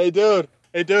 Hey, dude.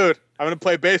 I'm going to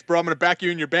play bass, bro. I'm going to back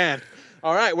you in your band.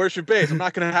 All right, where's your bass? I'm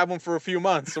not going to have one for a few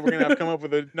months, so we're going to have to come up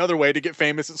with another way to get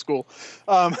famous at school.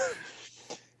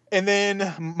 And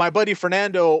then my buddy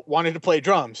Fernando wanted to play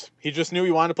drums. He just knew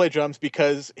he wanted to play drums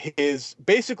because his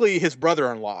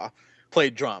brother-in-law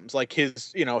played drums. Like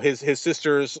his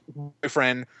sister's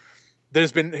boyfriend,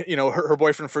 there's been, her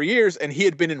boyfriend for years, and he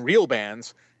had been in real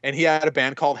bands, and he had a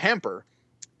band called Hamper.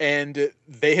 And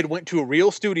they had went to a real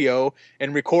studio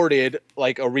and recorded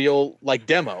like a real like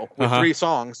demo with 3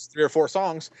 or 4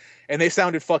 songs, and they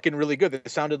sounded fucking really good. They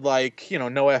sounded like,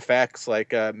 NoFX, like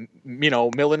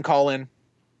Millencolin.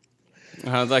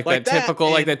 Like Like that that,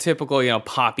 typical, and- typical,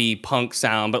 poppy punk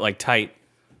sound, but like tight.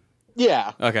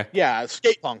 Yeah. Okay. Yeah,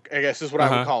 skate punk, I guess is what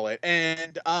I would call it.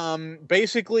 And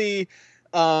basically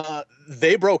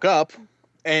they broke up,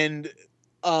 and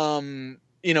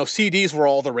CDs were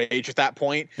all the rage at that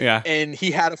point. Yeah. And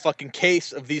he had a fucking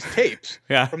case of these tapes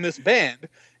Yeah. from this band.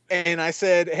 And I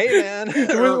said, "Hey,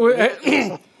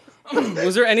 man."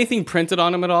 Was there anything printed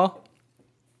on them at all?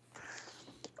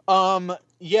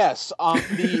 Yes. On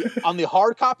the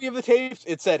hard copy of the tapes,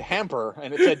 it said Hamper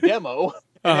and it said demo.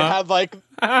 And it had like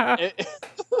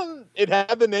it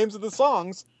had the names of the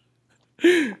songs.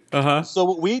 So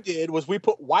what we did was we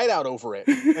put whiteout over it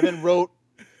and then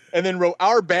wrote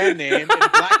our band name in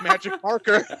black magic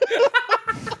marker.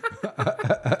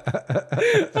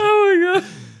 Oh my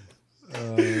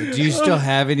god. Do you still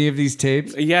have any of these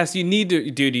tapes? Yes, you need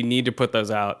to, dude. You need to put those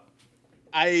out.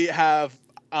 I have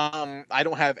I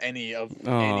don't have any of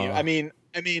any. Oh. I mean,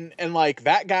 and like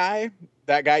that guy,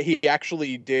 he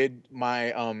actually did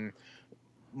my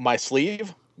my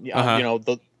sleeve.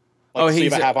 The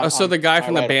sleeve I have on. So the guy my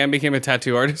from the right band became a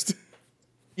tattoo artist.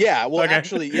 Yeah, well, Okay.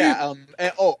 actually, yeah.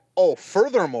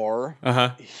 Furthermore,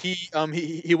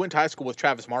 he went to high school with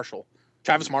Travis Marshall.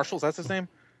 Travis Marshall, that's his name?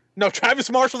 No, Travis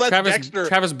Marshall. That's Dexter.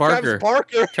 Travis Barker.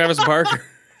 Travis Barker.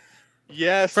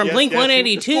 Yes, From yes, Blink yes.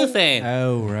 182 fame.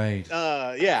 Oh, right.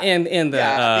 Yeah, And the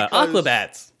Yeah, because-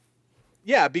 Aquabats.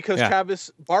 yeah, because Yeah.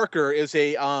 Travis Barker is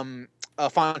a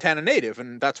Fontana native,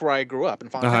 and that's where I grew up in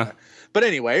Fontana. But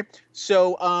anyway,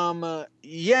 so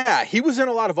yeah, he was in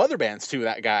a lot of other bands too.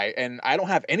 That guy, and I don't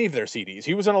have any of their CDs.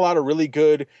 He was in a lot of really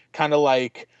good kind of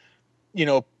like,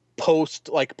 post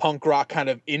like punk rock kind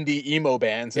of indie emo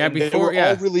bands. Yeah, and they before- were yeah.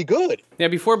 all really good. Yeah,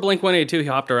 before Blink 182, he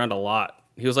hopped around a lot.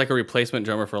 He was like a replacement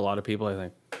drummer for a lot of people, I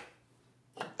think.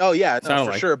 Oh yeah, no, Sounded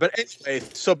for like- sure. But anyway,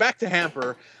 so back to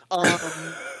Hamper.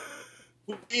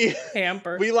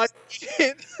 Hamper. We like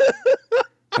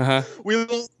Uh-huh. we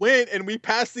went and we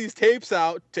passed these tapes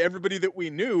out to everybody that we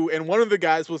knew, and one of the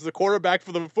guys was the quarterback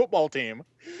for the football team.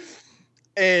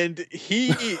 And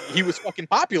he was fucking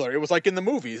popular. It was like in the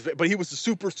movies, but he was a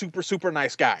super, super, super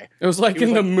nice guy. It was like He was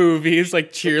in the like- movies,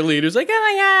 like cheerleaders, like,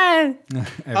 oh my god.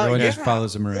 Everyone just yeah,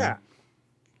 follows him around. Yeah.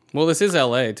 Well, this is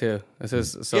LA too. This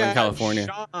is Southern California.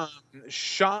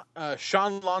 Sean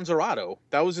Lanzarato.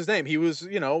 That was his name. He was,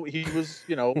 Whoa.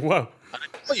 an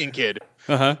Italian kid.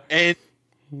 Uh-huh. And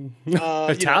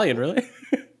Italian, really?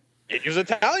 he was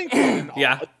Italian kid. And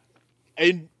Yeah.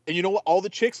 And you know what? All the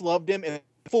chicks loved him, and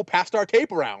full passed our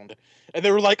tape around. And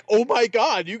they were like, "Oh my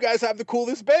god, you guys have the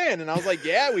coolest band!" And I was like,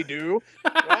 "Yeah, we do.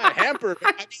 Yeah, Hamper,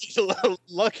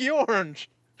 Lucky Orange,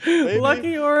 baby."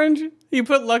 Lucky Orange. You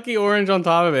put Lucky Orange on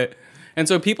top of it. And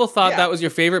so people thought Yeah. that was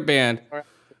your favorite band. Right.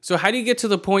 So how do you get to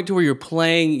the point to where you're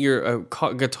playing your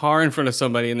guitar in front of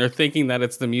somebody and they're thinking that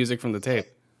it's the music from the tape?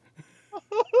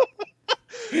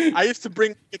 I used to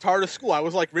bring guitar to school. I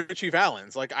was like Richie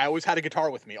Valens. Like I always had a guitar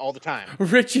with me all the time.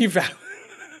 Richie Valens.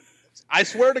 I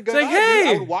swear to God, like, dude, I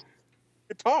hey! would watch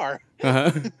guitar.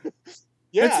 Uh-huh.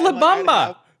 Yeah, It's La and, like, I'd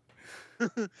Bamba.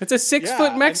 have- It's a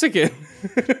 6-foot and- Mexican.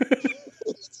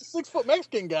 It's a 6-foot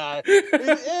Mexican guy.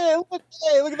 Hey, look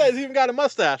at that. He's even got a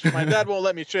mustache. My dad won't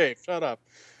let me shave. Shut up.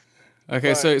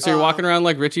 Okay, But, so you're walking around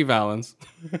like Richie Valens.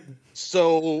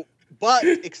 So, but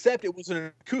except it was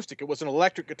an acoustic. It was an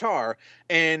electric guitar,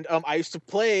 and I used to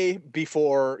play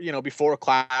before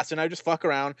class, and I just fuck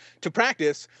around to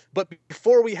practice. But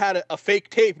before we had a fake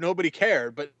tape, nobody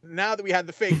cared. But now that we had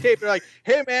the fake tape, they're like,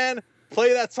 "Hey, man,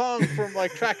 play that song from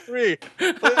like track 3."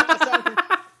 Play that song from...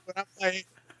 And I'm like,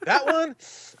 that one?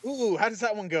 Ooh, how does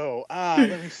that one go?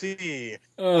 Let me see.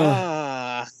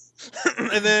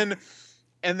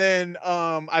 And then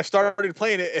I started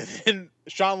playing it, and then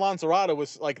Sean Lanzarado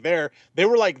was like there. They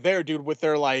were like there, dude, with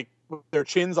their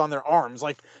chins on their arms,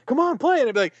 like, "Come on, play!" And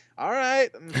I'd be like, "All right,"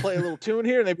 and play a little tune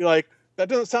here, and they'd be like, "That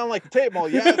doesn't sound like the tape." I'm all,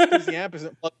 "Yeah, it's because the amp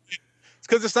isn't plugged in. It's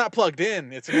because it's not plugged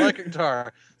in. It's an electric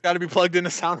guitar. It's got to be plugged in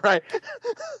to sound right."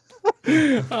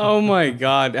 Oh my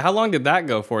God! How long did that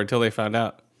go for until they found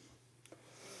out?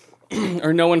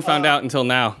 Or no one found out until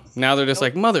now? Now they're just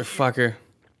like, motherfucker.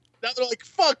 Now they're like,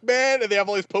 "Fuck, man," and they have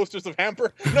all these posters of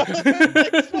Hamper. No,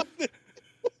 like, fuck this.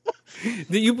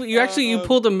 You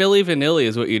pulled a Milli Vanilli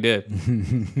is what you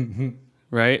did,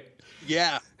 right?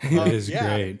 Yeah, It is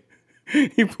yeah. great.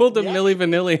 You pulled a Yeah. Milli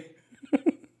Vanilli.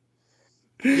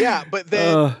 Yeah,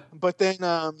 but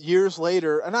then years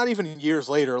later, not even years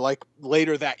later, like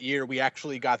later that year, we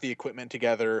actually got the equipment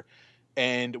together,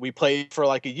 and we played for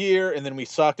like a year, and then we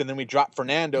sucked, and then we dropped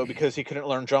Fernando because he couldn't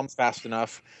learn drums fast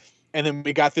enough. And then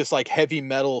we got this like heavy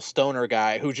metal stoner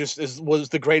guy who just was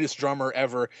the greatest drummer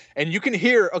ever. And you can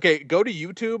hear, okay, go to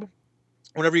YouTube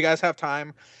whenever you guys have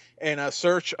time and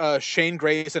search Shane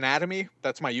Gray's Anatomy.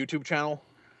 That's my YouTube channel.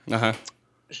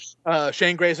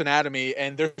 Shane Gray's Anatomy.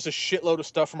 And there's a shitload of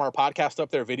stuff from our podcast up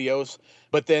there, videos.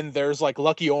 But then there's like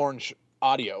Lucky Orange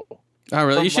audio. Oh,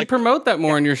 really? From, You should like- promote that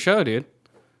more in your show, dude.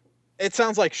 It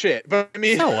sounds like shit, but I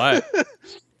mean, So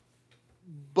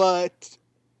what?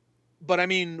 But I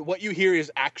mean, what you hear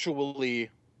is actually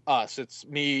us. It's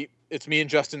me and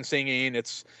Justin singing.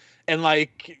 And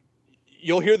like,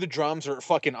 you'll hear the drums are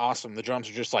fucking awesome. The drums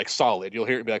are just like solid. You'll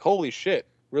hear it and be like, "Holy shit,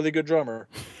 really good drummer."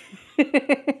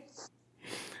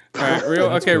 All right,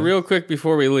 real quick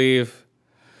before we leave.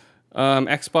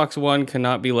 Xbox One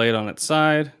cannot be laid on its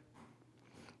side.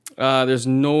 There's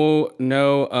no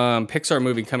Pixar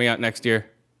movie coming out next year.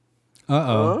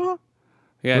 Uh-oh.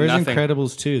 Yeah, Where's nothing.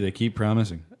 Incredibles 2? They keep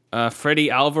promising. Freddie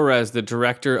Alvarez, the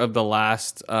director of the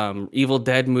last Evil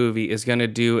Dead movie, is going to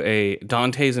do a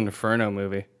Dante's Inferno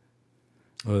movie.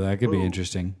 Oh, that could be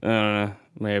interesting. I don't know.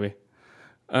 Maybe.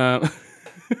 I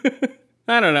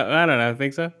don't know. I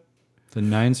think so. The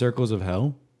 9 Circles of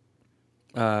Hell?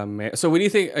 So what do you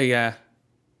think? Yeah.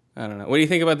 I don't know. What do you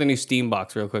think about the new Steam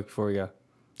box real quick before we go?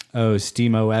 Oh,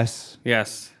 Steam OS?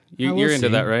 Yes. we'll You're into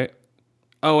see. that, right?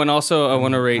 Oh, and also I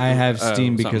want to rate... I have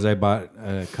Steam something. because I bought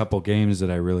a couple games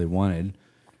that I really wanted.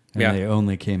 And Yeah. they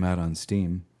only came out on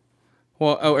Steam.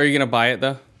 Well, are you going to buy it,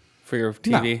 though? For your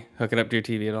TV? Hook it up to your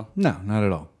TV at all? No, not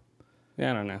at all.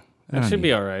 Yeah, I don't know. I That don't should need be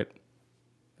it. all right.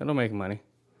 That'll make money.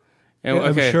 And, Yeah,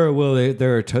 okay. I'm sure it will.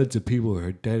 There are tons of people who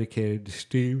are dedicated to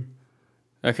Steam.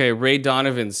 Okay, Ray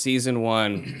Donovan, season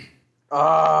 1.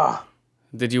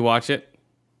 Did you watch it?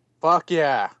 Fuck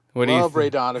yeah. What do you Love think? Ray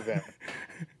Donovan.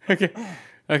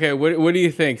 Okay. What do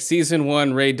you think? Season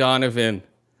 1, Ray Donovan.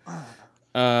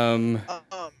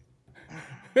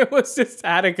 It was just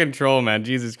out of control, man.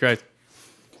 Jesus Christ.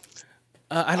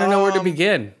 I don't know where to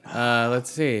begin. Let's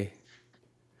see.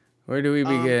 Where do we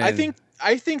begin?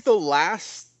 I think the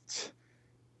last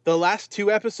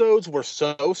 2 episodes were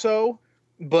so,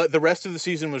 but the rest of the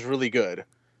season was really good.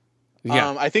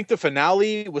 Yeah. I think the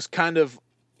finale was kind of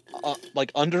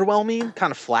like underwhelming,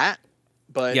 kind of flat.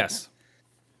 But Yes.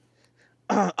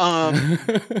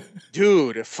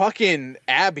 dude, fucking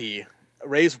Abby,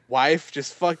 Ray's wife,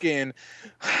 just fucking.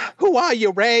 Who are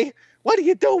you, Ray? What are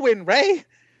you doing, Ray?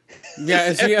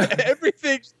 Yeah.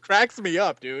 Everything cracks me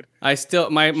up, dude. I still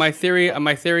my theory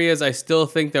is I still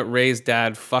think that Ray's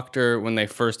dad fucked her when they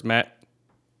first met.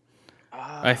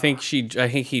 I think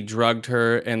he drugged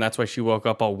her and that's why she woke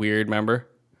up all weird, remember?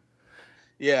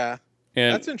 Yeah,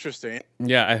 And that's interesting.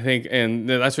 yeah, I think and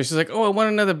that's why she's like, "Oh, I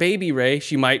want another baby, Ray."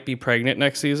 She might be pregnant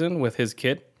next season with his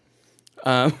kid.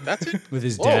 That's it. With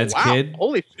his Whoa, dad's wow. kid?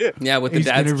 Holy shit. Yeah, with He's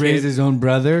the dad's going to raise kid. his own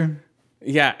brother?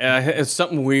 Yeah, it's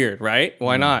something weird, right?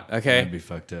 Why not? Okay. That'd be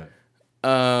fucked up.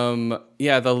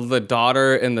 Yeah, the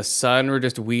daughter and the son were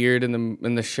just weird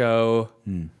in the show.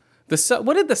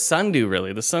 What did the son do,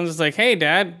 really? The son's just like, hey,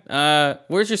 Dad,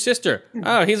 where's your sister?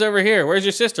 Oh, he's over here. Where's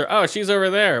your sister? Oh, she's over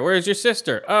there. Where's your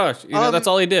sister? Oh, that's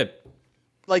all he did.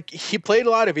 Like, he played a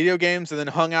lot of video games and then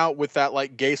hung out with that,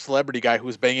 like, gay celebrity guy who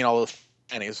was banging all those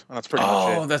fannies. And that's pretty much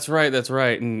it. Oh, that's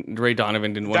right. And Ray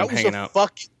Donovan didn't want him hanging out.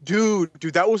 Dude,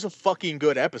 that was a fucking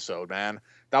good episode, man.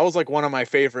 That was, like, one of my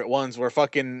favorite ones where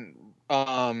fucking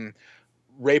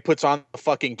Ray puts on the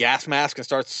fucking gas mask and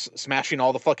starts smashing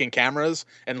all the fucking cameras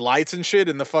and lights and shit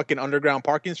in the fucking underground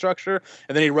parking structure.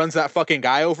 And then he runs that fucking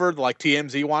guy over, the, like,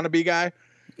 TMZ wannabe guy.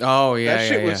 Oh, yeah, that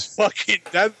shit was fucking...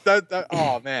 That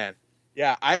oh, man.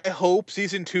 Yeah, I hope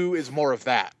season 2 is more of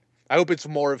that. I hope it's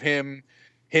more of him,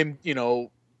 you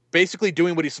know, basically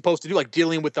doing what he's supposed to do, like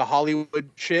dealing with the Hollywood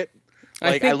shit.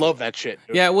 Like, I love that shit.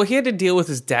 Dude. Yeah, well, he had to deal with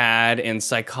his dad and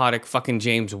psychotic fucking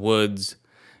James Woods,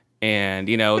 and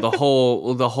you know the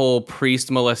whole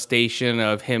priest molestation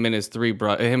of him and his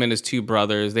two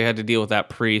brothers. They had to deal with that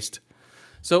priest.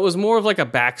 So it was more of like a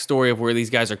backstory of where these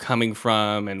guys are coming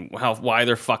from and why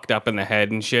they're fucked up in the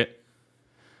head and shit.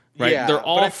 Right, yeah, they're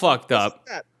all fucked up.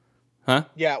 Huh?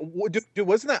 Yeah, dude,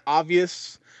 wasn't that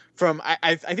obvious from?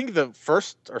 I think the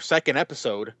first or second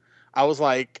episode, I was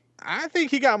like, I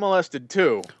think he got molested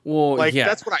too. Well, like yeah.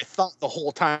 That's what I thought the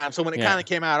whole time. So when it kind of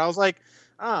came out, I was like,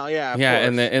 oh yeah, yeah.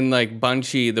 course. And like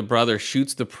Bunchy, the brother,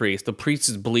 shoots the priest. The priest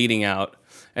is bleeding out,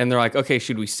 and they're like, okay,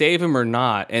 should we save him or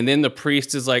not? And then the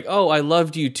priest is like, oh, I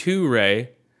loved you too,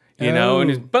 Ray. You know, and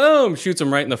just boom, shoots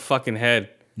him right in the fucking head.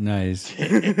 Nice.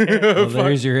 Well,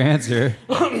 there's your answer.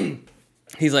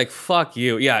 He's like, fuck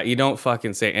you. Yeah, you don't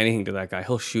fucking say anything to that guy.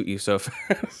 He'll shoot you so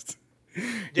fast.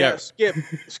 Yeah. Skip.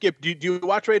 Do you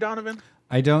watch Ray Donovan?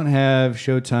 I don't have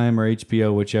Showtime or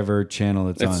HBO, whichever channel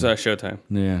it's on. It's Showtime.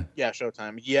 Yeah. Yeah,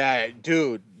 Showtime. Yeah,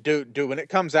 dude. When it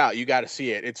comes out, you got to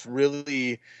see it. It's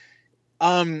really,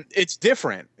 it's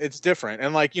different. It's different.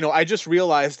 And like, you know, I just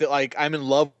realized that like I'm in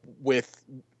love with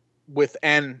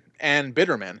Ann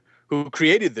Bitterman, who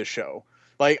created this show.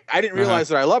 Like, I didn't realize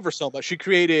that I love her so much. She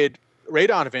created Ray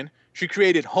Donovan. She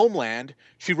created Homeland.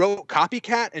 She wrote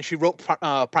Copycat, and she wrote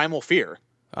Primal Fear.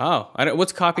 Oh,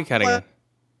 what's Copycat again?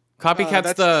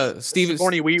 Copycat's the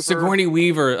Sigourney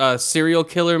Weaver serial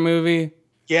killer movie.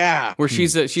 Yeah, where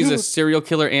she's a serial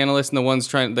killer analyst,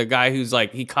 and the guy who's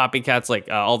like he copycats like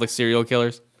all the serial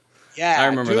killers. Yeah, I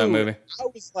remember that movie. I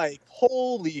was like,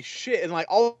 holy shit, and like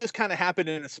all this kind of happened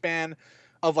in a span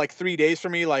of like 3 days for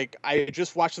me. Like, I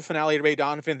just watched the finale of Ray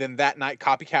Donovan, then that night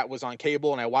Copycat was on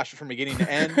cable and I watched it from beginning to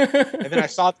end. And then I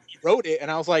saw that he wrote it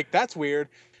and I was like, that's weird.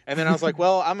 And then I was like,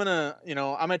 well, I'm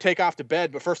gonna take off to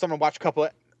bed, but first I'm gonna watch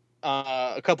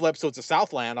a couple episodes of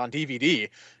Southland on DVD.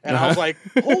 And I was like,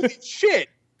 holy shit.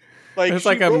 Like, it's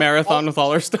like a marathon with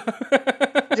all her stuff.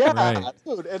 Yeah, right.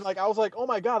 Dude. And like I was like, oh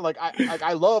my god,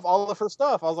 I love all of her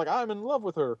stuff. I was like, I'm in love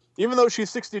with her. Even though she's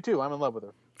 62, I'm in love with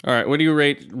her. All right, what do you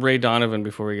rate Ray Donovan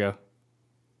before we go?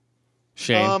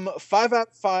 Shane. 5 out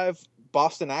of 5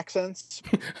 Boston accents.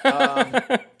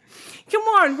 Come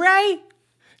on, Ray.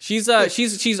 She's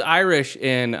Irish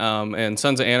in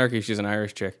Sons of Anarchy. She's an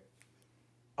Irish chick.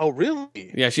 Oh,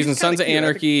 really? Yeah, she's in Sons of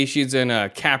Anarchy. She's in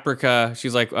Caprica.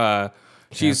 She's like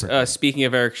she's speaking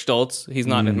of Eric Stoltz. He's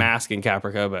not in Mask in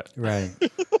Caprica, but right.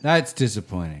 That's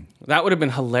disappointing. That would have been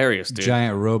hilarious, dude.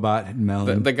 Giant robot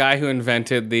melon. The guy who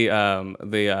invented the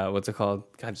what's it called?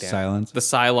 God damn. Cylons. The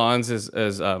Cylons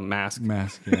is Mask.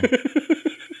 Mask. Yeah.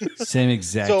 Same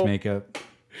exact makeup.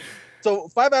 So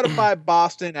 5 out of 5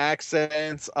 Boston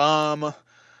accents. 4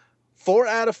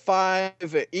 out of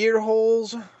 5 ear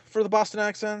holes for the Boston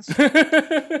accents.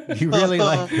 You really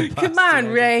like the Boston Come on,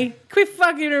 Ray. Quit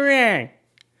fucking around.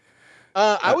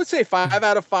 I would say 5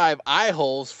 out of 5 eye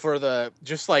holes for the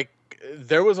just like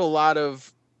there was a lot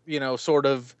of, you know, sort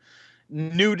of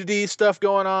nudity stuff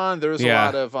going on. There was a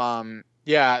lot of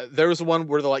there was one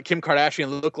where the like Kim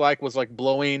Kardashian looked like was like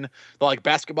blowing the like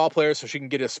basketball players so she can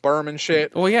get his sperm and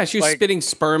shit. Well, yeah, she was like, spitting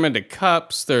sperm into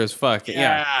cups. There's fucking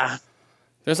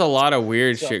There's a lot of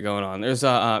weird shit going on. There's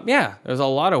there's a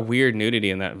lot of weird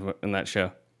nudity in that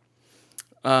show.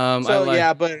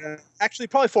 But actually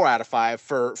probably 4 out of 5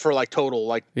 for like total,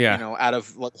 like, you know, out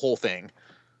of like the whole thing.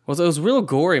 Well, it was real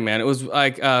gory, man. It was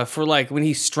like for like when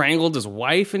he strangled his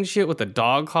wife and shit with the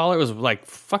dog collar. It was like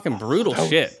fucking brutal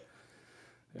shit.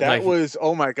 That was,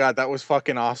 oh my god, that was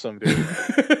fucking awesome, dude.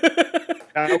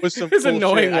 That was some his cool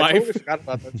annoying shit. wife. I totally forgot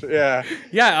about that shit. Yeah.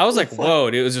 Yeah, I was like, whoa,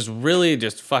 dude. It was just really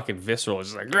just fucking visceral. It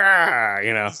was just like,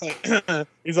 you know.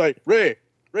 He's like, Ray,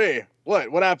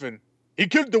 what happened? He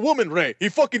killed the woman, Ray. He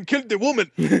fucking killed the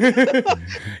woman.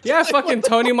 Yeah, fucking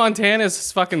Tony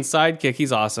Montana's fucking sidekick.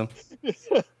 He's awesome.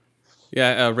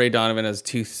 Yeah, Ray Donovan has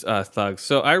 2 thugs.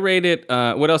 So I rate it.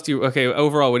 What else do you? Okay,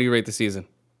 overall, what do you rate the season?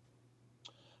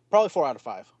 Probably 4 out of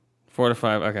 5. 4 to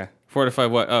 5. Okay, 4 to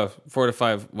 5. What? Oh, 4 to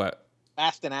 5. What?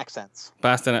 Aston accents.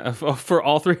 Baston for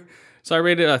all 3. So I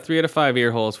rated 3 out of 5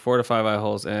 ear holes, 4 to 5 eye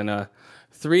holes, and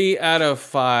 3 out of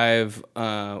 5.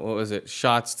 What was it?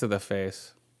 Shots to the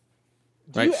face.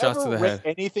 Do you shots ever to the rate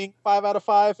head. anything 5 out of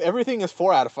 5? Everything is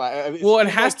 4 out of 5. Well, it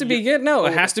has to be good. No,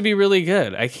 it has to be really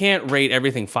good. I can't rate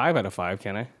everything 5 out of 5,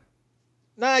 can I?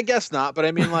 No, I guess not. But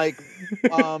I mean, like,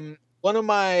 one of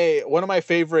my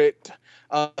favorite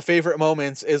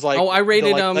moments is like. Oh, I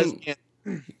rated lesbian.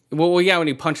 Well, yeah, when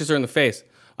he punches her in the face.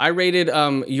 I rated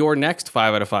Your Next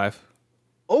 5 out of 5.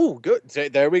 Oh, good.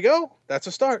 There we go. That's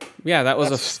a start. Yeah, that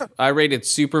was I rated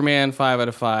Superman 5 out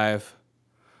of 5.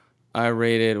 I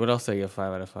rated, what else did I give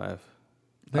 5 out of 5?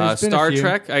 There's been a Star few.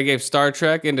 Trek. I gave Star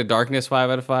Trek Into Darkness 5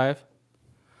 out of 5.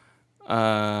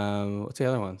 What's the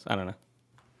other ones? I don't know.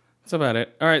 That's about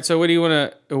it. All right, so what do you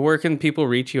want to, where can people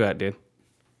reach you at, dude?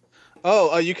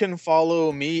 Oh, you can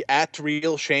follow me at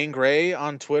Real Shane Gray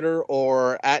on Twitter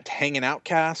or at Hanging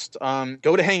Outcast.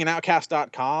 Go to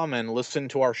hangingoutcast.com and listen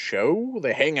to our show,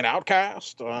 The Hanging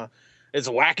Outcast. It's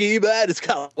wacky, but it's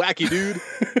kind of wacky, dude.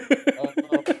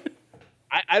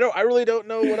 I really don't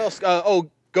know what else. Go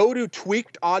to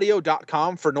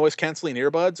tweakedaudio.com for noise canceling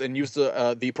earbuds and use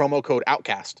the promo code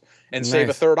Outcast and save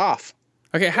a third off.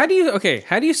 Okay, how do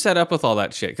you set up with all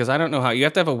that shit? Because I don't know how. You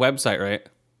have to have a website, right?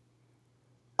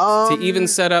 To even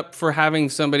set up for having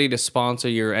somebody to sponsor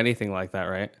you or anything like that,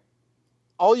 right?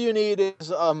 All you need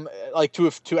is like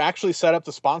to actually set up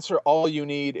the sponsor. All you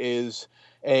need is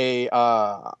a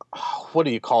what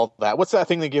do you call that? What's that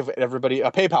thing they give everybody?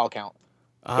 A PayPal account.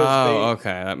 Okay,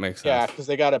 that makes sense. Yeah, because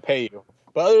they got to pay you.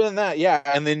 But other than that, yeah,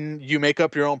 and then you make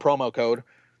up your own promo code.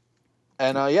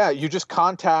 And you just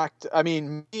contact. I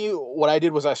mean, what I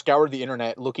did was I scoured the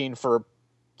internet looking for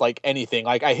like anything.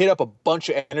 Like I hit up a bunch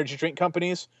of energy drink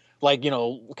companies, like,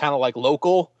 kind of like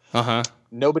local.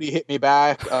 Nobody hit me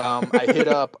back. I hit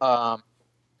up.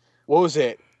 What was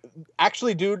it?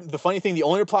 Actually, dude, the funny thing, the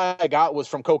only reply I got was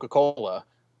from Coca-Cola.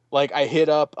 Like I hit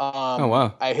up. Oh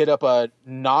wow! I hit up a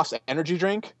NOS energy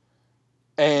drink,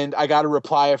 and I got a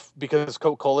reply because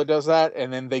Coca-Cola does that,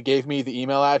 and then they gave me the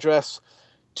email address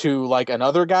to like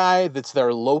another guy that's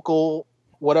their local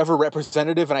whatever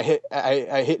representative, and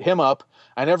I hit him up.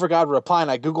 I never got a reply,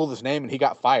 and I Googled his name, and he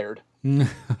got fired. That's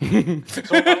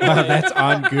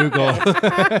on Google.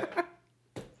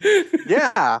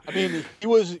 Yeah, I mean, he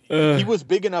was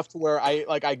big enough to where I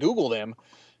Googled him,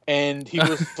 and he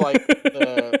was like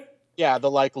the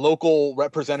like local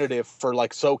representative for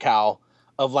like SoCal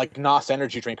of like NOS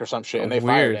energy drink or some shit, and they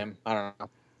fired him. I don't know.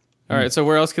 All right, so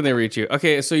where else can they reach you?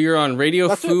 Okay, so you're on Radio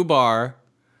Fubar.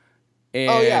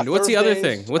 And what's the other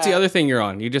thing? What's the other thing you're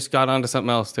on? You just got onto something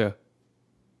else too.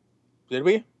 Did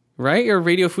we? Right? You're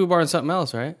Radio Fubar and something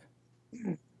else, right?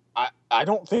 I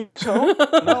don't think so.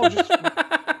 No, just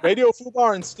Radio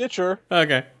Fubar and Stitcher.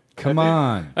 Okay. Come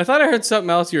on. I thought I heard something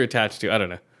else you were attached to. I don't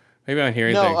know. Maybe I'm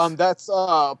hearing things. No, that's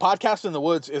Podcast in the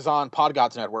Woods is on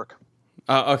Podgods Network.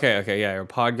 Okay, yeah, you're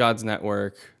Podgods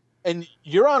Network. And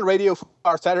you're on Radio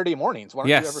Fubar Saturday mornings. Why don't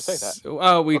you ever say that?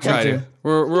 Oh, we try to.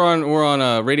 We're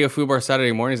on Radio Fubar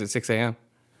Saturday mornings at 6 a.m.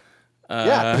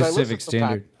 Yeah, Pacific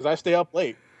Standard. Because I stay up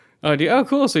late. Oh, oh,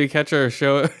 cool. So you catch our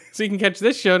show. So you can catch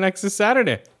this show next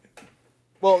Saturday.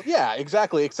 Well, yeah,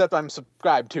 exactly. Except I'm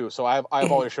subscribed too, so I have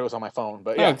all your shows on my phone.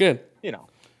 But yeah, oh, good. All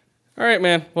right,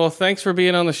 man. Well, thanks for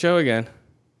being on the show again.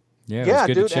 Yeah, it was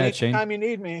good dude. to chat, Shane. Anytime you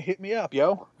need me, hit me up,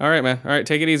 yo. All right, man. All right,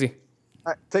 take it easy.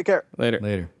 All right, take care.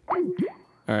 Later.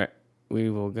 All right, we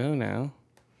will go now.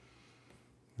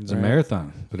 It was a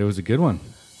marathon, but it was a good one.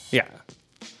 Yeah.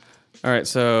 All right,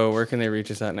 so where can they reach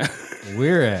us at now?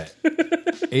 We're at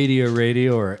ADO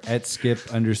Radio or at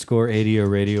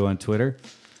 @skip_ADO Radio on Twitter.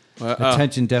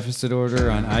 Attention Deficit Order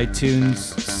on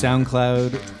iTunes,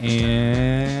 SoundCloud,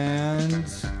 and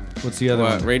what's the other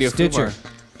one? Radio Stitcher.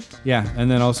 Fubar. Yeah,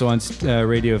 and then also on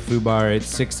Radio Fubar at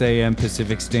 6 a.m.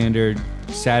 Pacific Standard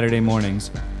Saturday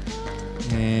mornings.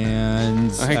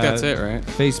 And I think that's it, right?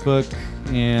 Facebook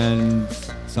and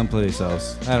someplace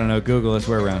else. I don't know. Google us.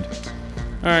 We're around.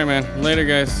 All right, man. Later,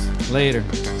 guys. Later.